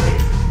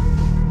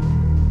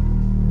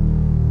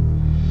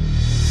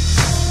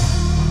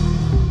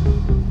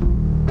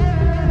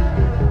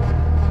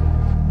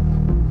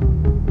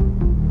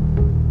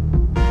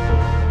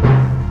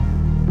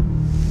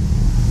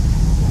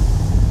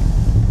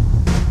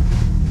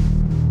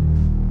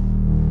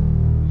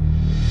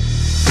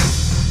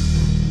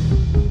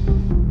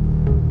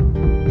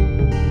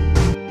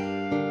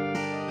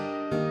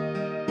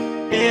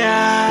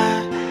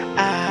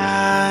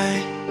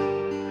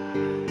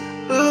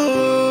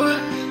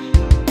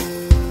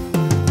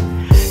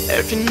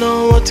 If you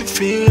know what you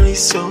feel is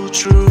so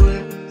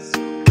true,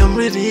 come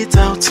read it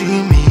out to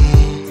me.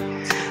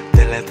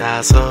 The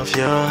letters of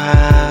your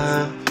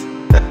heart.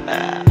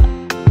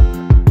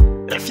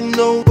 If you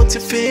know what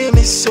you feel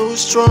is so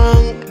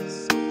strong,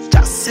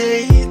 just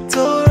say it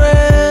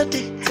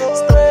already.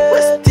 Stop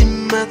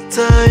wasting my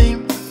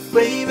time,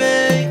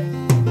 baby.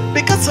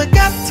 Because I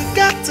got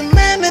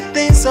many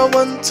things I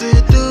want to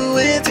do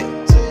with it.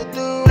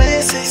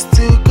 Places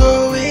to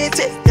go with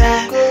it,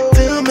 yeah,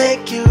 to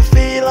make you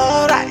feel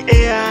alright,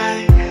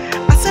 yeah.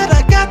 I said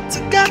I got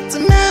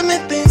many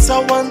things I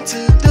want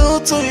to do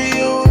to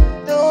you.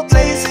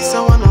 Places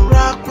I wanna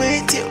rock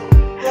with you,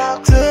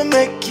 to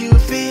make you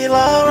feel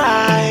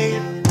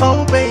alright.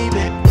 Oh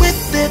baby,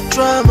 with the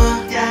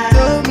drama,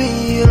 tell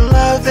me you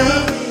love me.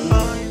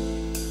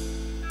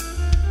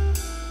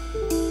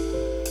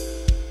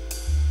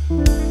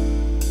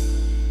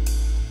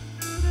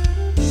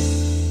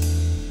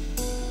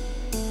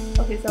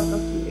 Okay, so I'll talk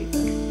to you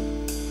later.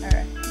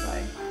 Alright,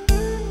 bye.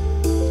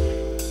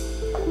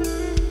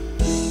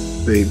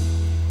 Babe,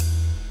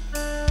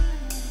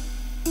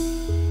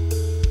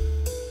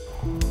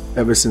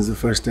 ever since the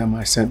first time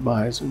I set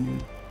my eyes on you,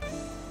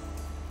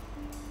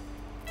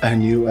 I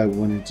knew I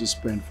wanted to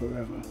spend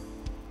forever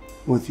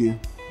with you.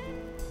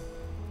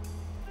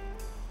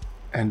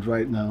 And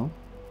right now,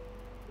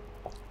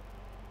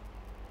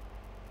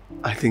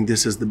 I think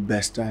this is the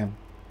best time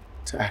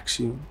to ask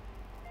you,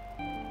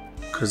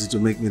 because it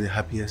will make me the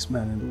happiest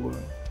man in the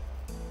world.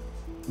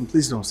 And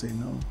please don't say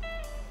no.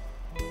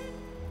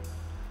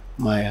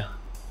 Maya,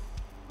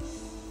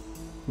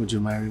 would you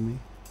marry me?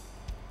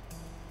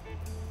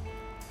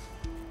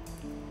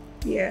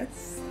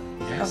 Yes.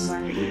 I'll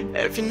marry you.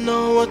 If you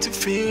know what you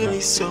feel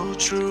is so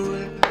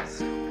true,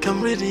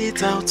 come read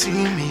it out to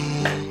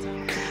me.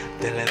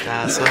 The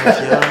letters of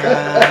your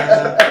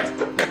heart.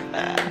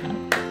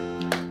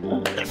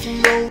 If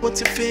you know what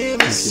you feel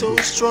is so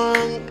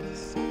strong,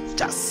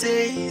 just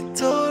say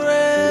it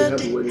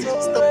already.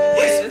 Stop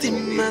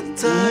wasting my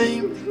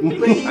time,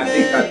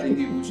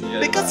 baby.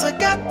 Because I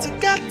got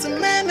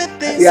many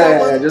things I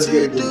want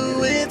to do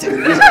with it.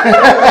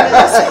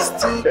 Places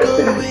to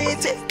go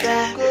with it,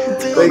 yeah,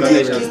 to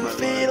make you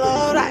feel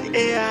alright,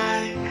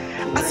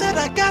 yeah. I said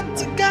I got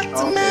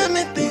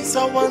many things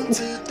I want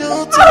to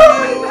do to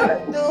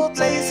you.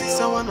 Places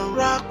I wanna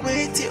rock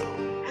with you,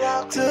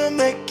 to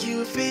make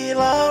you feel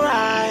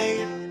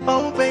alright.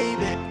 Oh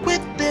baby,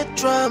 with the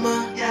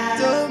drama,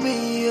 tell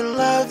me you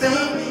love me.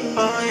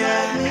 Oh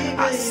yeah,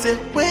 I said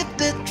with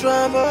the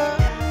drama.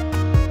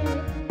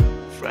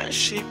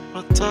 Friendship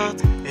I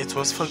thought it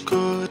was for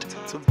good,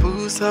 to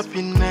boost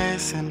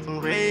happiness and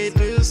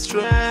reduce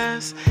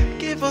stress.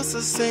 Give us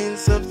a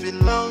sense of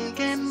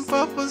belonging,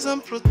 purpose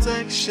and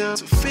protection,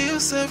 to feel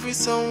safe with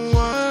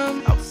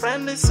someone. A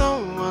friend is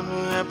someone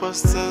who helps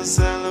us to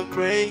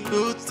celebrate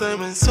good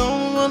time, and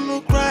someone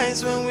who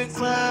cries when we're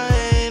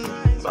crying.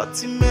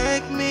 But you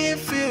make me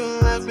feel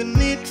like we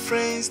need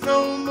friends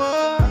no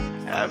more.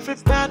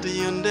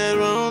 Everybody on their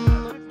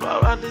own,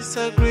 but I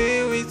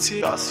disagree with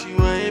you, cause you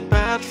are a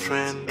bad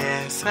friend.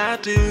 Yes I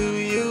do,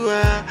 you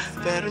are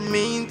very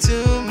mean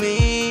to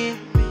me.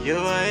 You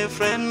are a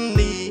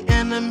friendly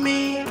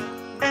enemy,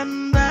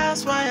 and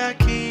that's why I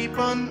keep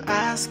on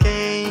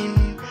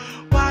asking,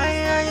 why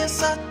are you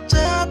such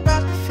a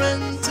bad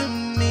friend to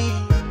me?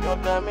 You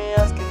got me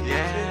asking,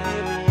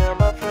 yeah, me, I'm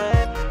a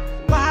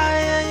friend.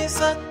 Why are you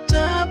such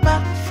a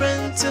bad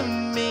friend to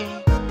me?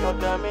 You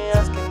got me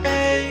asking,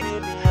 hey,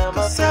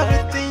 cause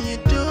everything you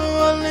do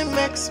only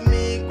makes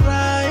me